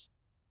views.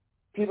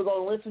 People are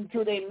going to listen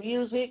to their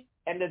music.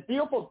 And the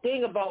beautiful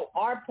thing about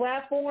our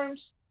platforms,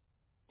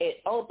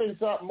 it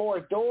opens up more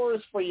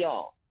doors for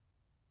y'all.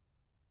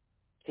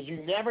 Because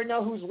you never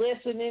know who's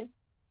listening.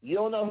 You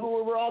don't know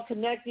who we're all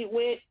connected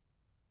with.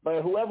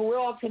 But whoever we're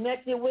all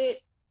connected with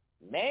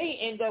may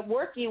end up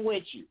working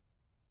with you.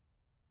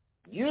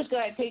 You just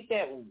got to take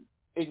that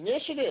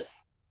initiative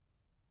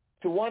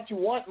to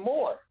want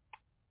more.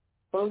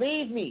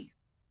 Believe me,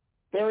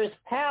 there is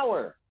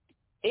power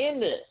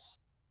in this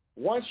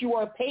once you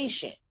are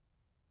patient.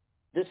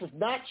 This is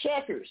not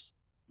checkers.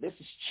 This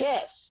is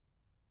chess.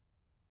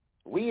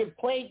 We have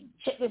played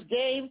this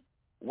game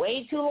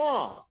way too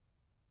long,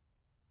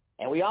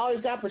 and we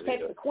always got to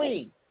protect the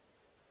queen.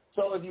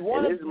 So if you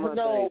want to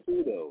know,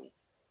 thing too, though.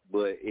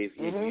 But if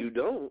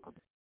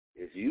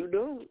you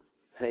don't,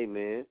 hey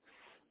man,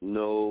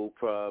 no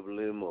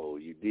problemo.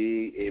 You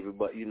dig?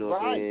 Everybody, you know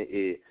what I'm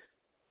saying?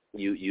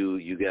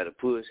 You got to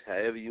push.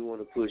 However you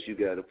want to push, you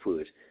got to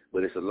push.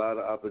 But it's a lot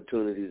of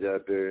opportunities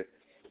out there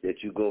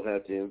that you're going to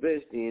have to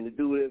invest in to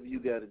do whatever you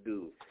got to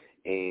do.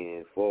 And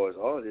as far as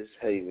artists,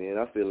 hey, man,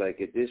 I feel like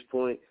at this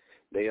point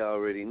they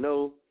already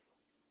know,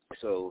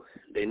 so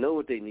they know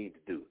what they need to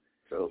do.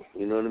 So,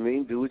 you know what I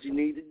mean? Do what you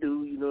need to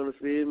do, you know what I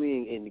feel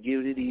me? And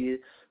give it is.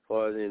 As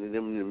far as in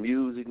the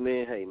music,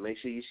 man, hey, make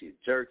sure you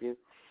shit jerking.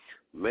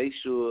 Make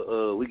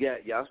sure we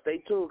got, y'all stay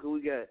tuned because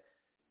we got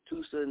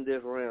 2 sudden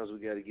death rounds we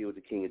got to give with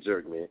the King of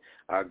Jerk, man.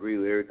 I agree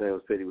with everything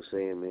what Petty was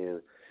saying,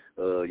 man.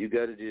 You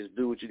got to just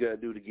do what you got to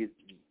do to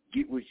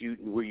get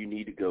where you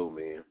need to go,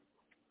 man.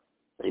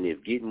 And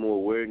if getting more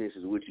awareness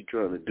is what you're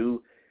trying to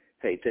do,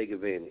 hey, take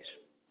advantage.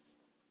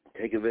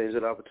 Take advantage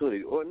of the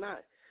opportunity, or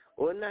not,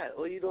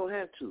 or you don't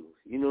have to.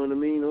 You know what I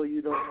mean? Or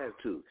you don't have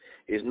to.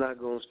 It's not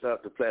going to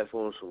stop the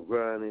platforms from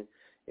grinding.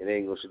 It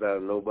ain't going to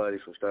stop nobody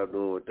from stop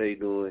doing what they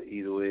doing,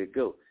 either way it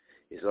go.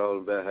 It's all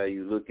about how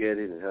you look at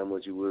it and how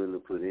much you're willing to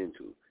put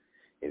into it.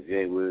 If you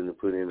ain't willing to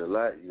put in a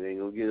lot, you ain't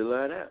going to get a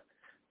lot out,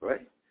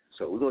 right?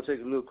 So we're going to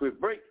take a little quick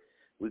break.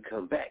 We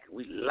come back.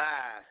 We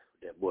live.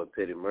 That boy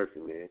Petty Murphy,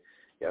 man.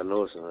 Y'all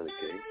know it's 100K.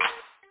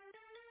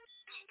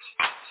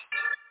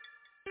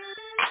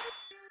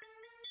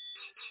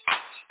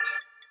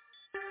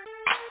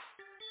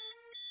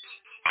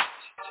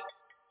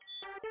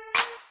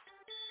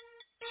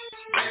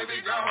 Baby,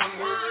 gon'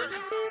 work.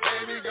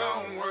 Baby,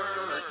 gon'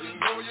 work. You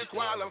know you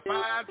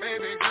qualified.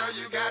 Baby girl,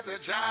 you got the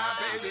job.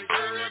 Baby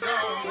girl, you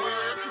gon'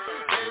 work.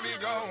 Baby,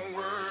 gon'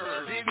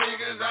 work. These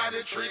niggas out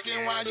there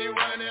tricking while you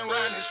running,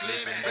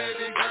 sleeping.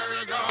 Baby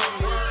girl,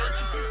 gon' work.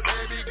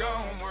 Baby,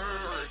 gon'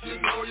 work. You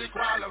know you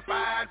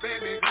qualified.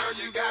 Baby girl,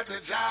 you got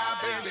the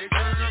job. Baby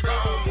girl, you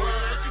gon'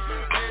 work.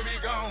 Baby,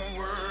 gon'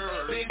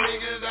 work. These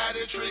niggas out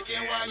there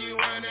tricking while you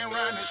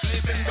running,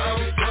 sleeping.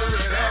 Baby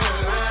girl,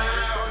 gon' work.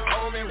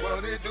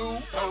 What it do?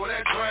 Throw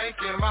that drink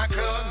in my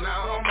cup,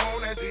 now I'm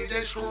on that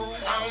DJ screw.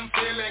 I'm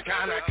feeling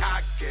kinda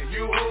cocky,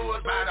 you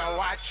hoes better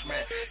watch me.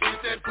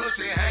 If that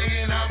pussy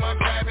hanging, I'ma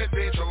grab it,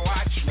 bitch, and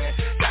watch me.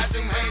 Got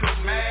them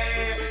haters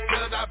mad,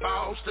 cause I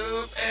bossed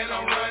up, and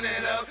I'm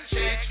running up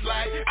checks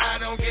like I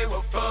don't give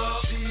a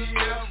fuck.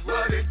 Yeah,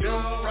 what it do?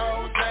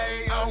 Rose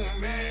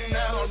on me,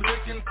 now I'm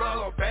looking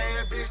for a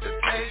bad bitch to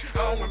take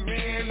on me,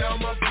 and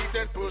I'ma beat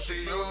that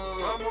pussy up.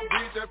 I'ma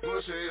beat that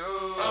pussy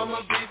up.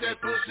 I'ma beat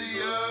that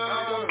pussy up.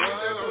 I'ma beat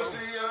that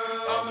pussy up.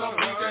 I'ma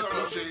beat that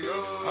pussy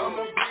up.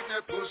 I'ma beat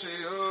that pussy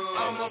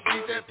up. I'ma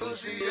beat that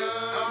pussy up.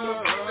 I'ma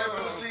beat that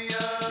pussy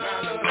up. Now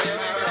the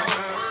baby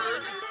gon'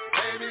 work.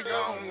 Baby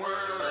gon'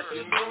 work.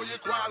 You know you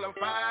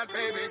qualified.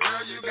 Baby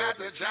girl, you got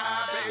the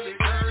job. Baby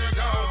girl, you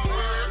gon'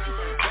 work.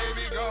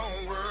 Baby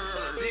gon'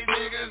 work. These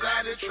niggas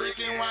out there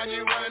tricking while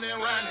you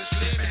running,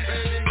 sleeping.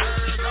 Baby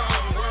girl,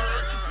 gon'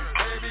 work.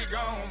 Baby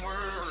gon'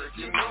 work.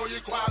 You know you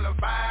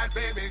qualified.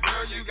 Baby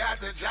girl, you got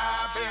the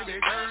job. Baby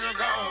girl,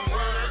 gon'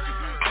 work.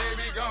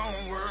 Baby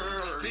gon'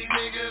 work. These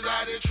niggas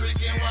out there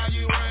tricking while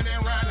you running,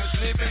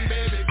 sleeping.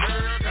 Baby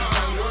girl,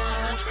 gon'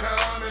 work. Who's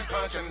coming,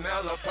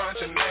 Punchinella,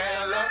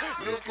 Punchinella.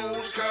 Look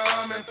who's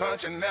coming,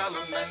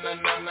 Punchinella.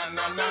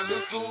 Na.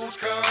 Look who's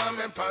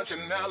coming,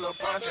 Punchinella,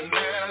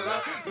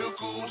 Punchinella. Look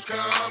who's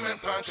coming,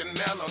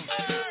 Punchinella.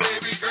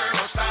 Baby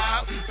girl,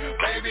 stop.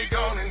 Baby,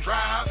 go and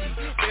drop.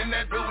 Bend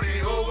that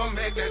booty over,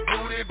 make that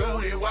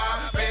booty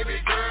wild. Baby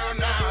girl,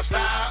 now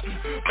stop.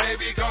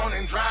 Baby, go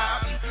and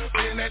drop.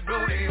 Bend that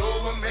booty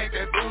over, make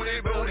that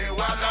booty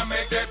wild. Now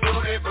make that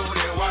booty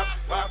wop,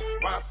 wop,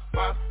 wop,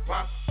 wop,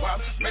 wop, wop.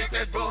 Make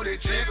that booty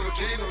jiggle,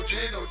 jiggle,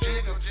 jiggle,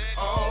 jiggle.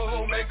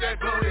 Oh, make that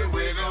booty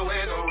wiggle,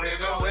 wiggle,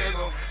 wiggle,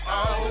 wiggle.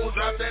 Oh,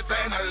 drop that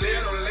thing a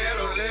little.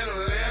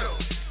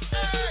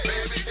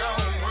 Baby,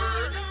 gon'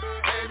 work.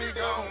 Baby,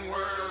 gon'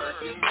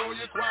 work. You know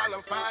you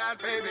qualified.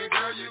 Baby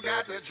girl, you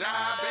got the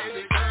job.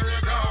 Baby girl,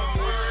 you gon'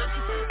 work.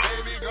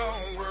 Baby,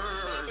 gon'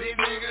 work. These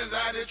niggas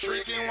out there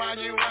tricking while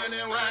you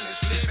running,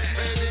 sleeping.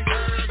 Baby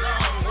girl,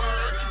 gon'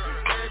 work.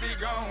 Baby,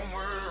 gon'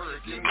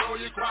 work. You know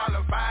you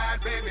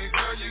qualified. Baby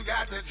girl, you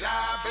got the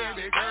job.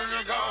 Baby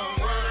girl,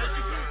 gon' work.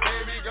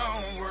 Baby,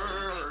 gon'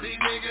 work. These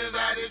niggas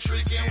out there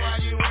tricking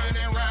while you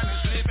running,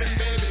 sleeping.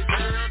 Baby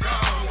girl,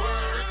 gon'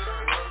 work.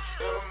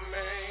 Work for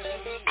me,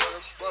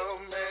 work for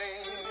me,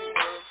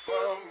 work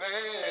for me.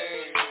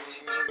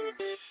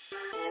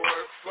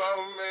 Work for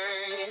me,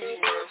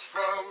 work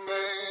for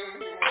me,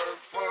 work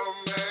for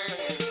me.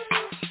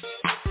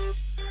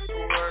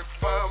 Work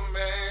for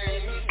me,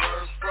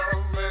 work for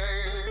me,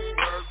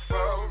 work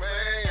for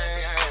me.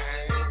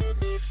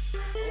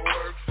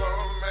 Work for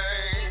me,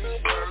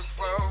 work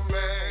for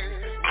me,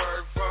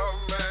 work for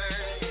me.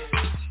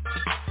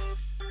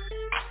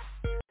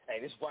 Hey,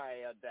 this is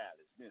YL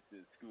Dallas. This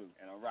is Screw,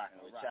 and I'm rocking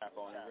with Chop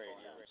on the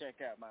radio.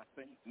 Check out my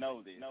thing.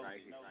 Know this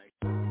right here.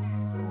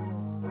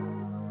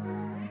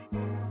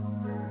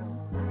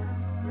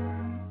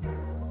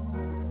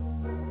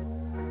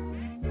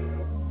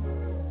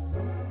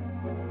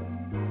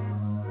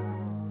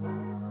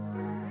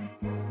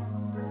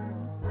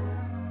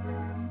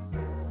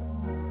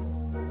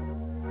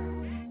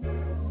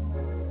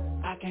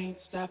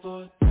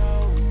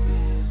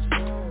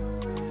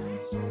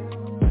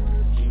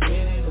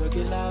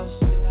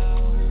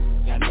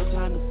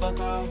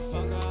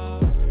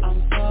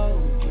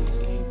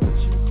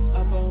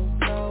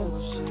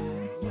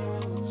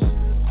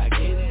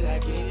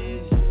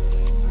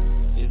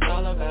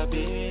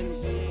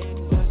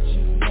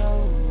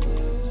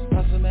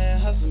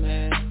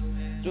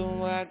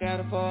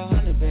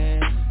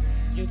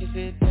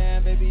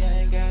 down, baby, I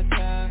ain't got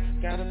time.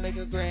 Gotta make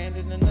a grand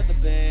in another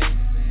bag.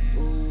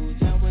 Ooh,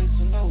 time waits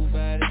for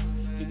nobody.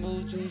 You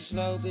move too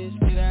slow, bitch,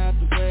 get out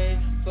the way.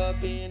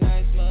 Fuck being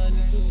nice,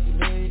 money too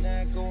delayed.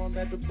 Not going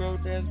back to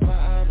broke, that's why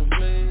I don't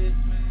play.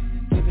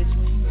 Get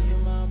between me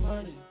and my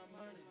money.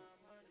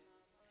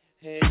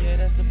 Hey, yeah,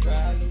 that's the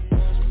problem.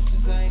 Most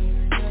bitches ain't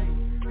even nothing.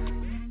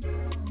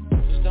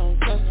 Just don't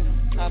trust them.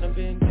 I done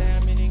been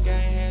down, meaning I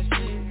ain't had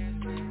shit.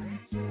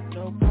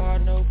 No car,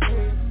 no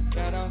crib.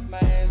 Got off my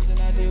ass and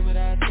I did what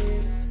I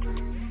did.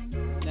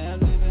 Now I'm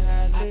living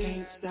how I live. I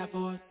can't stop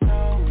or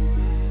no,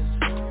 bitch.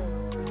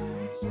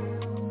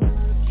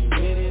 You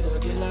ready to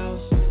get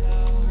lost?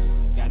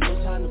 Got no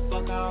time to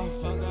fuck off.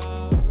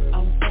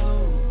 I'm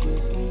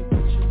focused, can't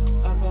put you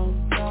up on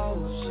no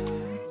shit.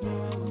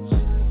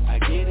 I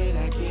get it.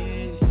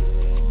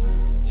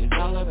 It's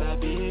all about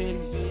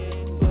business.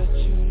 But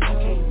you know I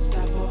can't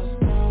stop or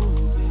slow,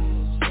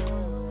 bitch.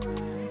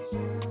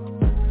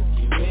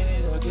 You ready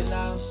to get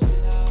lost?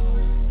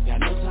 Got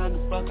no time to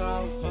fuck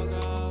off.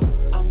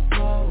 I'm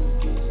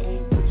focused,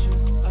 can't put you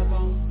up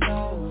on no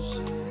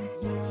shit.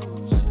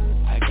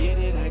 I get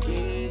it.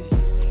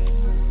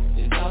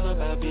 It's all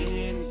about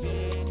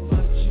business.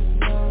 But you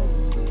know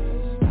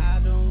this. I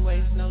don't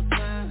waste no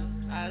time.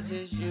 I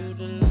just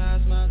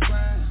utilize my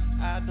grind.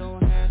 I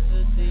don't have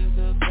to think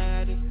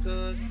about it,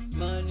 cause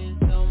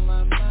money's on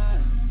my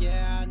mind.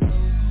 Yeah, I know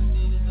you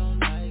niggas don't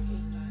like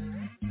it,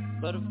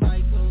 but if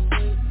I come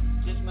with,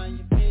 just mind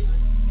your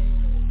business.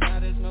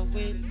 God is my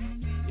witness.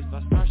 If I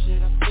start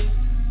shit, I fix it.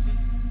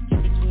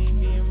 Get between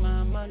me and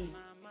my money.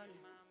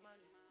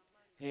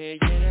 Hey,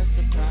 yeah, that's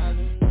the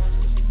problem. Most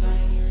bitches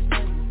ain't hearing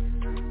nothing.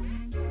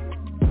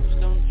 Just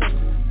don't trust me.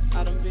 I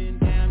done been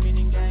down,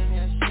 meaning I ain't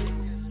had shit.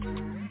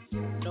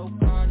 No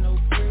car, no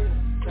crib.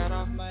 Got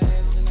off my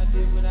ass and I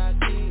did what I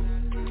did.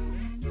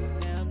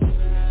 Now I'm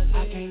living how I live. I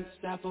can't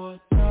stop or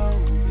no,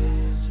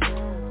 bitch.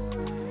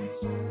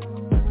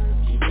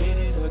 You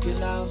ready to get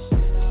lost?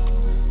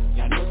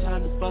 Got no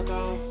time to fuck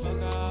off.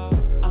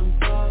 I'm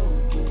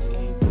focused,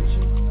 can't put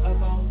you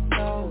up on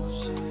no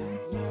shit.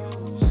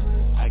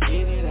 I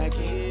get it.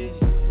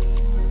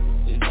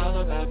 It's all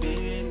about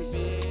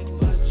business.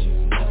 But you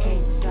know I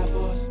can't stop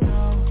or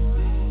no,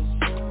 bitch.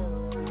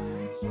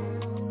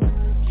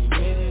 You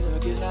ready to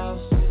get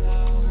lost?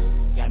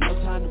 Got no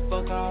time to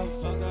fuck off.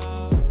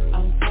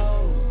 I'm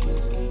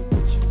focused, can't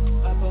put you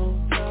up on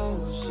no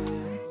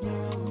shit.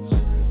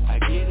 I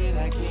get it.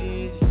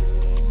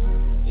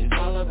 It's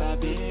all about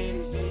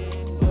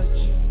business, but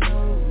you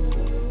know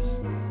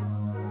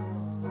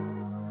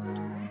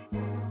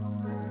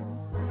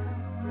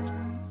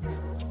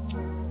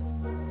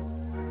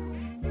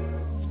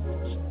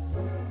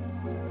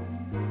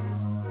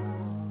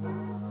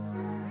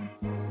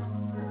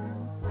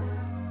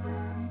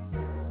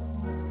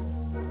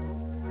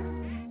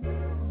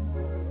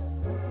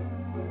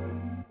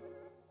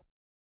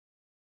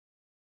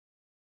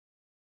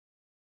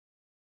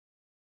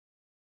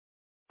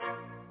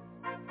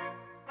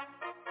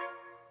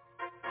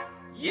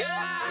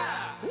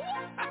Yeah!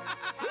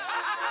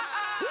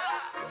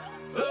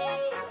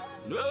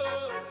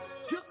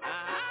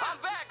 I'm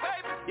back,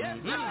 baby. Yes,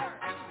 sir.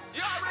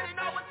 You already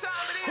know what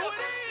time it is. Who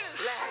it is?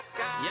 Black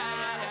guy.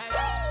 Yeah.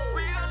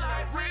 Real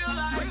life.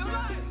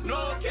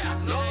 No cap,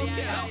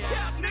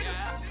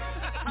 nigga.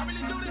 I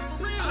really do this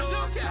for real.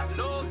 No cap.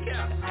 Y'all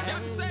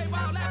can save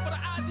all that for the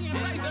IG and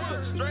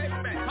Facebook. Straight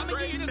back. I'm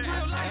gonna give you this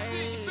real life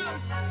shit, you feel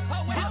me?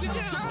 Oh, wait,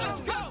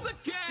 let's go.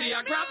 See, I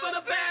grind for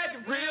the bag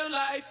in real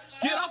life.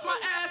 Get off my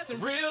ass in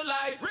real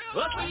life.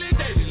 Hustling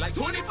daily like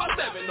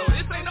 24/7. No,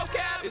 this ain't no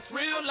cap, it's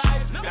real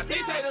life. Got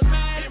these haters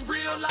mad in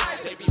real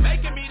life. They be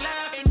making me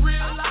laugh in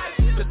real life.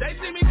 Cause they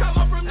see me come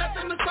up from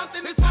nothing to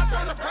something. It's my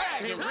turn to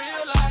brag in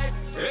real life.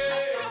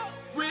 Hey,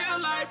 real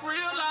life.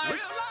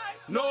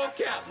 No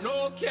cap.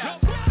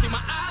 See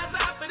my eyes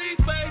out for these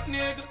fake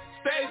niggas.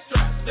 Stay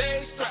strapped.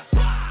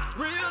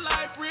 Real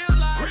life.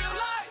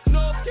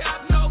 No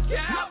cap.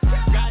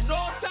 Got no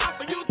time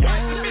for you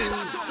type of bitch.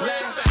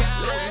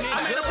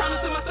 I made a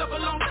promise to myself a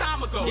long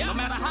time ago. No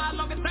matter how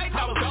long it takes,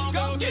 I was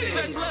gon' get it.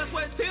 7 blood,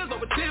 sweat, tears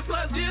over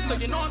 10+ years, so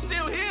you know I'm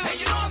still here. Hey,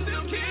 you know I'm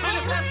still killed.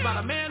 Feeling blessed by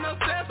the man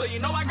upstairs, so you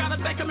know I gotta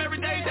thank him every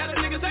day that a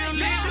nigga ain't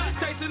living.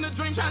 Chasing the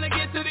dream, trying to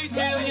get to these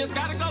millions.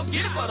 Gotta go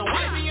get it for the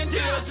wifey and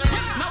children.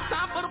 No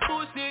time for the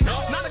bullshit.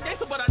 Not a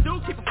gangster, but I do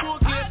keep a full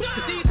clip.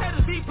 Cause these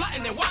haters be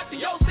plotting and watching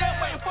yourself,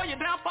 waiting for your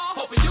downfall,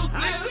 hoping you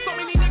slip. So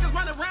many niggas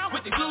running around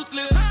with these loose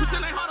lips.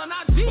 Pretend they hard on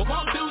our G, but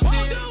won't do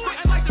shit.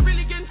 Ain't like to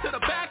really get into the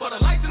back, but the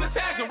lights and the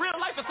tags. In real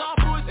life, it's all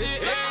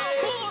bullshit.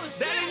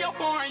 That ain't your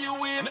foreign, you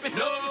with.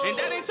 And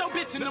that ain't your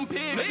bitch in them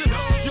pigs.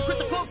 You put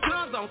the post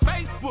guns on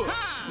Facebook,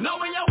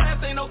 knowing your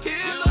ass ain't no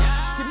killer.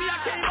 To me, I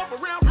came up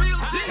around real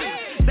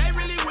shit. They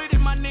really with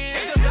it, my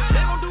nigga.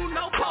 They don't do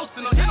no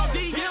posting or hit no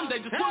DM. They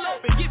just pull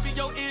up and give you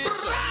your ear.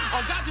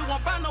 Oh God, you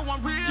won't find no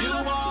one real.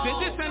 Then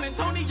this San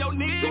Antonio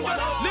nigga.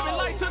 Living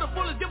life to the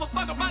fullest, give a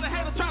fuck about a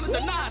hater trying to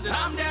deny that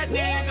I'm that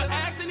nigga.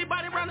 Ask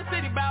anybody around the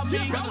city about me.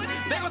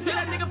 They gon' tell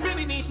that nigga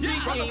Billy needs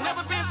streets. He ain't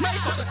never been paid,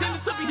 so the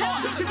tendence to be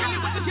hard. He really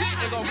with the shit,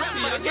 they gon' rap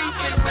for the game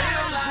in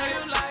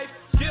real life.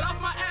 Get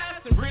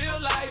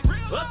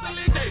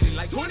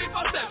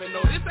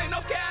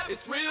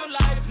it's real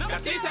life.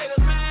 Got these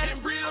haters mad in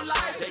real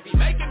life. They be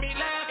making me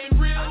laugh in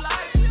real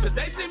life. Cause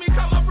they see me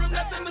come up from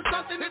nothing to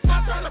something. It's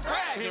my turn to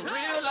brag in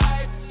real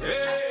life.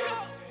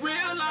 Yeah,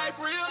 real life,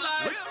 real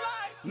life.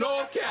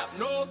 No cap,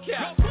 no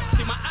cap.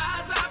 Keep my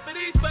eyes out for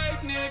these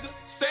fake niggas.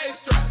 Stay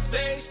strapped,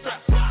 stay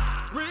strapped.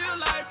 Real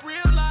life,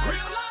 real life,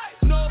 real life.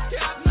 No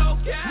cap, no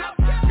cap.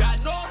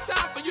 Got no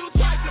time for you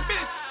trifling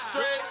bitch.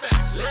 Straight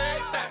back,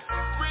 straight back.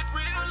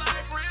 Real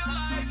life, real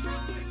life.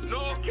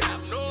 No cap,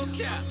 no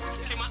cap.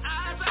 Keep my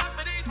eyes out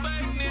for these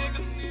fake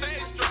niggas. Stay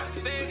strapped,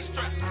 stay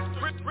strapped.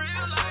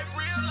 Real life,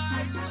 real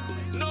life.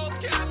 No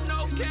cap,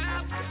 no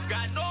cap.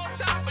 Got no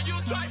time for you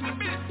trifling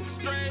bitch.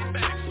 Straight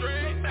back,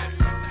 straight back.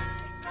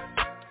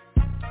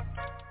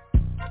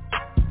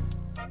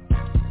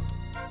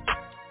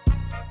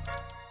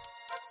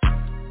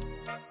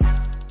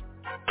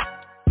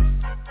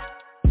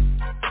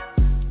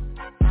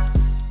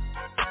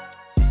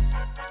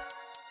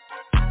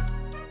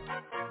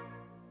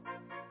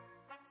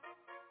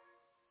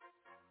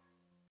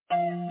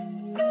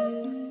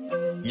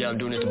 Yeah, I'm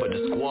doing this to put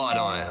the squad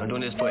on. I'm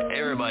doing this to put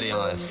everybody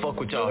on. Fuck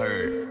what y'all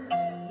heard.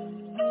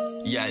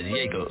 Yeah, it's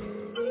Jacob.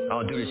 I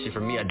don't do this shit for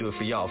me, I do it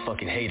for y'all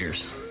fucking haters.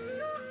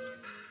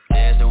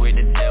 Dancing with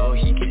the devil,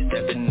 he keep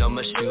stepping on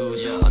my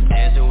shoes. Yeah, I'm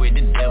dancing with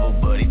the devil,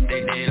 but he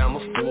think that I'm a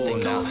fool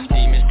now.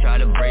 Demons try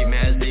to break me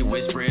as they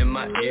whisper in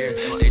my ear.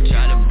 They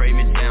try to break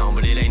me down,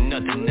 but it ain't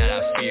nothing that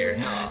I fear.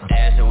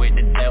 Dancing with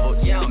the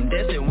devil, yeah, I'm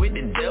dancing with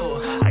the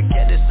devil. I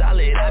kept it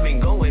solid, I've been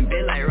going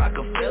big like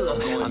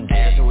Rockefeller. I'm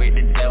dancing with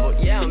the devil,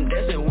 yeah, I'm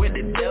dancing with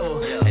the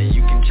devil. And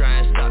you can try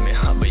and stop me,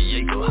 but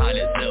you go hot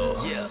as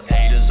hell.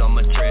 Haters on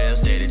my trail,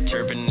 steady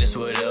chirping this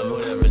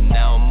whatever. But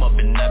now I'm up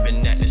and I've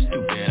been acting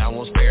stupid, I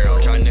won't spare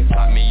them. Trying to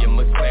cop me a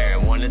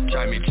McLaren, wanna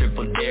try me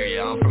triple dare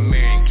ya. I'm from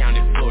Marion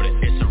County, Florida,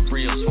 it's a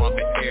real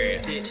swampy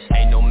area.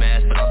 Ain't no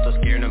mask, but I'm so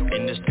scared I'm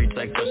in the streets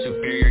like a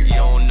superior. You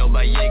don't know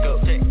about Jacob?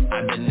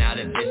 I've been out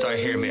if they start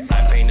hearing me.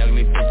 I paint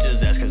ugly pictures,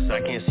 that's cause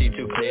I can't see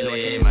too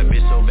clearly. My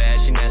bitch so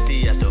bad, she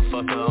nasty, I still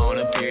fuck her on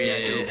a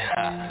period.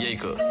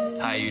 Jacob,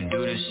 how you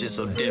do this shit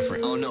so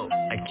different? Oh no,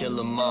 I kill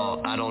them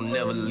all, I don't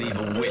never leave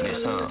a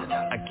witness,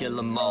 I kill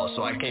them all,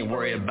 so I can't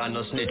worry about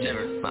no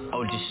snitching. My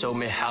OG showed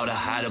me how to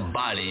hide a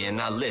body, and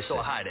I listen.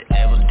 So hide it.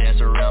 Never dance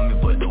around me,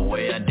 but the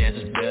way I dance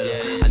is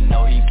better. I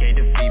know he can't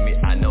defeat me,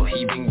 I know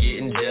he been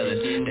getting jealous.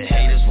 The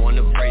haters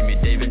wanna break me,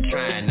 they been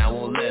trying, I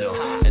won't let them.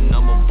 And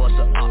I'ma bust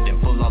her up, then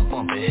pull up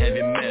bumping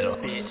heavy metal.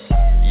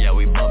 Yeah,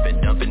 we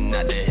bumping, dumping,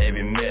 not the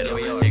heavy metal.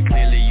 And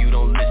clearly you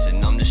don't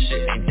listen, I'm the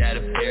shit, ain't that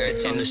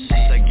apparent? In the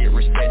streets I get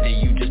respected,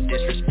 you just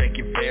disrespect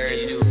your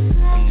parents.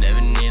 I'm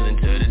never kneeling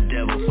to the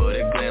devil for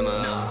the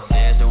glamour.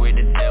 Dancing with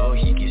the devil,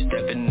 he keep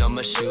stepping on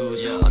my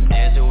shoes. I'm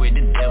dancing with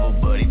the devil,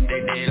 but he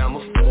think that I'm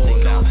a fool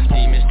now.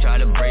 Demons try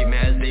to break me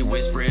as they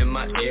whisper in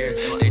my ear.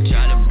 They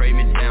try to break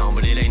me down,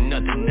 but it ain't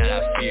nothing that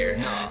I fear.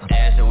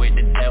 Dancing with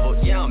the devil,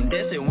 yeah, I'm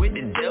dancing with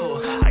the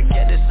devil. I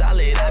kept it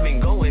solid, I've been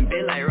going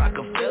big like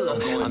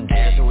Rockefeller. I'm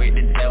dancing with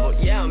the devil,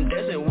 yeah, I'm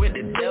dancing with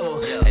the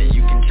devil. And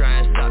you can try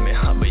and stop me,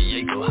 but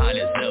you go hot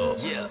as hell.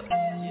 Yeah.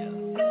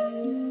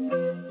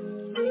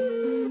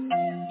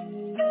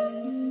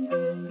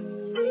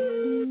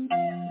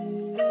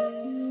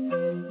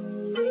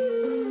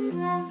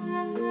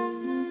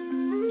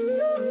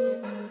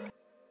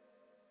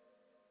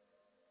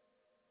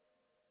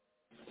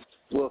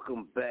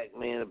 Welcome back,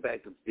 man.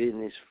 Back to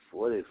Business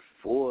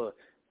 44.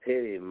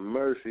 Teddy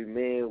Murphy,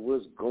 man,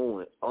 what's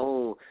going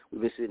on?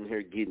 We've been sitting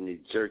here getting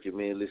it jerky,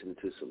 man, listening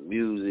to some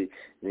music.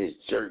 And this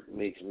jerk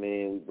mix,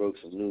 man, we broke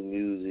some new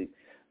music.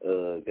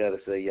 Gotta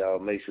say, y'all,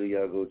 make sure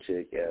y'all go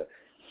check out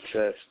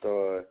Trap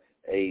Star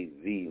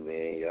AV,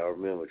 man. Y'all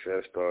remember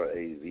Trap Star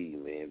AV,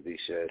 man. Big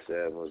shout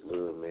out, much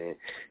love, man.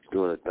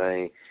 Doing a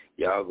thing.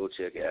 Y'all go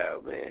check it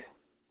out, man.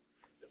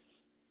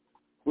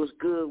 What's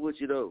good with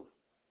you, though?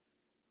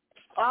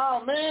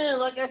 Oh, man,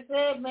 like I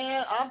said,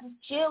 man, I'm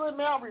just chilling,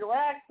 man. I'm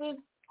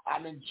relaxing.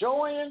 I'm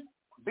enjoying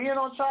being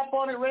on Chop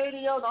On It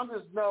Radio. I'm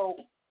just,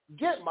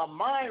 getting my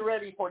mind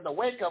ready for the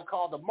wake-up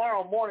call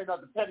tomorrow morning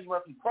of the Teddy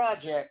Murphy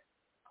Project.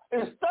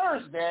 It's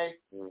Thursday,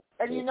 and,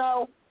 I've been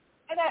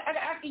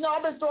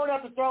throwing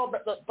out the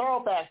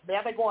throwbacks, man.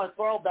 I've been going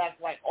throwbacks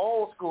like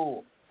old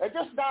school. It's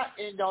just not,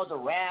 the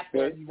rap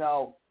and,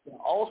 old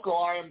school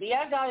R&B.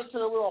 I got into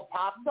a little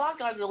pop. I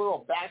got into a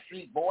little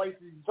Backstreet Boys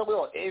and some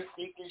little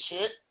NSYNC and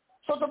shit.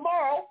 So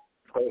tomorrow,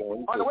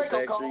 on the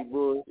wake-up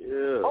call.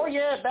 Yeah. Oh,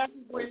 yeah,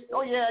 Backstreet Boys.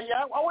 Oh, yeah.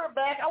 I went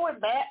back.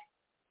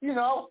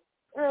 No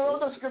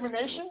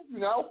discrimination,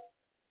 All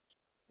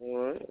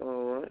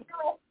right.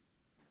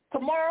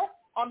 Tomorrow,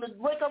 on the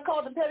wake-up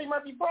call, the Teddy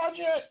Murphy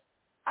Project,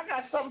 I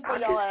got something for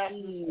y'all. I can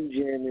see you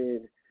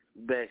jamming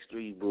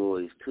Backstreet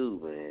Boys, too,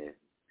 man.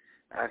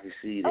 I can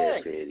see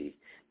that, Teddy.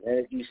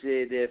 As you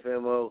said that,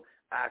 Femo,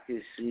 I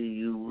can see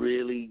you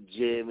really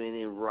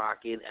jamming and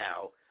rocking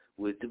out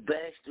with the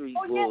Backstreet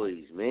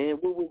Boys, man.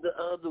 What was the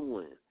other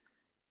one?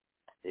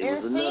 There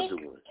was another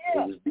one. It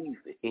was Beef.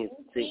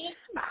 NSYNC.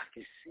 I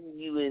can see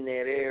you in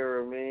that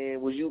era,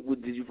 man.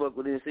 Did you fuck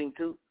with NSYNC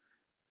too?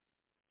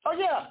 Oh,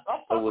 yeah.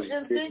 I fuck with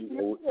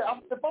NSYNC. Yeah,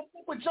 if I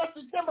fuck with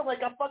Justin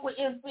Timberlake, I fuck with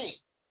NSYNC.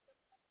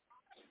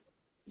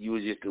 You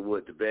was just the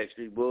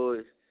Backstreet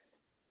Boys?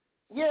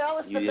 Yeah, I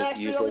was the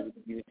Backstreet.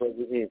 You fuck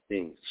with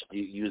NSYNC.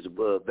 You was the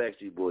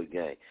Backstreet Boy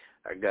gang.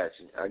 I got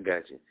you.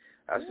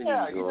 I see you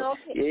going.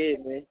 Yeah,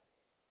 man.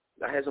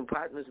 I had some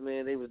partners,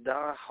 man. They was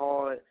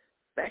die-hard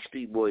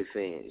Backstreet Boy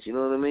fans. You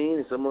know what I mean?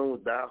 And some of them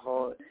was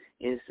die-hard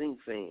NSYNC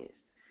fans.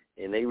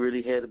 And they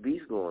really had a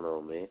beef going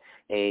on, man.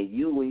 And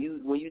when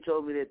you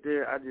told me that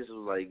there, I just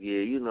was like,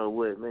 yeah, you know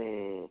what,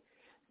 man,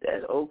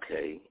 that's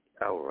okay.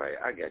 All right,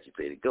 I got you,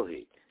 Petty. Go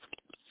ahead.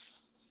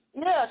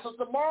 Yeah, so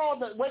tomorrow,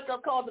 the Wake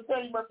Up Call, the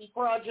Petty Murphy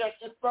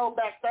Project, it's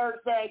Throwback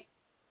Thursday.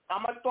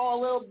 I'm going to throw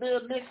a little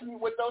bit of mixing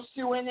with those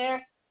two in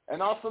there,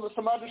 and also with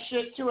some other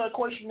shit, too. Of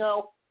course,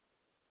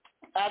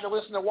 I had to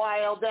listen to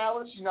YL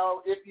Dallas.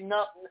 If you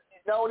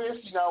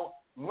notice,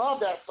 love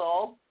that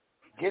song,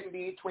 Getting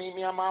Between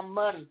Me and My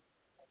Money.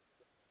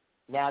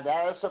 Now,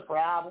 that is a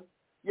problem.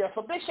 Yeah,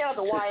 so big shout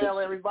out to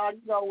YL, everybody.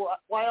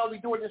 YL be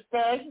doing this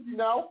thing, And,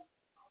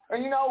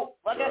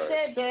 like I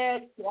said,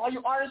 man, to all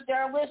you artists that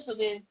are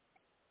listening,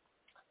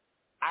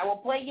 I will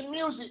play your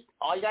music.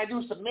 All you got to do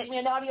is submit me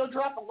an audio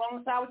drop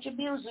alongside with your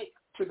music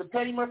to the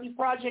Petty Murphy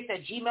Project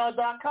at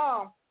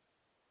gmail.com.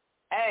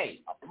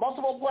 Hey,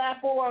 multiple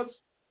platforms,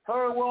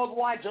 heard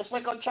worldwide, just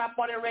like on Chop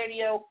On It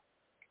Radio.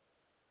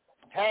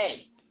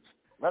 Hey,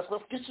 let's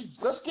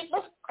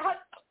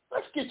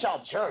get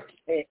y'all jerky.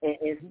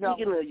 And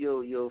speaking of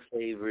your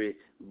favorite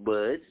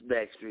buds,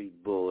 Backstreet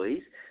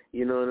Boys,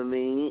 you know what I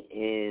mean?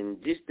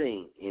 And just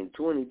think, in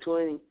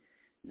 2020,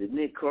 the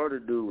Nick Carter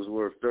dude was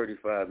worth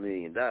 $35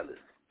 million.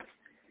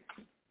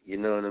 You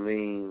know what I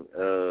mean?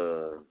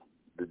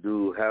 The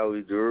dude,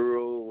 Howie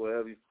Duro,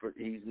 whatever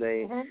his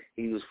name,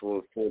 he was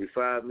for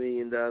 $45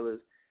 million.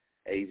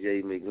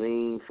 A.J.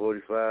 McLean,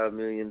 $45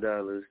 million.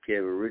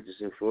 Kevin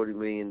Richardson, $40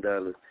 million.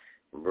 And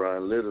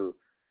Brian Little,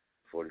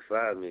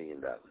 $45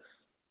 million.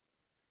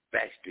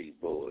 Backstreet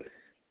Boys.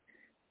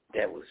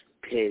 That was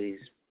Petty's,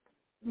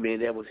 man,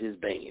 that was his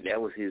band. That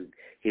was his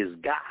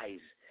guys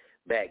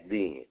back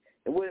then.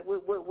 And what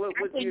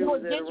year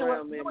was that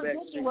around, man?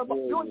 Backstreet Boys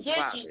was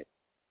popping.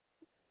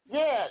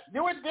 Yeah,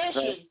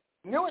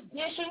 New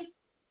Edition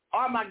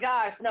are my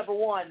guys, number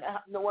one,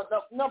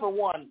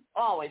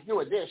 always New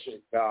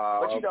Edition.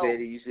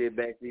 Petty, you said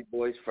Backstreet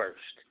Boys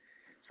first.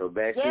 So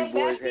Backstreet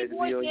Boys had to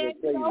be on your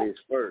playlist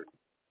first.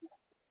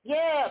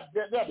 Yeah,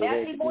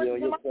 Backstreet Boys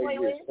is on my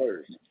playlist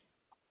first.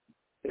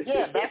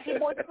 Yeah, Backstreet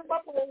Boys is on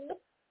my playlist.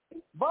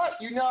 But,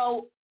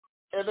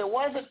 if it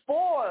wasn't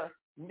for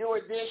New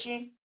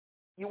Edition,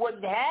 you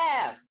wouldn't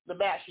have the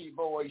Backstreet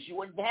Boys. You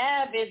wouldn't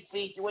have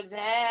NSYNC. You wouldn't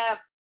have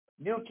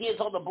New Kids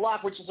on the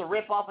Block, which is a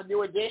riff-off of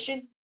New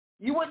Edition.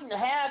 You wouldn't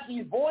have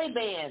these boy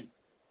bands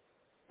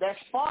that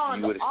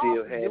spawned off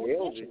New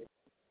Edition.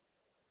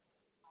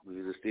 We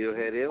would have still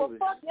had Elvis.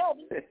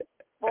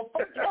 Well,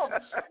 fuck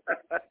Elvis.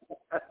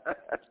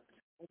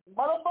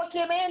 Motherfuck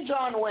him and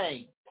John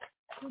Wayne.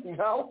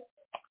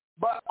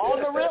 But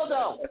on the real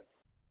though,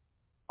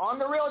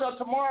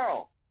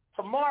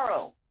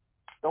 tomorrow,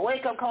 the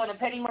Wake Up Call, the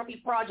Petty Murphy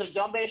Project,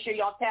 y'all better sure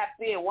y'all tap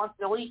in. Once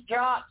the leak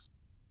drops,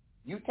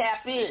 you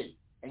tap in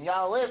and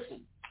y'all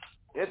listen.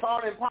 It's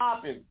on and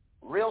popping.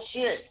 Real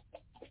shit.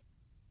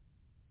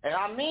 And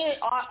I mean it,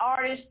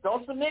 artists,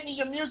 don't submit me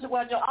your music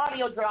without your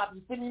audio drop.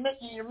 You send me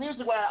your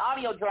music without an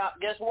audio drop,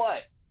 guess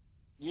what?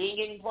 You ain't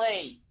getting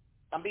played.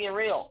 I'm being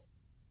real.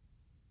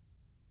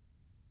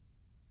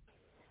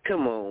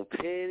 Come on,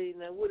 Petty.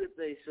 Now, what if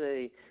they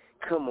say,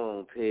 come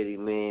on, Petty,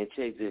 man,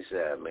 check this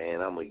out,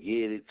 man. I'm going to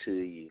get it to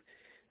you.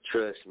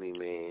 Trust me,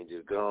 man.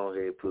 Just go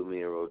ahead and put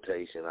me in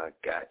rotation. I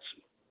got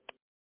you.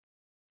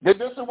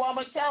 This is what I'm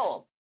going to tell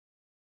them.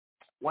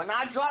 When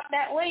I drop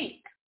that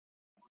link,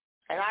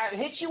 and I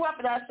hit you up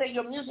and I say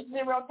your music's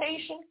in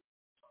rotation,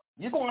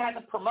 you're going to have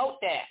to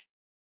promote that.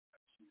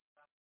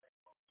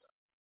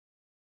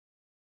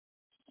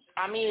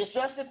 I mean, it's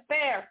just as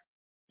fair.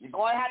 You're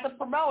going to have to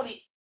promote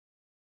it.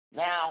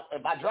 Now,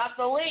 if I drop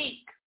the link,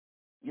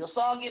 your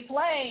song get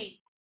played,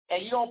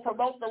 and you don't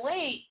promote the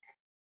link,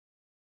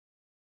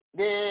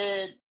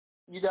 then,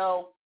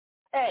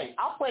 hey,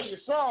 I'll play your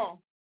song,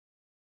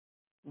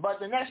 but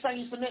the next time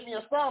you submit me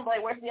a song,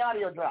 like, where's the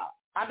audio drop?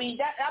 I mean,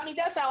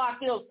 that's how I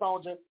feel,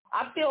 Soldier.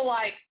 I feel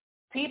like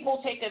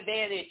people take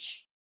advantage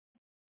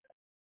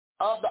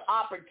of the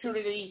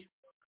opportunity,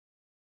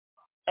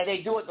 and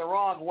they do it the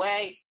wrong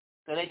way.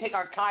 So they take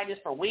our kindness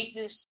for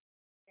weakness.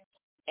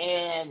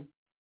 And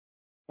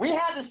we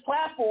have this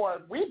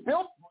platform. We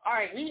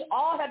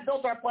all have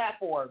built our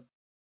platform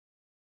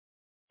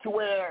to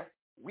where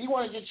we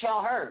want to get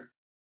y'all heard.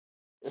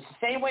 It's the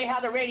same way how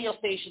the radio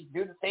stations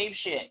do the same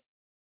shit.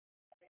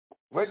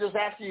 We're just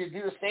asking you to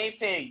do the same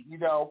thing.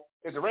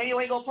 If the radio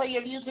ain't going to play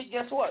your music,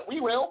 guess what?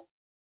 We will.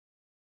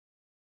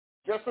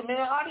 Just a minute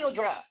audio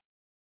drop.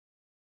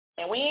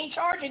 And we ain't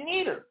charging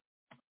neither.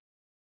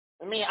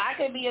 I mean, I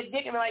could be a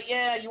dick and be like,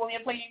 yeah, you want me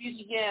to play your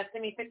music? Yeah,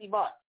 send me $50.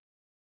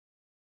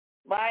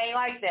 But I ain't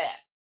like that.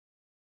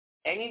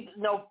 And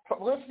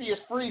publicity is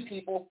free,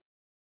 people.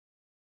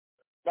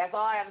 That's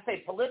all I have to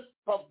say.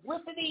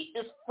 Publicity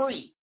is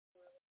free.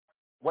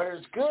 Whether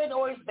it's good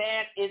or it's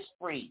bad, it's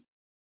free.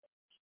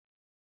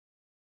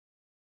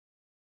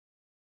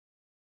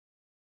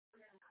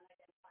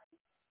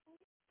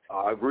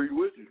 I agree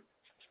with you.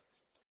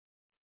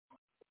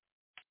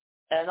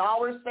 And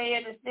all we're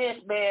saying is this,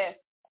 man.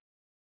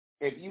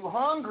 If you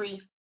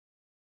hungry,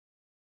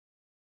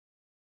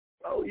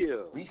 oh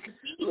yeah. We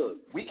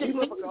can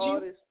look at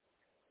artists.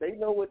 They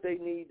know what they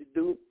need to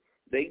do.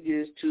 They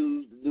just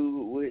choose to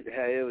do it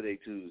however they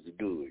choose to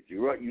do it.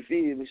 You right? You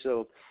feel me?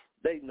 So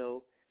they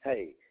know.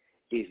 Hey,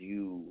 if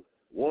you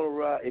want to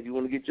ride, if you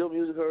want to get your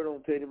music heard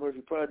on Petty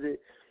Murphy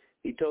Project,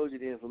 he told you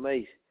the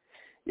information.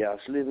 Y'all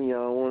slipping,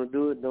 y'all don't want to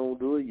do it, don't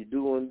do it. You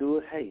do want to do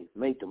it, hey,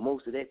 make the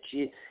most of that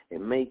shit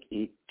and make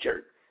it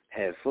jerk.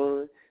 Have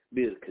fun,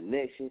 build a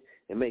connection,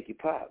 and make it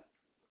pop.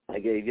 I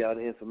gave y'all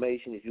the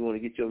information. If you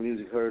want to get your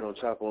music heard on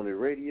Chop On the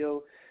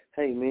Radio,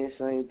 hey, man,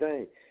 same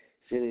thing.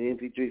 Send it in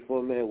MP3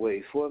 format,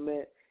 WAV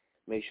format.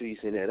 Make sure you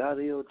send that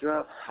audio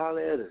drop.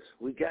 Holler at us.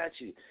 We got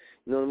you.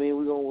 You know what I mean?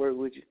 We're going to work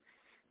with you.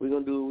 We're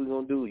going to do what we're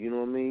going to do. You know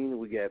what I mean?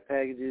 We got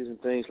packages and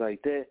things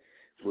like that.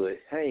 But,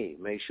 hey,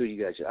 make sure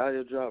you got your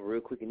audio drop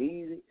real quick and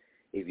easy.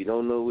 If you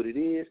don't know what it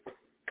is,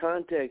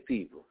 contact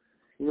people.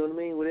 You know what I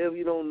mean? Whatever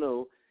you don't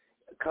know,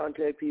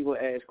 contact people,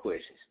 ask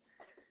questions.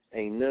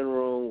 Ain't nothing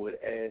wrong with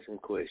asking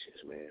questions,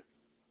 man.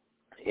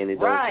 And it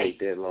don't take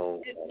that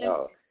long at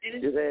all.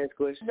 Just ask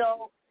questions.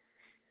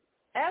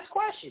 Ask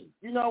questions.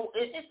 You know,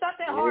 it's not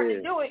that hard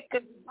to do it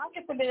because I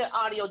can submit an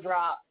audio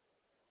drop.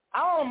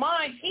 I don't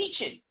mind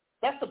teaching.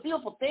 That's the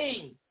beautiful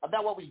thing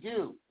about what we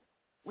do.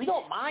 We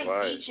don't mind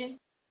teaching.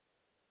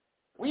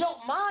 We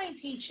don't mind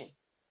teaching.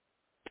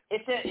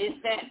 It's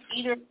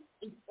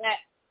that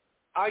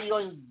are you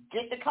going to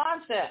get the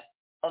concept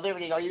of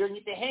everything? Are you going to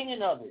get the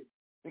hanging of it?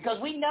 Because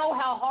we know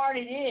how hard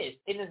it is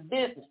in this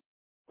business.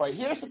 But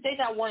here's the thing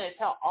I want to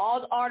tell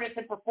all the artists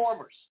and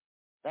performers,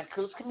 that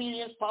includes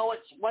comedians,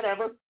 poets,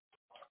 whatever.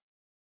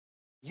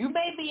 You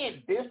may be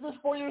in business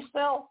for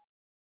yourself,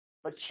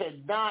 but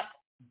should not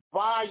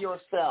buy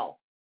yourself.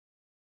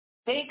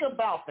 Think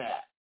about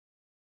that.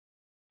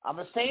 I'm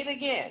going to say it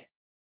again.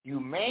 You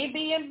may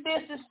be in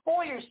business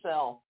for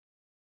yourself,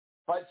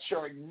 but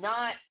you're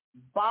not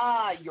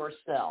by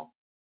yourself.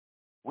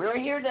 We're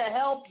here to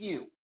help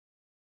you.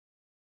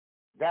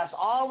 That's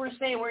all we're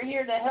saying. We're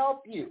here to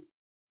help you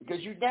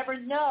because you never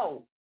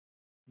know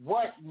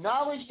what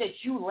knowledge that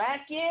you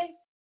lack in.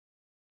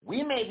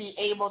 We may be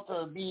able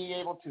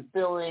to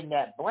fill in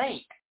that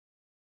blank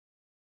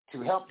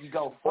to help you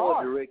go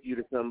far. Or direct you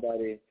to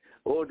somebody,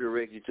 or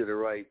direct you to the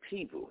right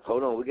people.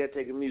 Hold on, we got to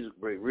take a music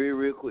break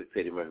real quick,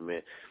 Petty Murphy,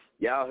 man.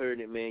 Y'all heard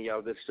it, man.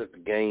 Y'all better start the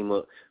game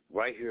up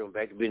right here on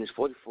Back to Business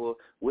 44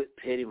 with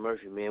Petty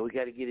Murphy, man. We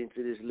got to get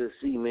into this little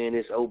C, man,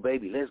 this old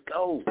baby. Let's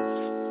go.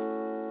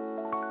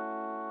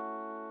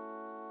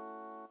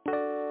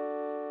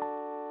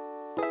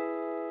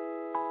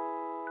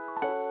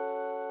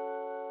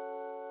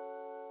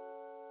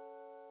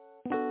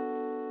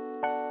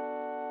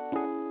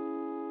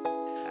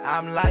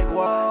 I'm like,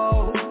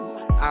 whoa,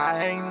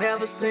 I ain't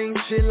never seen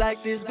shit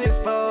like this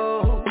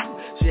before.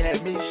 She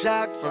had me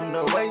shocked from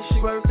the way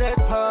she worked that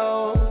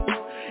pole.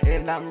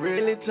 And I'm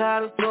really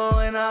tired of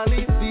throwing all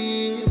these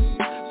beats.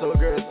 So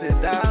girl,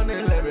 sit down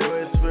and let me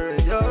whisper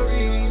in your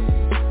ear.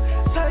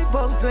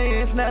 Typo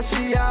things, now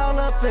she all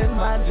up in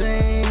my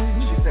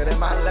jeans. She sat in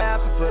my lap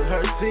and put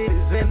her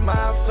titties in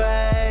my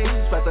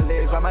face. Put her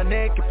legs by my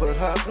neck and put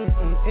her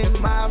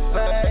in my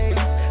face.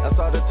 I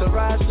saw the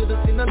Taraj,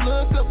 should've seen the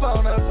look up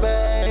on her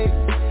face.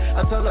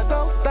 I told her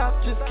don't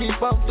stop, just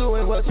keep on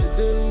doing what you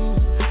do.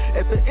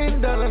 At the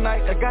end of the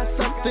night, I got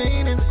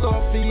something in store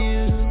for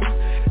you.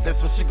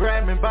 That's when she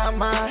grabbed me by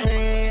my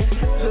hand,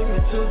 took me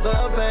to the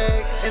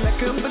back, and I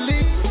couldn't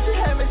believe she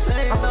had me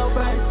saying no,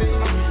 baby.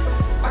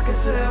 I can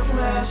tell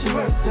from how she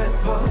worked that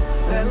pole.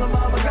 That little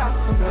mama got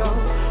some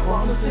dough.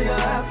 Wanna see her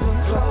have some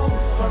clothes.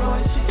 From the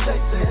way she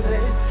shakes that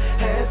ass,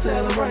 had to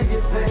tell her bring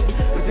it back,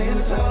 but then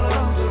I told her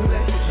don't do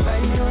that. She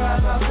made me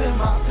rise up in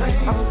my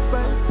pain.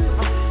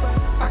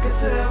 I can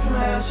tell from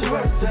how she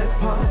worked that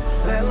pole.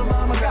 That little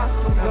mama got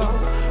some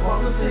dough.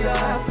 Wanna see her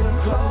have some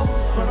clothes.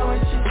 From the way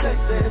she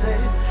shakes that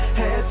ass,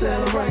 had to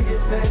tell her bring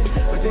it back,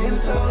 but then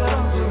I told her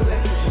don't do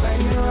that. She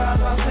made me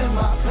rise up in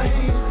my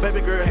pain.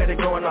 Baby girl had it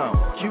going on.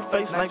 Cute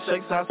face, nice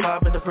shake, size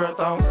 5 in the pearl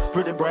thong.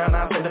 Pretty brown,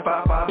 eyes,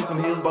 75,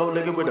 some heels, bow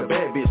legged with a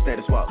bad bitch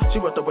status walk.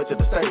 She worked her way to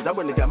the stage. I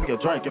really got me a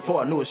drink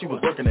before I knew it. She was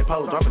working that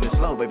pole, dropping it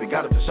slow. Baby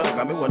got it to show.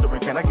 Got me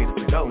wondering, can I get it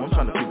to go? I'm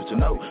trying to see what you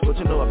know. What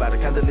you know about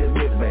it? Kinda little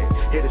mid-bag.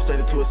 Headed straight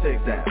into a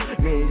sex down.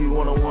 Me and you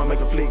one-on-one, make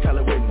a fleek, call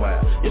it wet and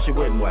wild. Yeah, she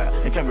wet and wild,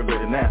 and can't be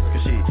ready now.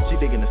 Cause she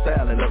digging the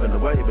style and loving the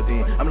way. But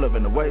then I'm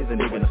loving the ways and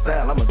digging the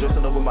style. I'm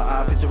dressing over my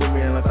eye, picture with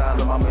me and the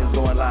style. Mama is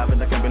going live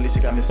and I can't believe she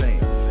got me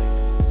singing.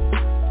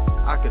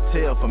 I could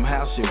tell from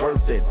how she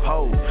worked that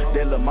pole.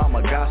 That little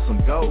mama got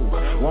some gold.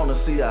 Wanna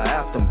see her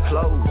out them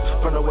clothes.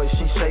 From the way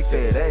she shake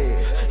that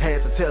ass,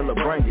 had to tell her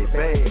bring it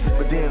back,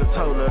 but then I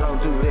told her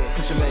don't do that,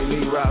 cause she made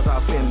me rise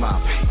off in my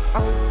pain.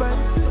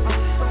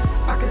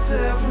 I can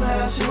tell from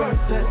how she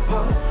worked that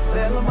pole.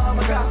 That little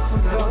mama got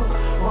some dough.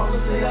 Wanna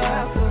see her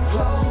after the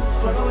clothes.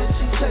 But the way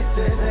she shake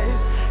that ass,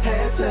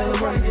 had to tell her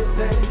bring it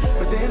back.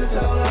 But then I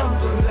told her I'm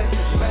too late.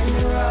 She made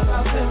me rise,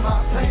 I feel my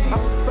pain.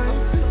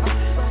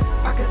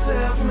 I can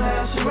tell from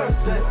how she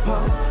worked that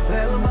pole.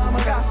 That little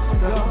mama got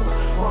some dough.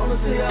 Wanna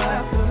see her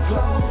after the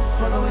clothes.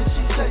 But the way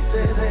she shake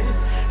that ass,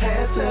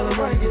 had to tell her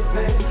bring it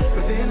back.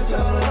 But then I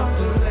told her I'm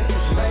too late.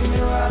 She made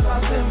me rise, I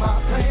feel my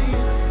pain.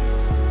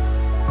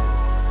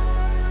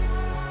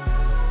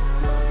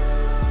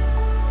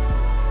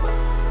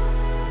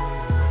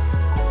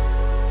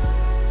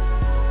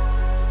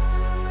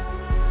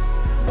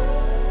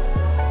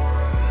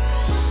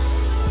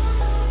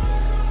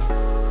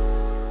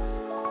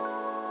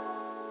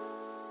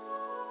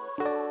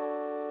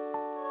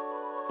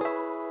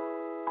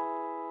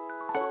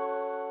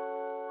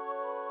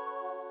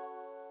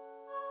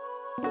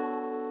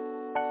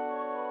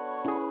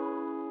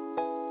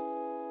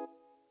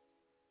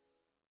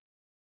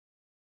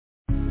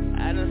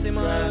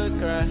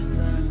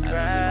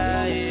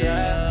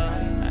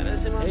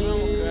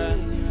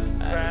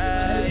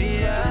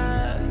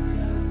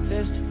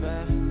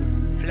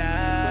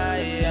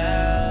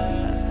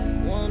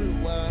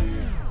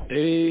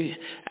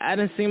 I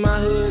done seen my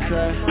hood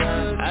cry,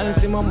 I done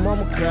seen my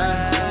mama cry,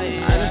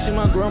 I done seen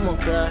my grandma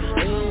cry,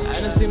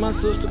 I done seen my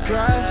sister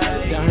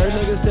cry. Done heard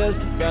niggas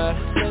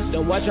testify,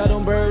 done watch how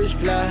them birds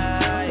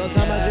fly.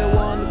 Sometimes I just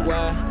wonder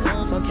why,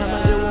 sometimes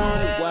I just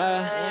wonder why.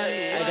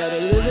 I gotta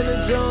live in the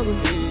jungle,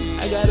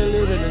 I gotta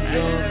live in the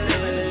jungle.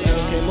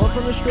 I came up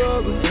from the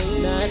struggle,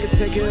 now I can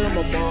take care of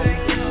my mama.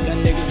 Got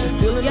niggas just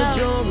still in the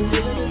jungle,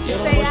 yeah,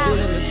 I'm still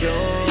in the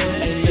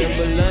jungle. Ain't nothing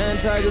but lion,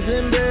 tigers,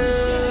 and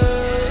bears.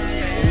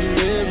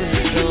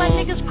 See my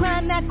niggas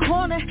crying that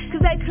corner,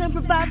 cause they couldn't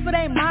provide for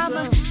their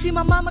mama. See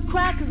my mama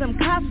cry cause them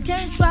cops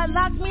came try to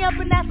lock me up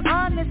and that's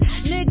honest.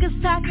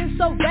 Niggas talking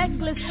so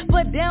reckless,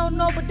 but they don't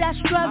know but that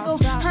struggle.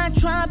 I ain't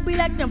trying to be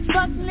like them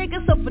fuck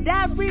niggas, so for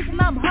that reason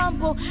I'm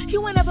humble.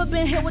 You ain't never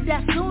been hit with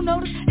that soon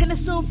notice, and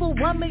it's soon for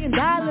 $1 million.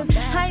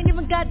 I ain't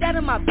even got that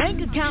in my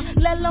bank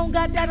account, let alone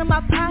got that in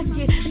my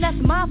pocket, and that's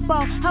my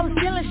fault. I was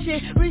stealing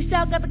shit, reached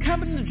out, got the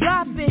company to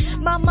drop it.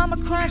 My mama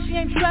crying, she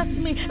ain't trust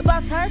me. If I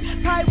was her,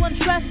 probably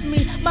wouldn't trust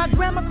me. My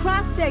grandma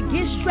cried, said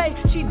get straight.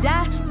 She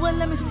died, wouldn't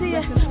let me see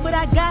her, but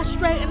I got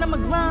straight, and I'ma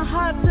grind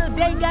hard till the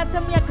day God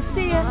tell me I could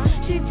see her.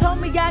 She told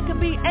me I could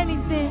be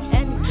anything.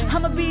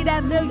 I'ma be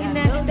that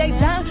millionaire. They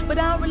dying, but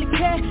I don't really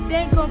care.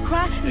 They ain't gon'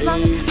 cry as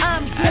long as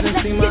I'm here. I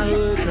done seen my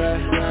hood cry,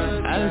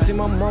 I done seen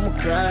my mama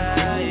cry,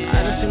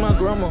 I done seen my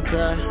grandma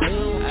cry,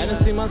 I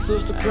done seen my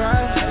sister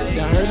cry.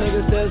 Done heard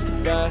niggas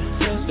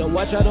testify, done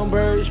watch how them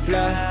birds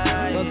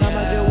fly. Sometimes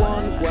I just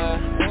wonder why,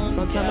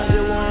 sometimes I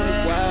just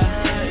wonder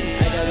why.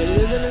 I gotta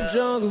live in the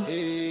jungle,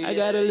 I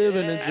gotta live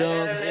in the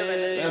jungle.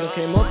 I done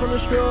came up from the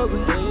struggle,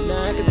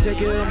 now I can take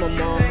care of my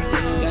mom.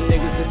 Got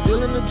niggas that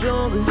still in the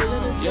jungle,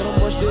 yeah, them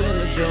boys still in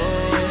the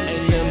jungle.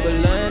 Ain't nothing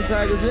but lion,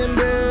 tigers, and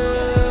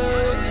bears.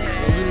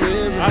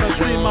 I done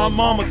seen my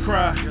mama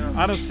cry,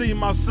 I done seen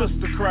my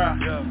sister cry,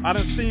 I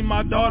done seen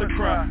my daughter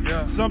cry.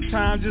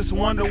 Sometimes just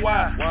wonder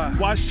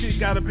why shit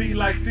gotta be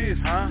like this,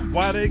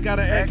 why they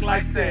gotta act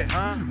like that.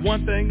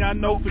 One thing I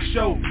know for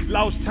sure,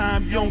 lost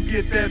time you don't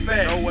get that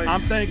back.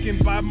 I'm thinking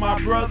about my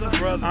brother,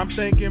 I'm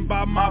thinking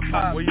about my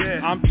pop.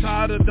 I'm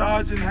tired of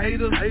dodging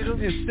haters,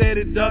 instead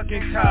of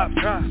ducking cops.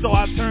 So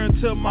I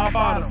turned to my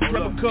bottle,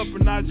 grab a cup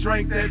and I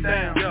drank that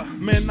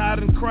down. Man, I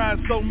done cried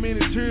so many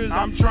tears,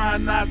 I'm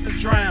trying not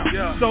to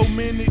drown. So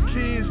many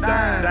kids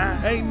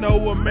dying, ain't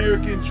no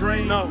American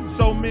dream.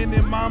 So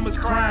many mamas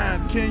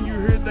crying, can you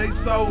hear they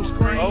soul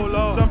scream?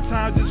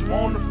 Sometimes just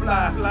wanna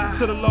fly,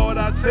 to the Lord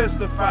I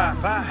testify.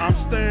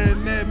 I'm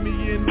staring at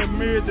me in the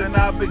mirror, then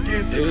I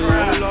begin to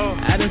cry.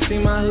 I done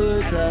seen my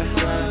hood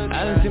cry,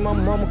 I done seen my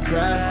mama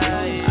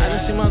cry, I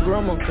done seen my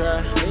grandma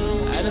cry,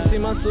 I done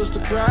seen my sister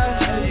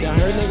cry. Done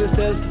heard niggas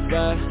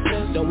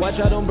testify, done watch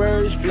how them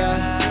birds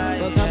fly.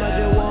 Sometimes I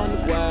just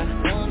wonder why,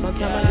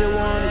 sometimes I just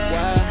wonder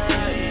why.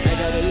 I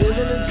gotta live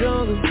in the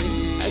jungle,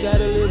 I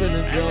gotta live in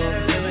the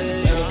jungle.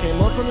 I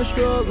came up from the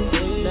struggle,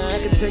 now I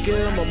can take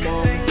care of my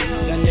mom.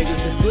 Got niggas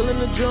that still in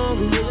the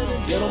jungle,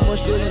 yeah, them boys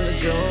still in the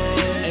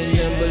jungle. Ain't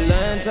nothing but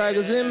lion,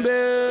 tigers, and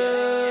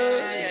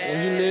bears when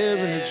you live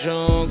in the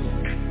jungle.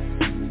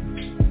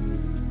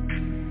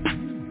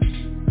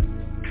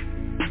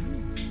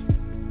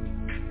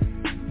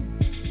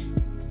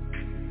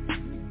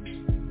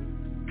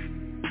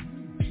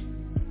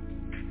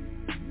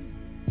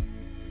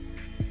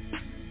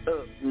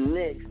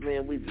 Next,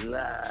 man, we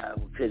live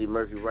with Teddy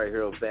Murphy right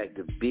here on Back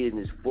to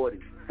Business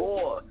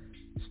 44.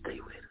 Stay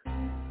with us.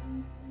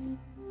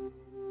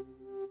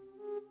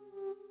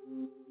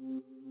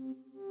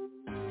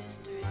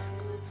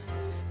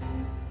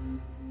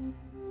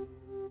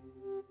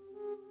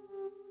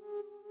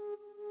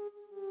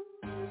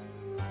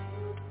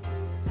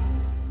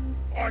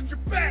 Arch your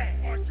back,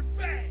 arch your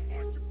back,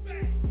 arch your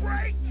back.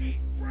 Break it,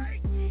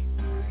 break it.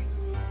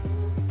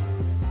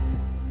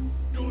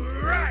 Do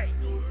it right.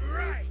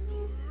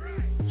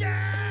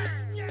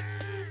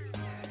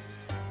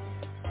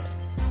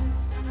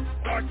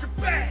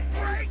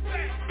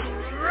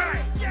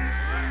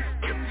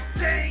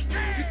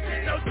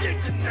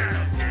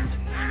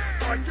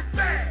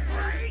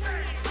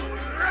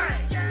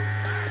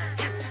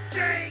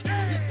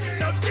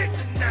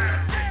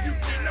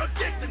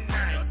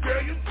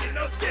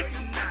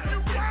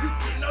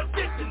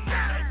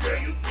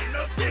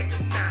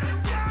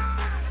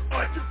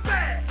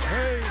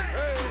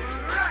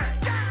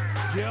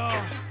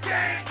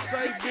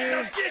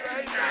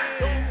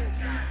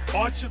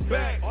 your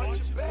back,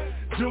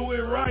 do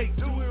it right.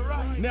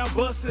 Now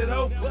bust it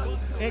open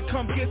and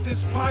come get this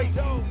pipe.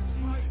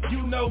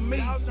 You know me,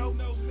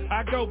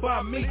 I go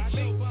by me.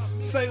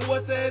 Say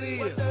what that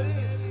is.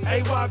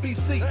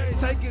 AYBC,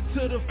 take it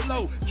to the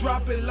flow,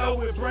 drop it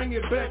low and bring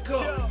it back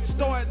up.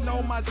 Starting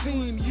on my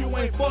team, you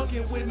ain't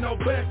fucking with no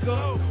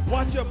backup.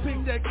 Watch her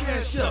pick that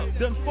cash up,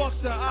 done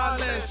fucked the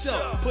eyelash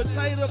up.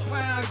 Potato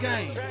pound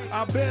game,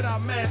 I bet I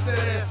mash that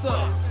ass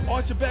up.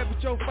 Arch your back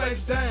with your face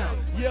down,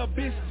 yeah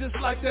bitch just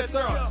like that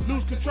throw.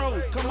 Lose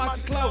control, come out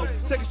your clothes,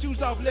 take your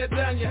shoes off, let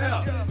down your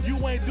hair.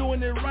 You ain't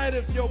doing it right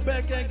if your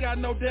back ain't got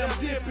no damn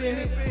dip in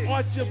it.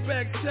 Arch your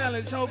back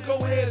challenge, ho,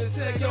 go ahead and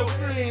tag your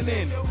friend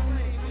in it.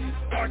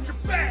 Arch your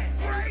back,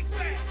 right,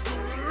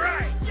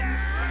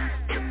 yeah.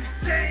 If you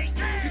change,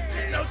 you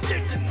get no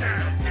dick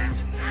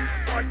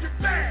tonight. Arch your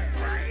back,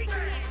 right,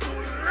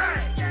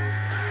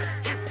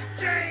 yeah. If you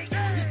change,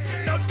 you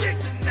get no dick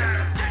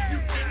tonight. You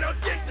get no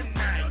dick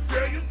tonight,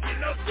 girl, you get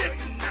no dick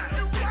tonight.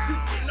 You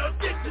get no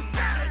dick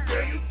tonight,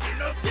 girl, you get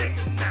no dick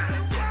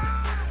tonight.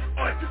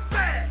 Arch your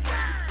back,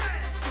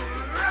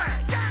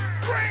 right,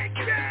 break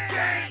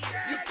it,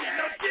 you get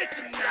no dick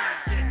tonight.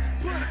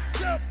 Put a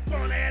cup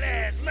on that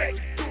ass, make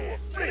it do a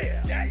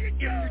flip. Yeah,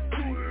 if you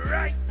do it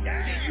right,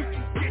 then you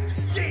can get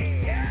your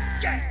shit.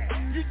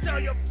 Yeah, you tell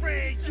your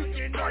friends you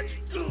can arch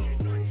it good.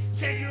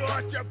 Can you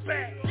arch your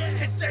back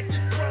and take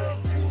this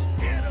road cool?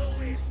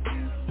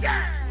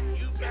 Yeah,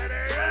 you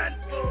better run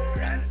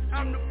for it.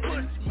 I'm the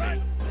pussy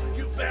man.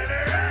 You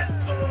better run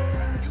for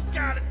it. You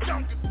got a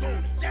donkey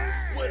boot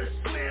with a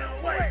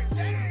slim waist.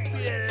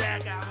 Feel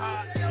like a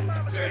hot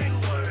girl, you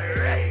wanna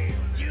race.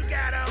 You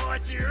gotta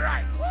arch it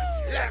right,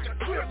 like a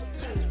cripple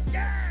pool.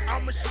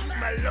 I'ma shoot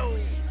my load,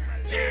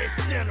 dead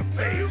center,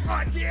 baby. You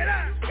arch it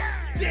up,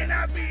 then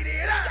I beat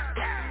it up,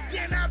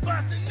 then I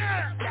bust it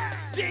up,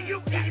 then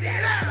you beat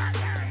it up.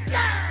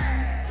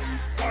 Yeah,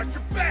 arch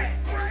your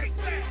back, right,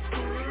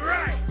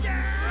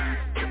 yeah.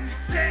 If you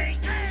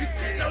change, you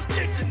get no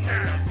dick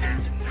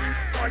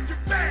tonight. Arch your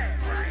back,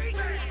 right,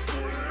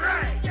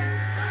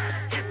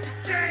 yeah. If you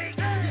change,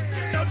 you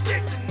get no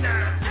dick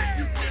tonight.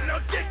 You get no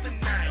dick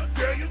tonight,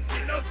 girl, you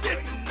get no dick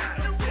tonight.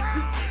 You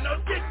get no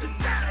dick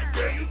tonight,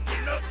 girl, you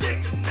get no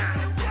dick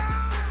tonight.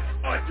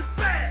 Arch your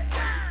back,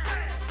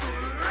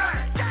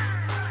 right.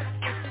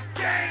 If you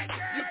change,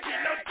 you get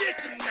no dick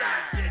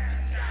tonight.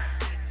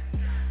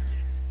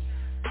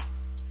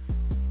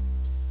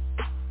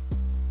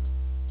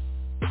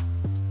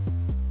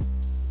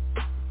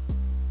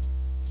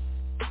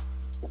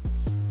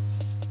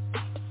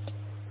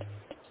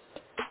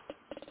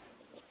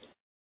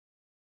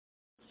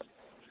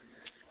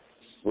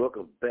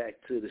 Welcome back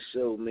to the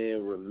show,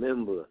 man.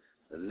 Remember,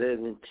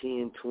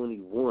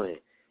 11/10/21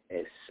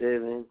 at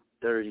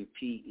 7:30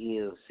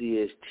 p.m.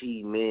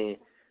 CST, man.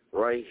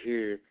 Right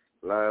here,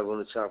 live on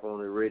the Chop On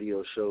the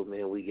Radio show,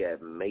 man. We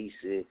got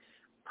Mason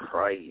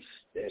Price.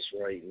 That's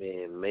right,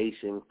 man.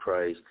 Mason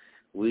Price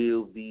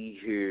will be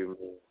here,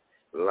 man,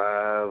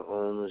 live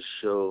on the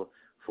show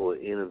for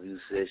an interview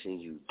session.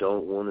 You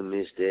don't want to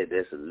miss that.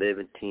 That's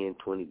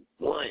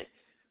 11/10/21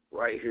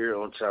 right here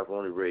on Chop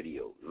On the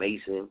Radio.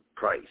 Mason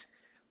Price.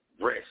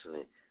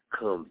 Wrestling,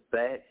 come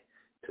back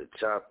to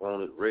Chop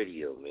On It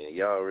Radio, man.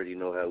 Y'all already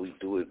know how we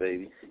do it,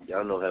 baby.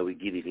 Y'all know how we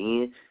get it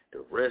in.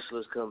 The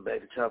wrestlers come back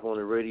to Chop On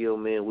It Radio,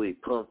 man. We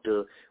pumped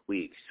up,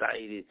 we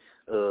excited.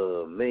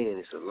 Man,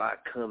 it's a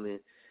lot coming,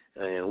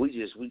 and we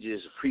just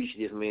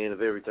appreciative, man,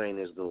 of everything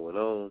that's going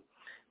on.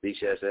 Big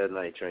shouts out to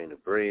Night Train the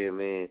Brand,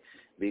 man.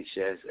 Big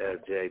shouts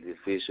out to Jack the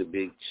Official.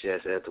 Big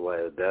shouts out to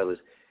Wild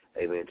Dallas.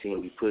 Hey, man,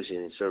 team be pushing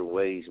in certain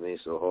ways, man,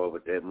 so hard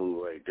with that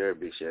move right there.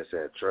 Big shouts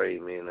out to Trey,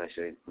 man. Night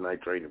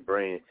Train the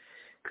Brand,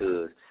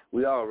 because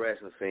we all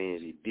wrestling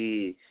fans, you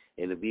did,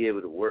 and to be able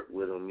to work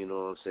with them, you know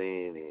what I'm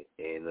saying,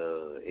 and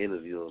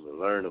interview them and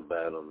learn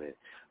about them and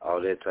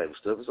all that type of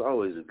stuff, it's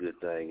always a good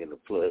thing and a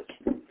plus.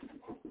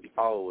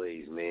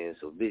 Always, man.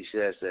 So big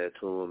shouts out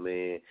to them,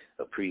 man.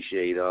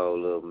 Appreciate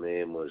all of them,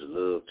 man. Much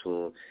love to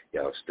them.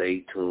 Y'all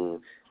stay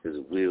tuned, because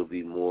it will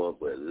be more.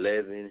 But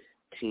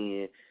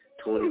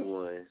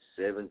 11/10/21,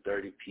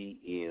 7:30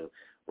 p.m.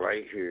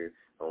 right here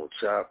on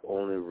Chop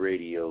On It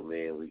Radio,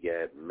 man. We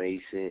got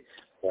Mason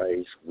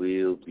Price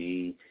will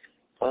be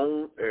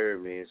on air,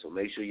 man. So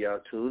make sure y'all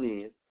tune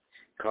in.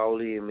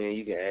 Call in, man.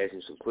 You can ask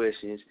him some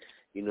questions.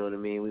 You know what I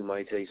mean? We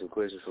might take some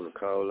questions from the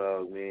call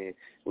log, man.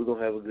 We're going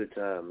to have a good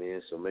time,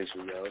 man. So make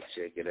sure y'all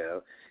check it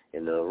out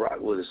and rock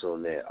with us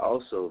on that.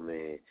 Also,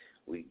 man,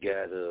 we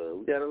got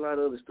a lot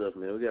of other stuff,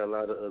 man. We got a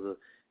lot of other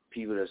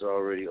people that's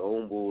already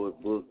on board,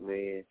 booked,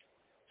 man.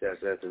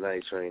 Shouts out to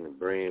Night Train and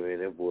Brand, man.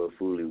 That boy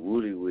fully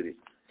woolly with it.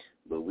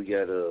 But we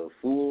got a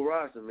full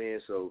roster, man.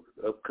 So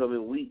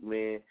upcoming week,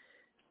 man,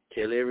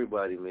 tell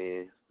everybody,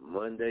 man,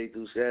 Monday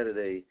through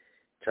Saturday,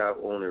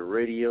 Chop On the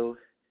Radio,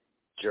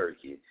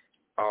 Jerky,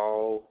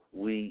 all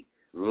week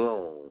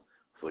long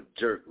for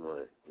Jerk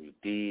Month. We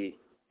did.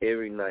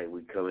 Every night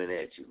we coming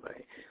at you,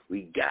 man.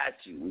 We got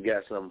you. We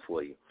got something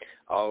for you.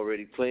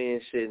 Already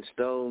playing, set in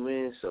stone,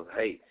 man. So,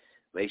 hey,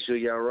 make sure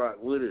y'all rock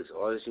with us.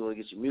 Or if you want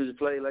to get your music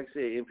played, like I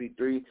said,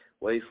 MP3,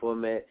 wave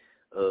format,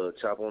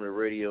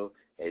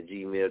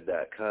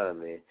 chopontheradio@gmail.com,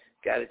 man.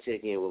 Got to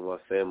check in with my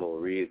famo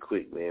real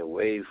quick, man,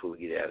 way before we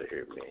get out of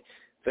here, man.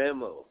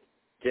 Famo,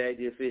 Jack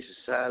the Official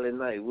Silent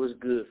Night. What's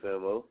good,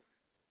 famo?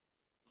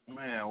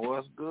 Man,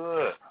 what's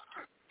good?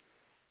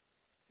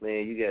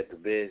 Man, you got the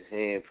best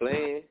hand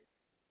playing.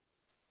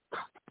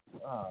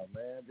 Oh,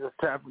 man, just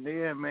tapping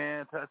in,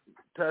 man,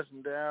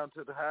 touching down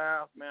to the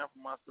house, man, for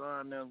my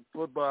son in the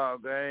football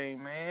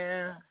game,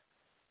 man.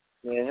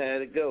 Man,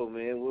 how'd it go,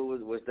 man?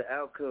 What's the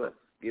outcome?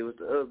 Give us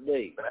the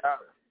update.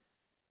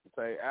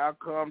 Say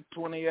outcome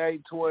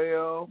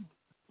 28-12.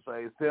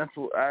 Say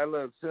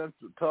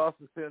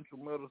Tulsa Central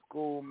Middle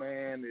School,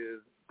 man,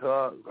 is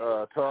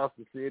Tulsa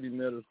City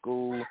Middle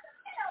School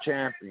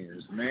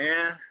champions,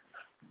 man.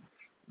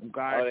 Them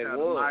guys had a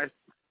nice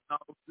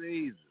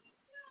season.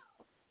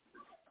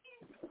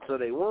 So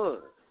they won.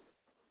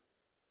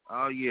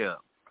 Oh, yeah.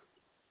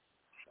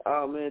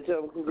 Oh, man,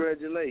 tell them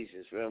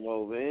congratulations,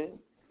 famo, man.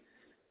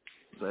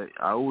 Say,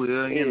 I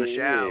will in the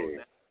shower,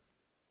 man.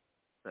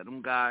 So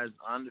them guys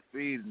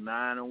undefeated,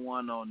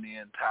 9-1 on the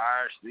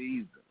entire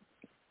season.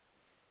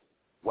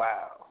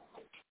 Wow.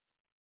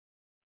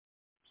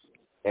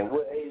 And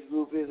what age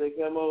group is they,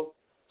 famo?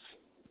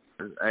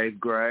 It's 8th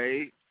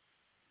grade.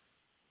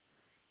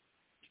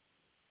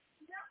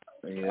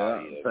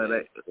 Yeah, so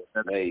that's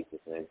amazing,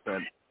 man.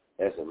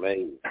 That's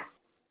amazing.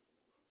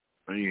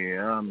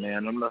 Yeah,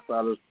 man, them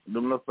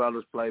little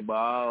fellas play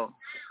ball.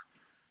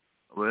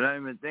 But I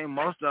don't even think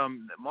most of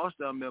them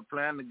been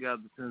playing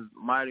together since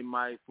Mighty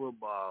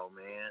football,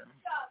 man.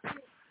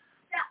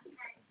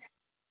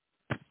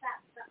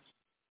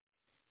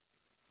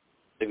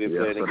 They've been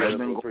playing together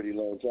for a pretty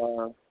long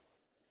time.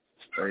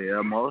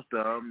 Yeah, most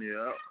of them,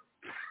 yeah.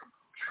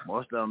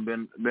 Most of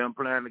them been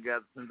playing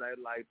together since they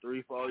like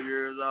 3-4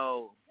 years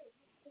old.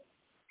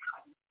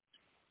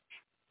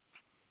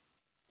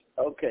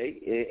 Okay,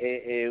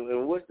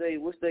 and what's they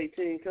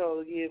team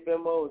called again,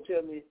 famo?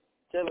 Tell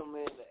them,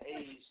 man, the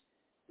age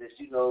that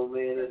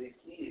man, of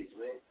these kids,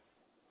 man.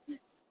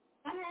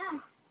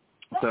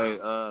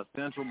 So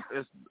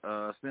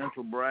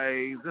Central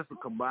Braves. This is a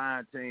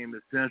combined team.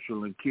 It's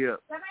Central and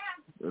Kip.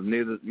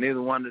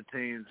 Neither one of the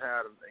teams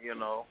had,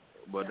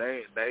 but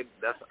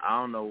that's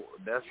I don't know.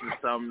 That's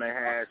just something they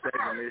had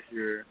taken this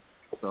year.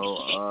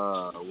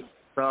 So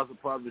Tulsa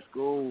Public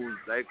Schools,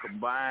 they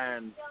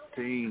combined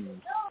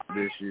teams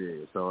this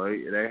year. So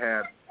they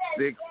have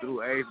 6th through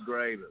 8th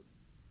graders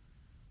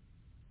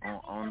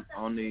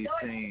on these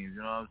teams.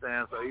 You know what I'm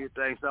saying? So you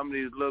think some of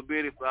these little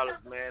bitty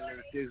fellas, man, in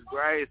the 6th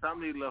grade, some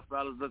of these little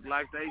fellas look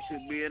like they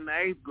should be in the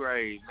 8th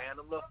grade, man.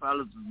 Them little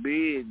fellas is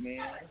big,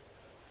 man.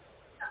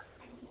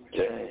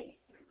 Dang.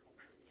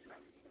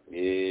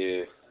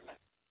 Yeah.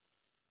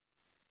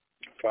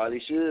 Probably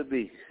should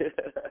be.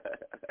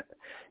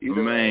 You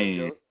know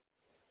man.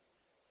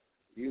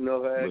 You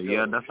know how it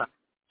goes.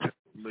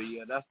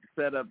 That's the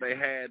setup they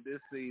had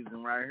this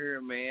season right here,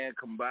 man.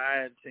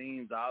 Combined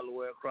teams all the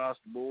way across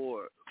the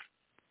board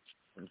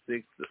from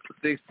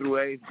 6th through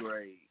 8th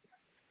grade.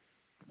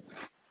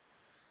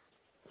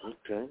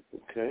 Okay.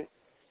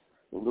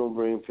 We're going to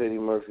bring Petty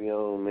Murphy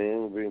on,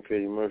 man.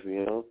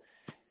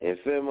 And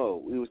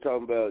Femo, we was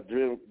talking about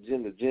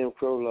the Jim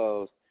Crow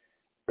laws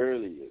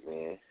earlier,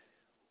 man.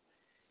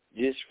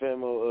 Just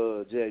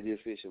Femo, Jack the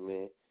Official,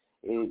 man.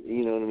 And,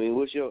 you know what I mean?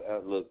 What's your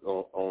outlook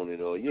on it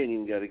all? You ain't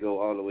even got to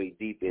go all the way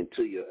deep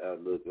into your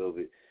outlook of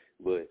it,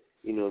 but,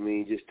 you know what I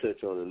mean, just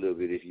touch on it a little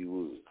bit if you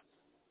would.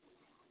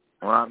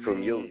 Well,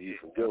 from your view,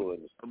 from your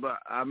understanding. But,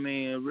 I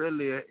mean,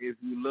 really, if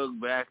you look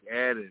back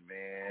at it,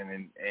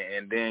 man,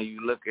 and then you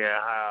look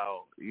at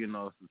how,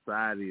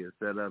 society is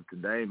set up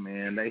today,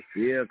 man, they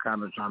still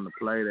kind of trying to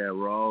play that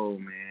role,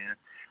 man.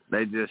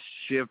 They just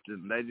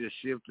shifting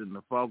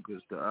the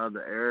focus to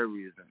other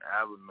areas and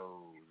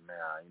avenues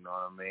now, you know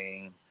what I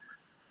mean?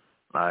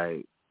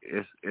 Like,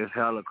 it's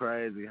hella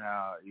crazy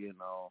how,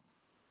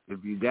 if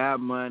you got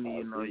money,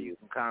 you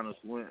can kind of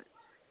swim,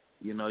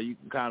 you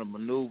can kind of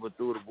maneuver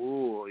through the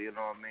bull, you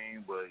know what I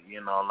mean? But,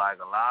 like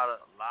a lot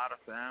of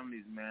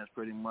families, man, it's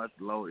pretty much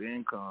low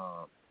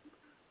income.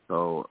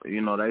 So,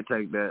 they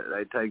take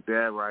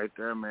that right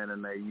there, man,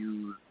 and they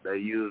use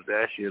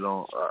that shit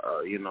on,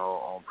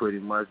 on pretty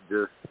much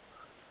just,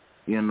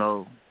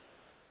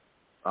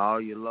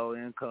 all your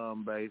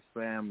low-income based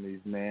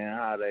families, man,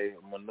 how they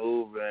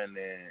maneuvering,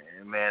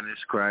 and man,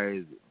 it's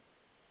crazy.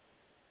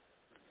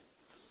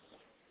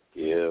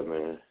 Yeah,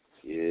 man.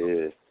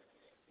 Yeah.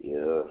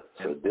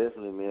 So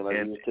definitely, man, like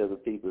you tell the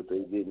people, if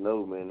they didn't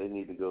know, man, they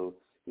need to go,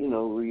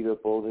 read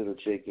up on it or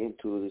check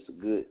into it. It's a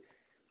good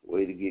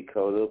way to get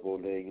caught up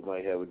on that. You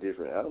might have a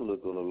different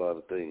outlook on a lot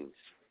of things.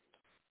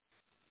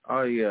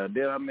 Oh, yeah.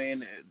 I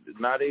mean,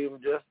 not even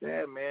just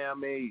that, man. I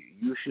mean,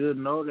 you should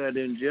know that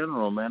in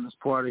general, man. It's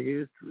part of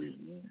history,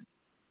 man.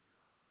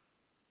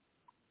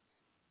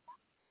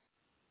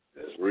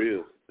 That's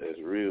real,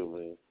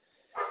 man.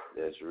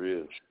 That's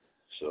real.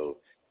 So,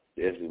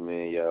 definitely,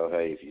 man, y'all,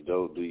 hey, if you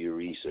don't do your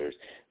research.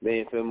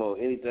 Man, Femo,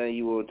 anything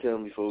you want to tell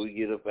me before we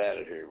get up out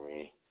of here,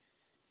 man?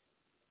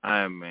 All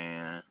right,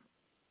 man.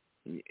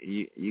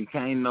 you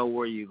can't know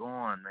where you're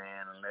going,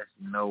 man, unless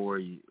you know where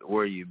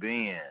you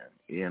been.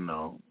 You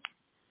know,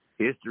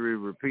 history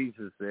repeats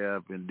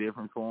itself in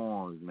different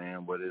forms,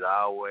 man, but it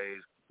always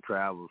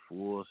travels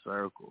full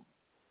circle.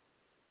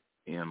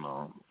 You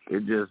know,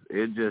 it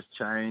just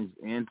changed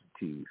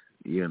entities.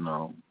 You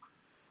know,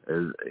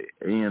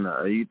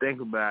 you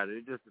think about it.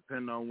 It just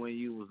depends on when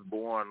you was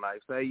born.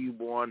 Like, say you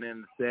born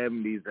in the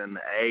 70s and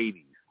the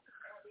 80s.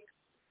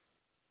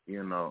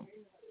 You know.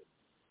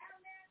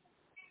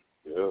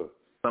 Yeah.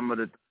 Some of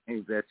the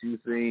things that you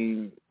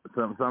seen,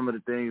 some of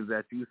the things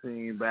that you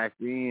seen back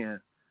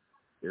then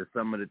is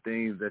some of the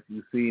things that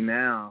you see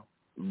now,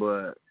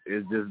 but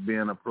it's just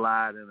being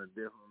applied in a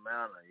different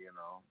manner, you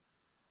know.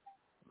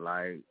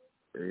 Like,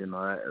 you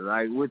know,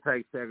 like we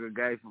take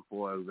segregation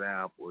for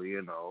example,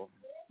 you know.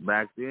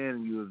 Back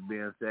then you was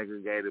being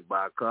segregated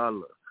by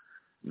color.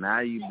 Now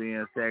you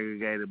being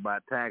segregated by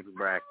tax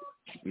bracket,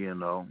 you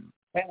know.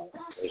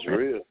 That's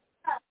real.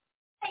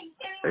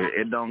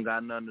 It don't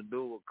got nothing to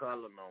do with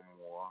color no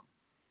more.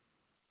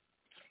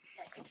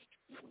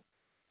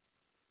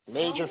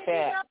 Major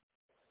fact.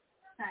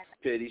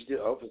 Petty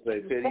still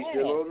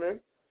on there?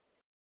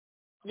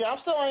 Yeah, I'm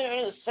still on here,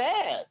 and it's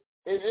sad.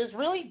 It's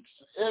really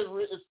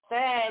it's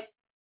sad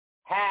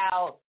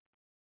how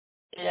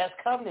it has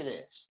come to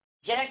this.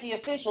 Jack the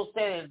Official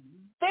said it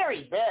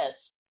very best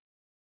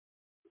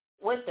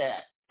with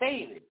that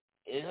statement.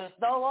 It's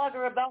no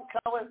longer about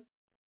color,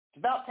 it's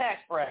about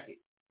tax bracket.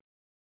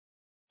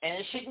 And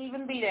it shouldn't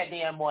even be that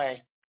damn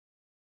way.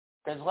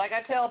 Because like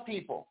I tell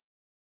people,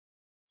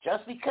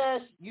 just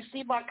because you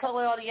see my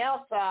color on the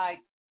outside,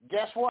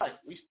 guess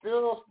what? We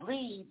still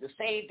bleed the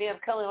same damn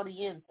color on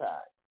the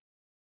inside.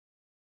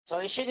 So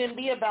it shouldn't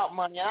be about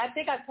money. And I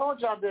think I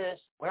told y'all this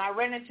when I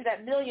ran into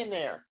that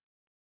millionaire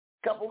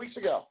a couple weeks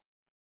ago.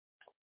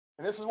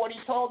 And this is what he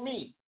told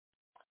me.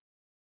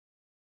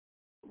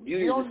 You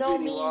didn't sit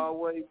him all the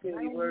way,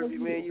 Penny Murphy,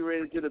 man. You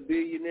ran into the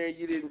billionaire.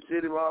 You didn't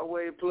sit him all the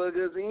way and plug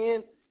us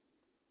in?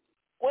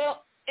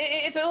 Well,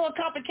 it's a little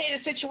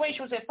complicated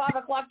situation. It was at 5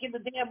 o'clock in the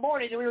damn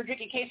morning and we were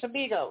drinking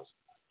Casamigos.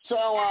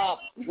 So,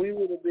 we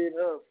would have been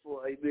up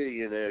for a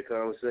billionaire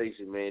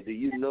conversation, man. Do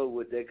you know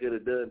what that could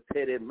have done,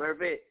 Petty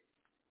Murphy?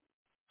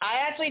 I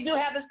actually do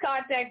have his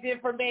contact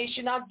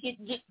information. I'll get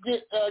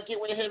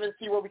with him and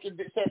see where we can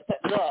set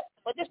something up.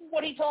 But this is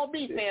what he told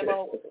me,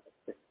 Sammo.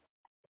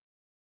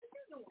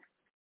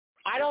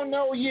 I don't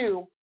know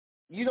you.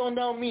 You don't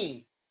know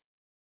me.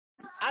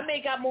 I may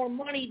got more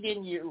money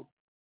than you,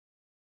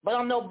 but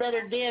I'm no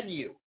better than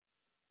you.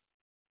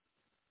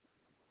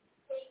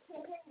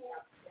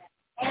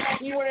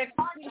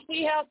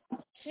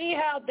 See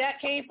how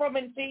that came from,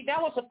 and see that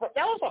was a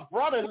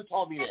brother who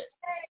told me this.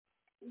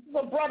 This is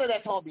a brother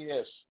that told me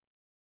this.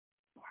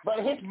 But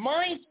his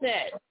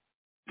mindset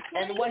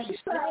and what he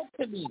said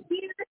to me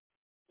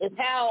is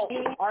how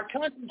our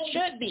country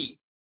should be.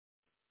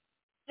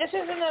 This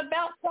isn't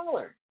about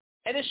color,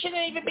 and it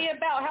shouldn't even be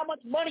about how much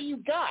money you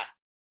got.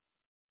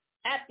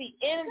 At the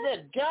end of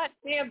the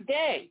goddamn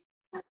day,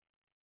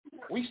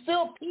 we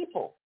still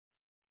people.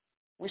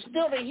 We're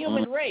still the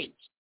human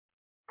race.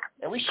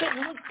 And we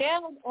shouldn't look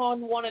down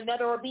on one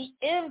another or be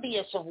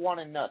envious of one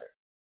another.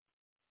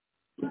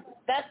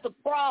 That's the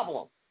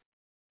problem.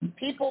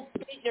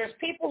 There's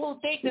people who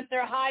think that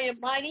they're high and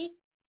mighty.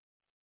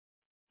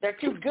 They're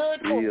too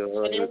good for us,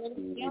 and they want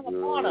to look down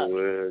upon us.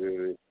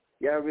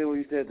 Y'all remember we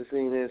used to have to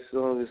sing that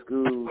song in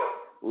school?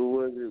 What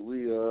was it?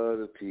 We are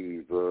the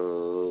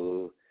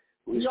people.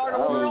 We are the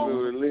world.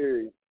 Remember the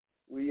lyrics.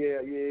 We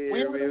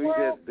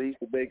they used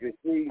to make us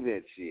sing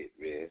that shit,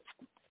 man.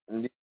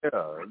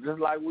 Yeah,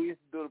 just like we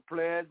used to do the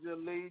Pledge of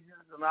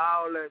Allegiance and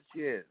all that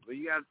shit. But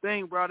you got to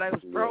think, bro, they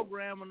was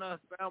programming us,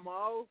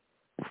 Famo.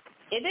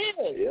 It is.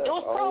 Yeah, it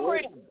was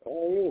programming.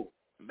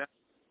 That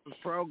was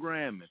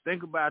programming.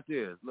 Think about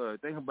this.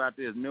 Look, think about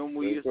this. Remember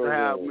we used to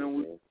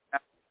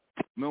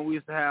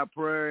have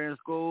prayer in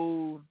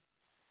school?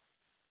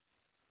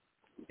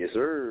 Yes,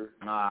 sir.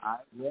 All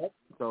right. Yep.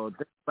 So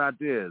think about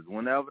this.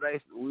 Whenever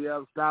we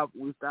stopped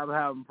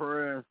having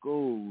prayer in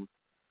schools.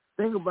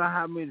 Think about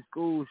how many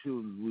school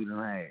shootings we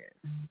done had.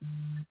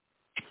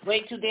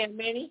 Way too damn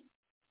many.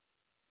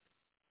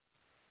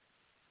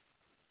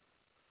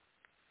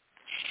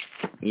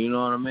 You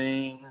know what I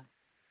mean?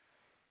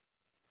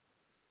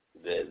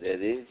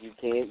 That is, you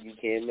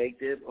can't make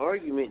that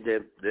argument,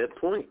 that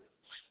point,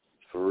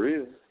 for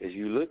real, as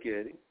you look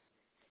at it.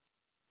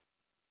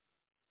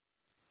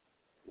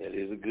 That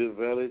is a good,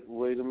 valid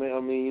way to make, I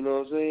mean, you know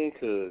what I'm saying?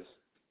 Because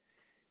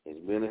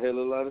there's been a hell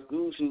of a lot of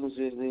school shootings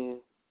since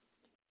then.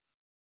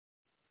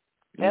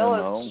 And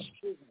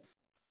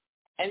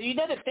you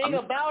know the thing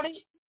about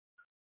it?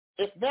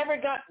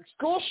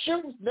 School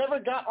shootings never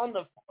got on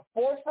the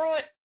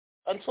forefront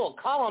until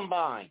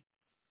Columbine.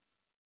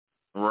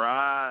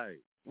 Right.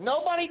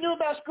 Nobody knew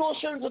about school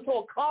shootings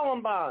until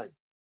Columbine.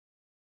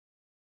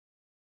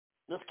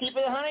 Let's keep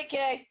it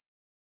 100K.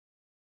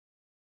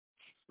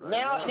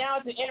 Right now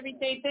it's an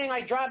everyday thing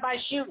like drive-by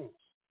shootings.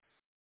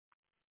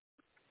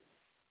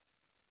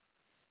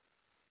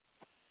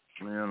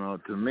 You know,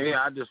 to me,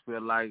 I just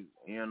feel like,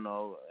 hey,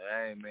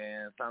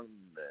 man,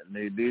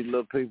 these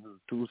little people are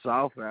too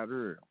soft out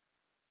here.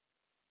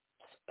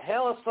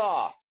 Hella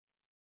soft.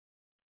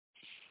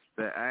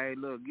 But, hey,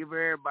 look, give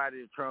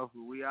everybody a trophy.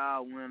 We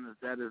all winners.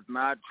 That is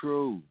not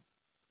true.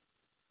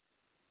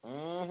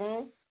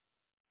 Mm-hmm.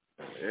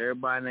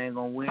 Everybody ain't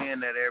going to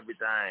win at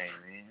everything,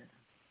 man.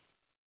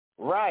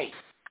 Right.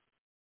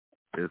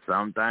 There's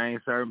some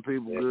things certain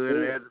people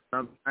good at,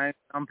 some things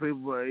some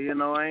people,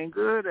 ain't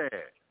good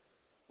at.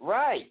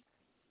 Right.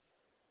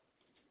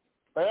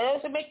 But it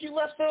doesn't make you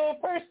less of a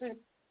person.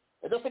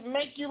 It doesn't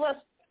make you less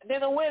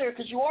than a winner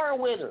because you are a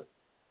winner.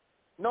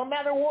 No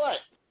matter what,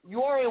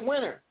 you are a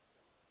winner.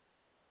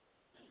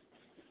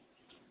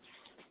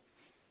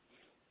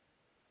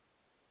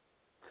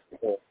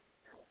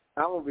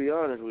 I'm going to be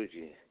honest with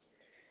you.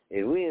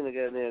 If we in a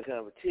goddamn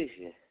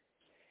competition,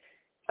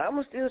 I'm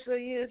going to still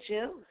say, yeah,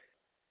 champ,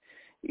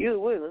 you're a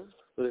winner.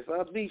 But if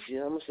I beat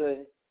you, I'm going to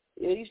say,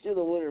 yeah, you still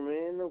a winner,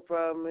 man. No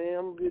problem, man.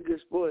 I'm going to be a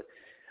good sport.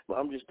 But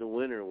I'm just a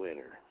winner.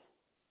 Winner,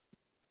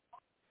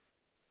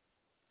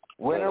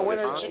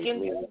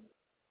 chicken.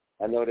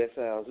 I know that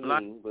sounds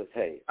mean, but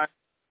hey.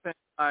 It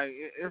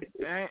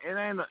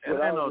ain't no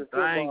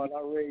thing. When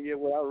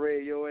I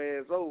read your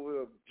ass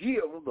over,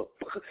 yeah,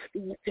 motherfucker,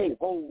 you can't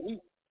hold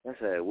me. That's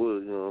how it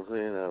was, you know what I'm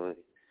saying? I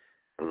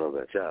don't know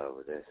about y'all,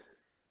 but that's...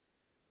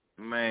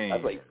 Man. I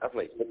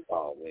play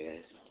football,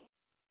 man.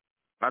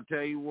 I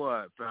tell you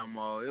what,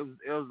 Famo, it was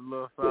a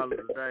little fella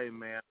today,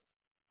 man.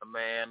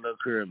 Man, look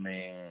here,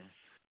 man.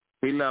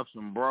 He left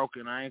some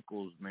broken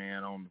ankles,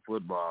 man, on the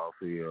football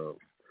field.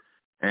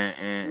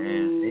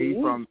 And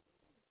he's from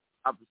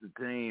the opposite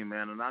team,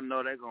 man. And I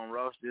know they're going to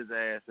roast his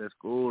ass at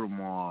school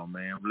tomorrow,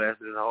 man. Bless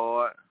his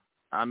heart.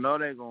 I know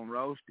they're going to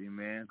roast him,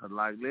 man, because,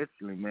 like,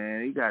 literally,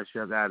 man, he got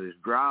shook out his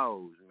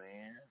drawers,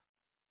 man.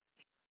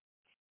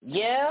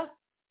 Yeah,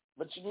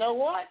 but you know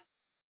what?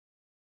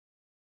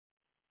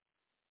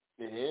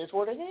 It is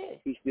what it is.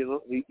 He's still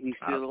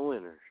a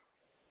winner.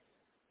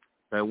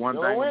 But one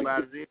thing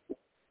about it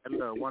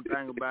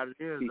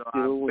is,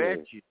 though,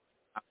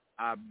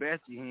 I bet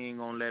you he ain't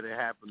gonna let it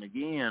happen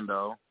again,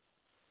 though.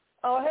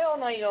 Oh, hell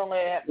no, you don't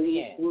let it happen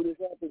again. Who this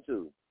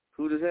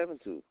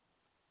happened to?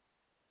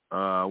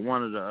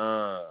 One of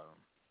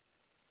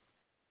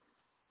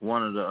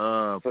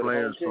the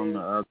players from the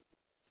other.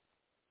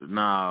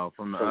 No,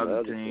 from the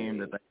other team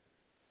that they.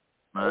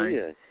 Oh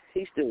yeah,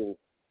 he's still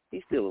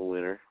a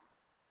winner.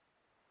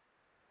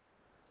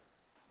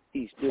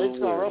 He's still a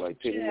winner.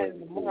 Like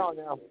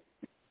now.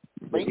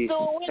 But he's still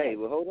a winner. Hey,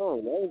 but hold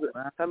on.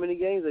 How many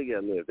games they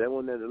got left? That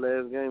wasn't the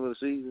last game of the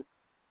season?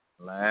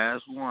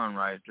 Last one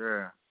right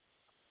there.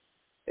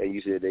 And you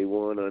said they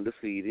won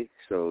undefeated,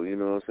 so you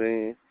know what I'm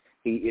saying?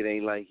 It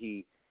ain't like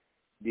he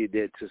did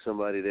that to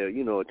somebody that,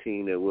 a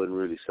team that wasn't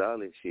really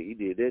solid. Shit, he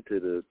did that to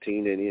the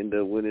team that ended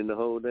up winning the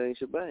whole dang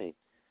shebang.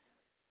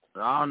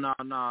 Oh, no.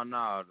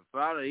 The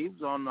fella, he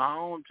was on the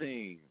home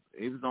team.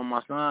 He was on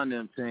my son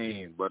them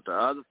team. But the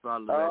other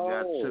fella that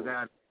got took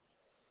out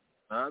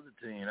the other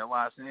team, that's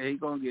why I said he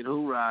going to get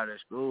hoorah at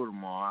school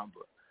tomorrow.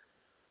 But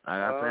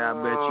like I say,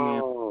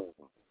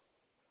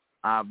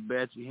 I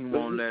bet you he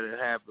won't let it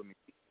happen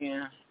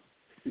again.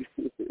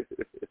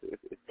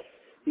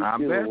 I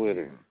bet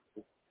you.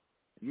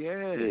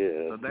 Yeah.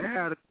 So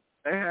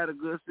they had a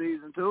good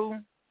season too.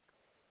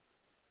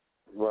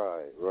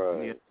 Right.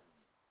 Yeah.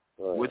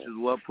 Right. Which is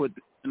what put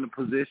them in the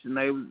position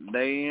they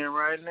in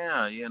right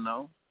now,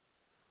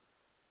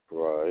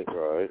 Right.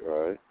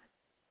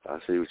 I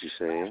see what you're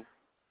saying.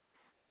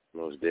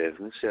 Most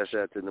definitely. Shout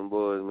out to them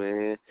boys,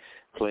 man.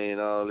 Playing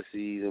all the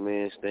season,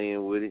 man.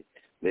 Staying with it.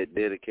 That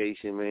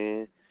dedication,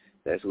 man.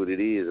 That's what it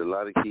is. A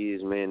lot of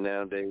kids, man,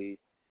 nowadays,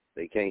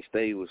 they can't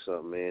stay with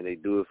something, man. They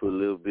do it for a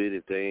little bit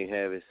if they ain't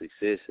having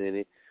success in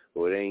it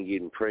or they ain't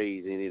getting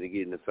praise in it or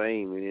getting the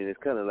fame in it.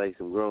 It's kind of like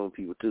some grown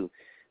people, too.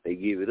 They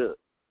give it up.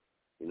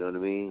 You know what I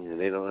mean? And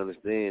they don't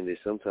understand that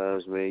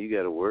sometimes, man, you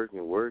got to work,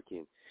 and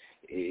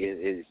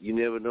you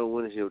never know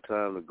when it's your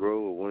time to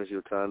grow or when it's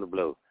your time to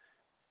blow.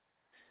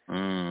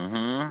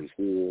 Mm-hmm.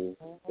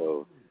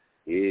 So,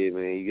 yeah,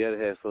 man, you got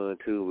to have fun,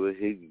 too, but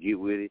you get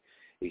with it,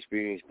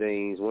 experience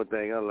things. One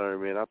thing I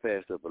learned, man, I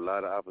passed up a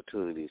lot of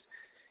opportunities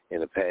in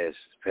the past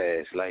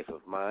life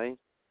of mine.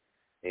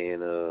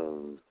 And,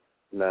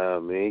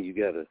 man, you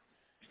got to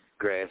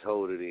grasp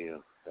hold of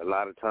them. A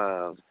lot of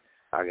times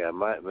I got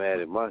mad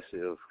at myself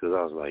because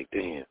I was like,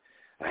 damn,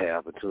 I had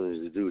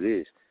opportunities to do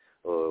this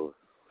or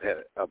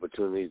had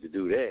opportunities to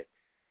do that,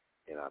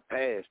 and I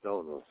passed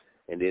on them,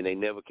 and then they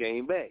never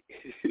came back.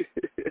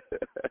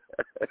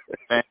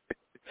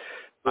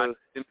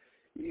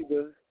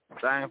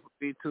 Same for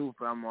me too,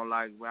 fam.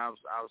 Like I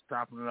was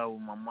topping it up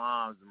with my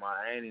moms and my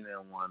auntie and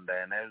them one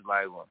day, and they was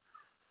like, well,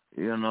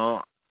 you in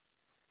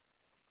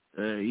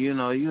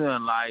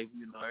life,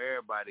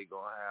 everybody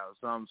gonna have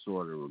some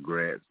sort of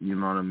regrets. You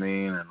know what I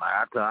mean? And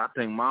like I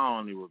think my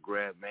only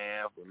regret,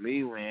 man, for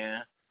me,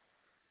 man,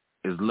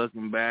 is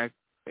looking back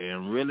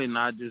and really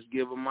not just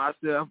giving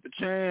myself a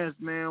chance,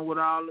 man, with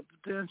all the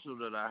potential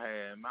that I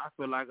had. And I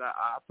feel like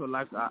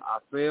I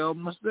failed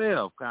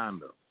myself,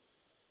 kind of.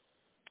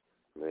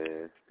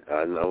 Man,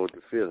 I know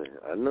the feeling.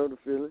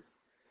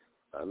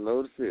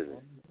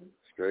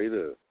 Straight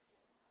up.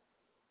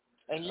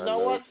 And you know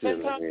what?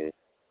 Sometimes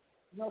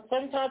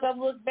I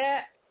look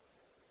back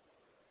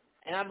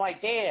and I'm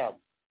like, damn,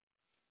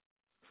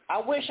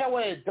 I wish I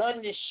would have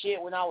done this shit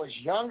when I was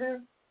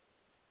younger.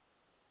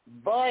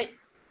 But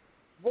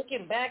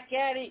looking back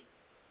at it,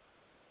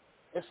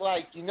 it's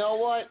like, you know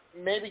what?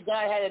 Maybe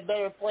God had a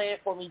better plan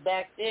for me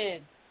back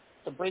then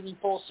to bring me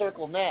full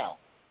circle now.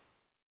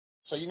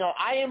 So,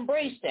 I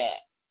embrace that.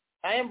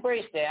 I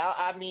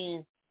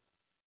mean,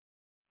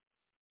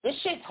 this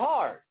shit's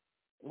hard.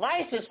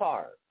 Life is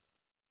hard.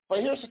 But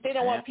here's the thing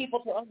I want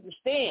people to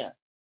understand.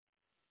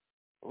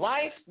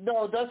 Life,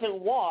 doesn't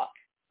walk.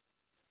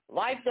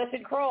 Life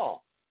doesn't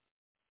crawl.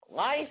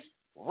 Life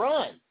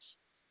runs.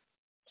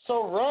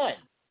 So run.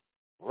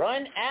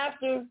 Run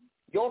after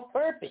your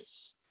purpose.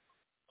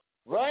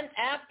 Run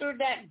after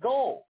that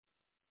goal.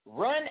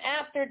 Run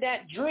after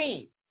that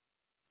dream.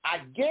 I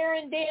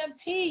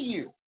guarantee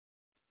you,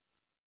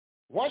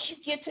 once you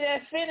get to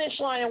that finish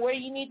line and where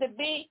you need to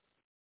be,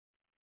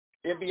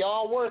 it'll be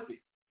all worth it.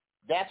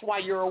 That's why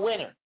you're a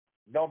winner,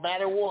 no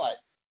matter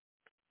what.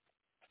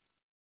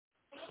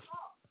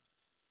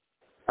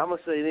 I'm going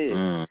to say this.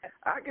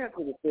 I got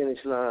to the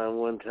finish line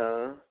one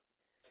time,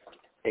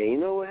 and you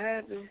know what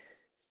happened?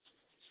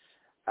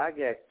 I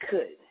got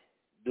cut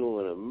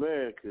during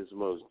America's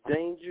most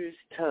dangerous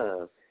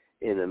time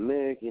in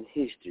American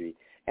history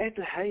at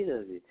the height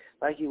of it,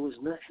 like it was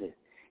nothing.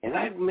 And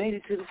I made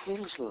it to the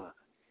finish line.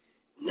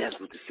 And that's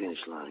what the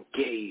finish line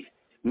gave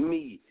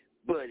me,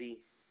 buddy,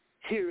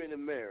 here in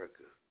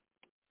America.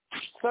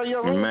 So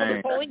you're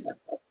running for the police?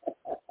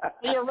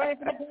 So you're running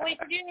for the police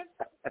again?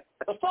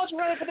 Before you're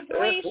running for the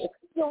police,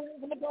 you're running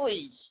for the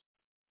police.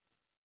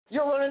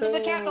 You're running to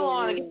the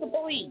Capitol against the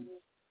police.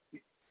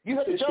 You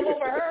had to jump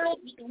over hurdles,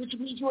 which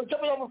means you were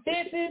jumping over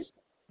fences.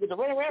 You had to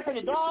run around for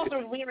the dogs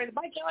or when you ready to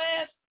bite your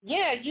ass.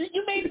 Yeah, you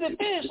made it to the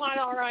finish line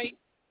all right.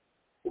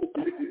 You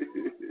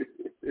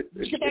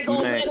get that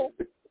gold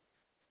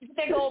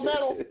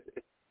medal.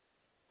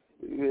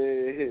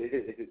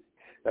 Man,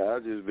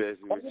 I'm just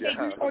messing with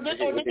y'all. Or did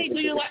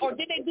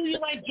they do you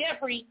like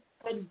Jeffrey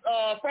from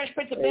Fresh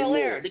Prince of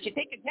Bel-Air? Did you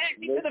take a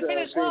taxi to the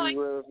finish line?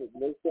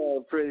 Next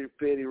time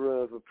Petty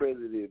run for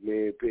president,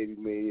 man, Petty,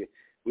 man.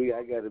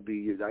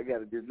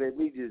 Let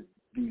me just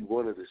be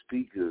one of the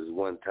speakers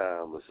one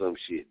time or some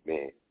shit,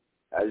 man.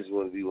 I just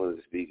want to be one of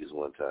the speakers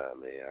one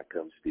time, man. I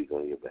come speak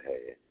on your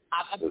behalf.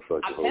 I'm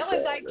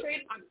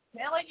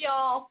telling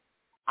y'all,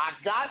 I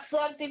got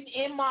something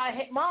in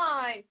my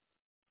mind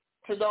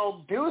to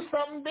go do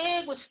something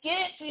big with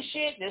skits and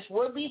shit. This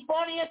would be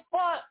funny as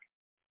fuck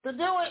to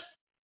do it.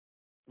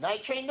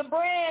 Night Train the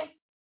brand.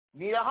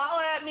 You need to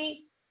holler at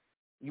me.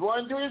 You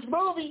want to do this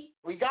movie?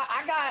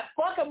 I got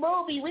fuck a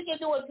movie. We can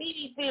do a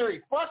TV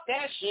series. Fuck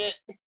that shit.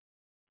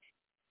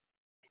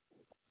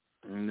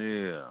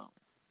 Yeah.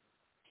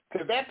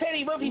 Cause that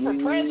petty movie for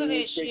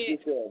president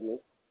shit.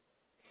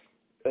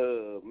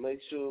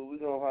 Make sure we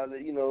gonna holler.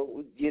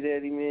 We get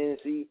at him, man,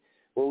 and see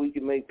what we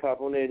can make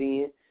pop on that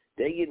end.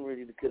 They getting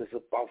ready to cut us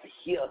up off of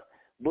here.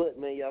 But,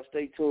 man, y'all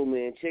stay tuned,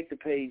 man. Check the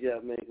page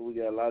out, man, because we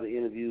got a lot of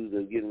interviews that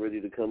are getting ready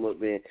to come up,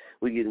 man.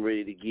 We're getting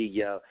ready to give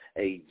y'all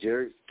a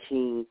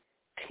JURKKING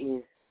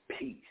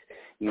 10-piece.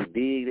 You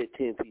dig that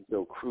 10-piece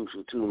so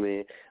crucial, too,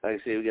 man.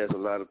 Like I said, we got a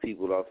lot of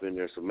people off in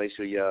there, so make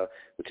sure y'all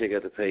will check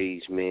out the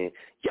page, man.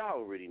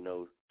 Y'all already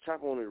know.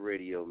 Chop on the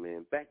radio,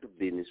 man. Back to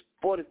business.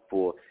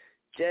 44.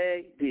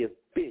 Jag the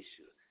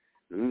official.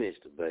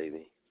 Mr.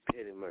 Baby.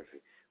 Petty Murphy.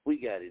 We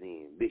got it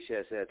in. Big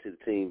shouts out to the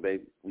team,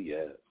 baby. We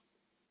out.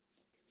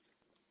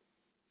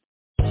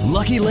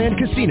 Lucky Land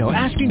Casino,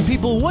 asking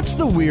people, what's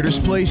the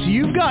weirdest place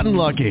you've gotten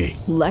lucky?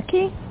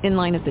 Lucky? In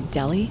line at the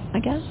deli, I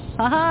guess?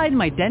 Aha, in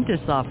my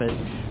dentist's office.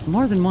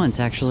 More than once,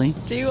 actually.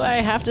 Do I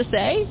have to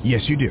say?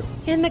 Yes, you do.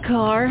 In the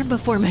car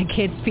before my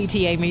kids'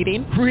 PTA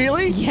meeting.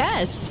 Really?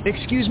 Yes.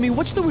 Excuse me,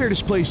 what's the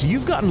weirdest place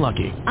you've gotten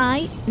lucky?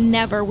 I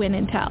never win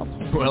and tell.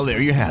 Well,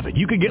 there you have it.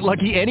 You can get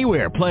lucky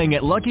anywhere, playing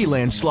at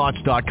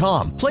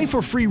LuckyLandSlots.com. Play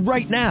for free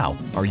right now.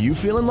 Are you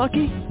feeling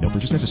lucky? No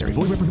purchase necessary.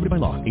 Void where prohibited by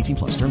law.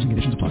 18+. Terms and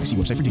conditions apply. See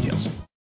website for details.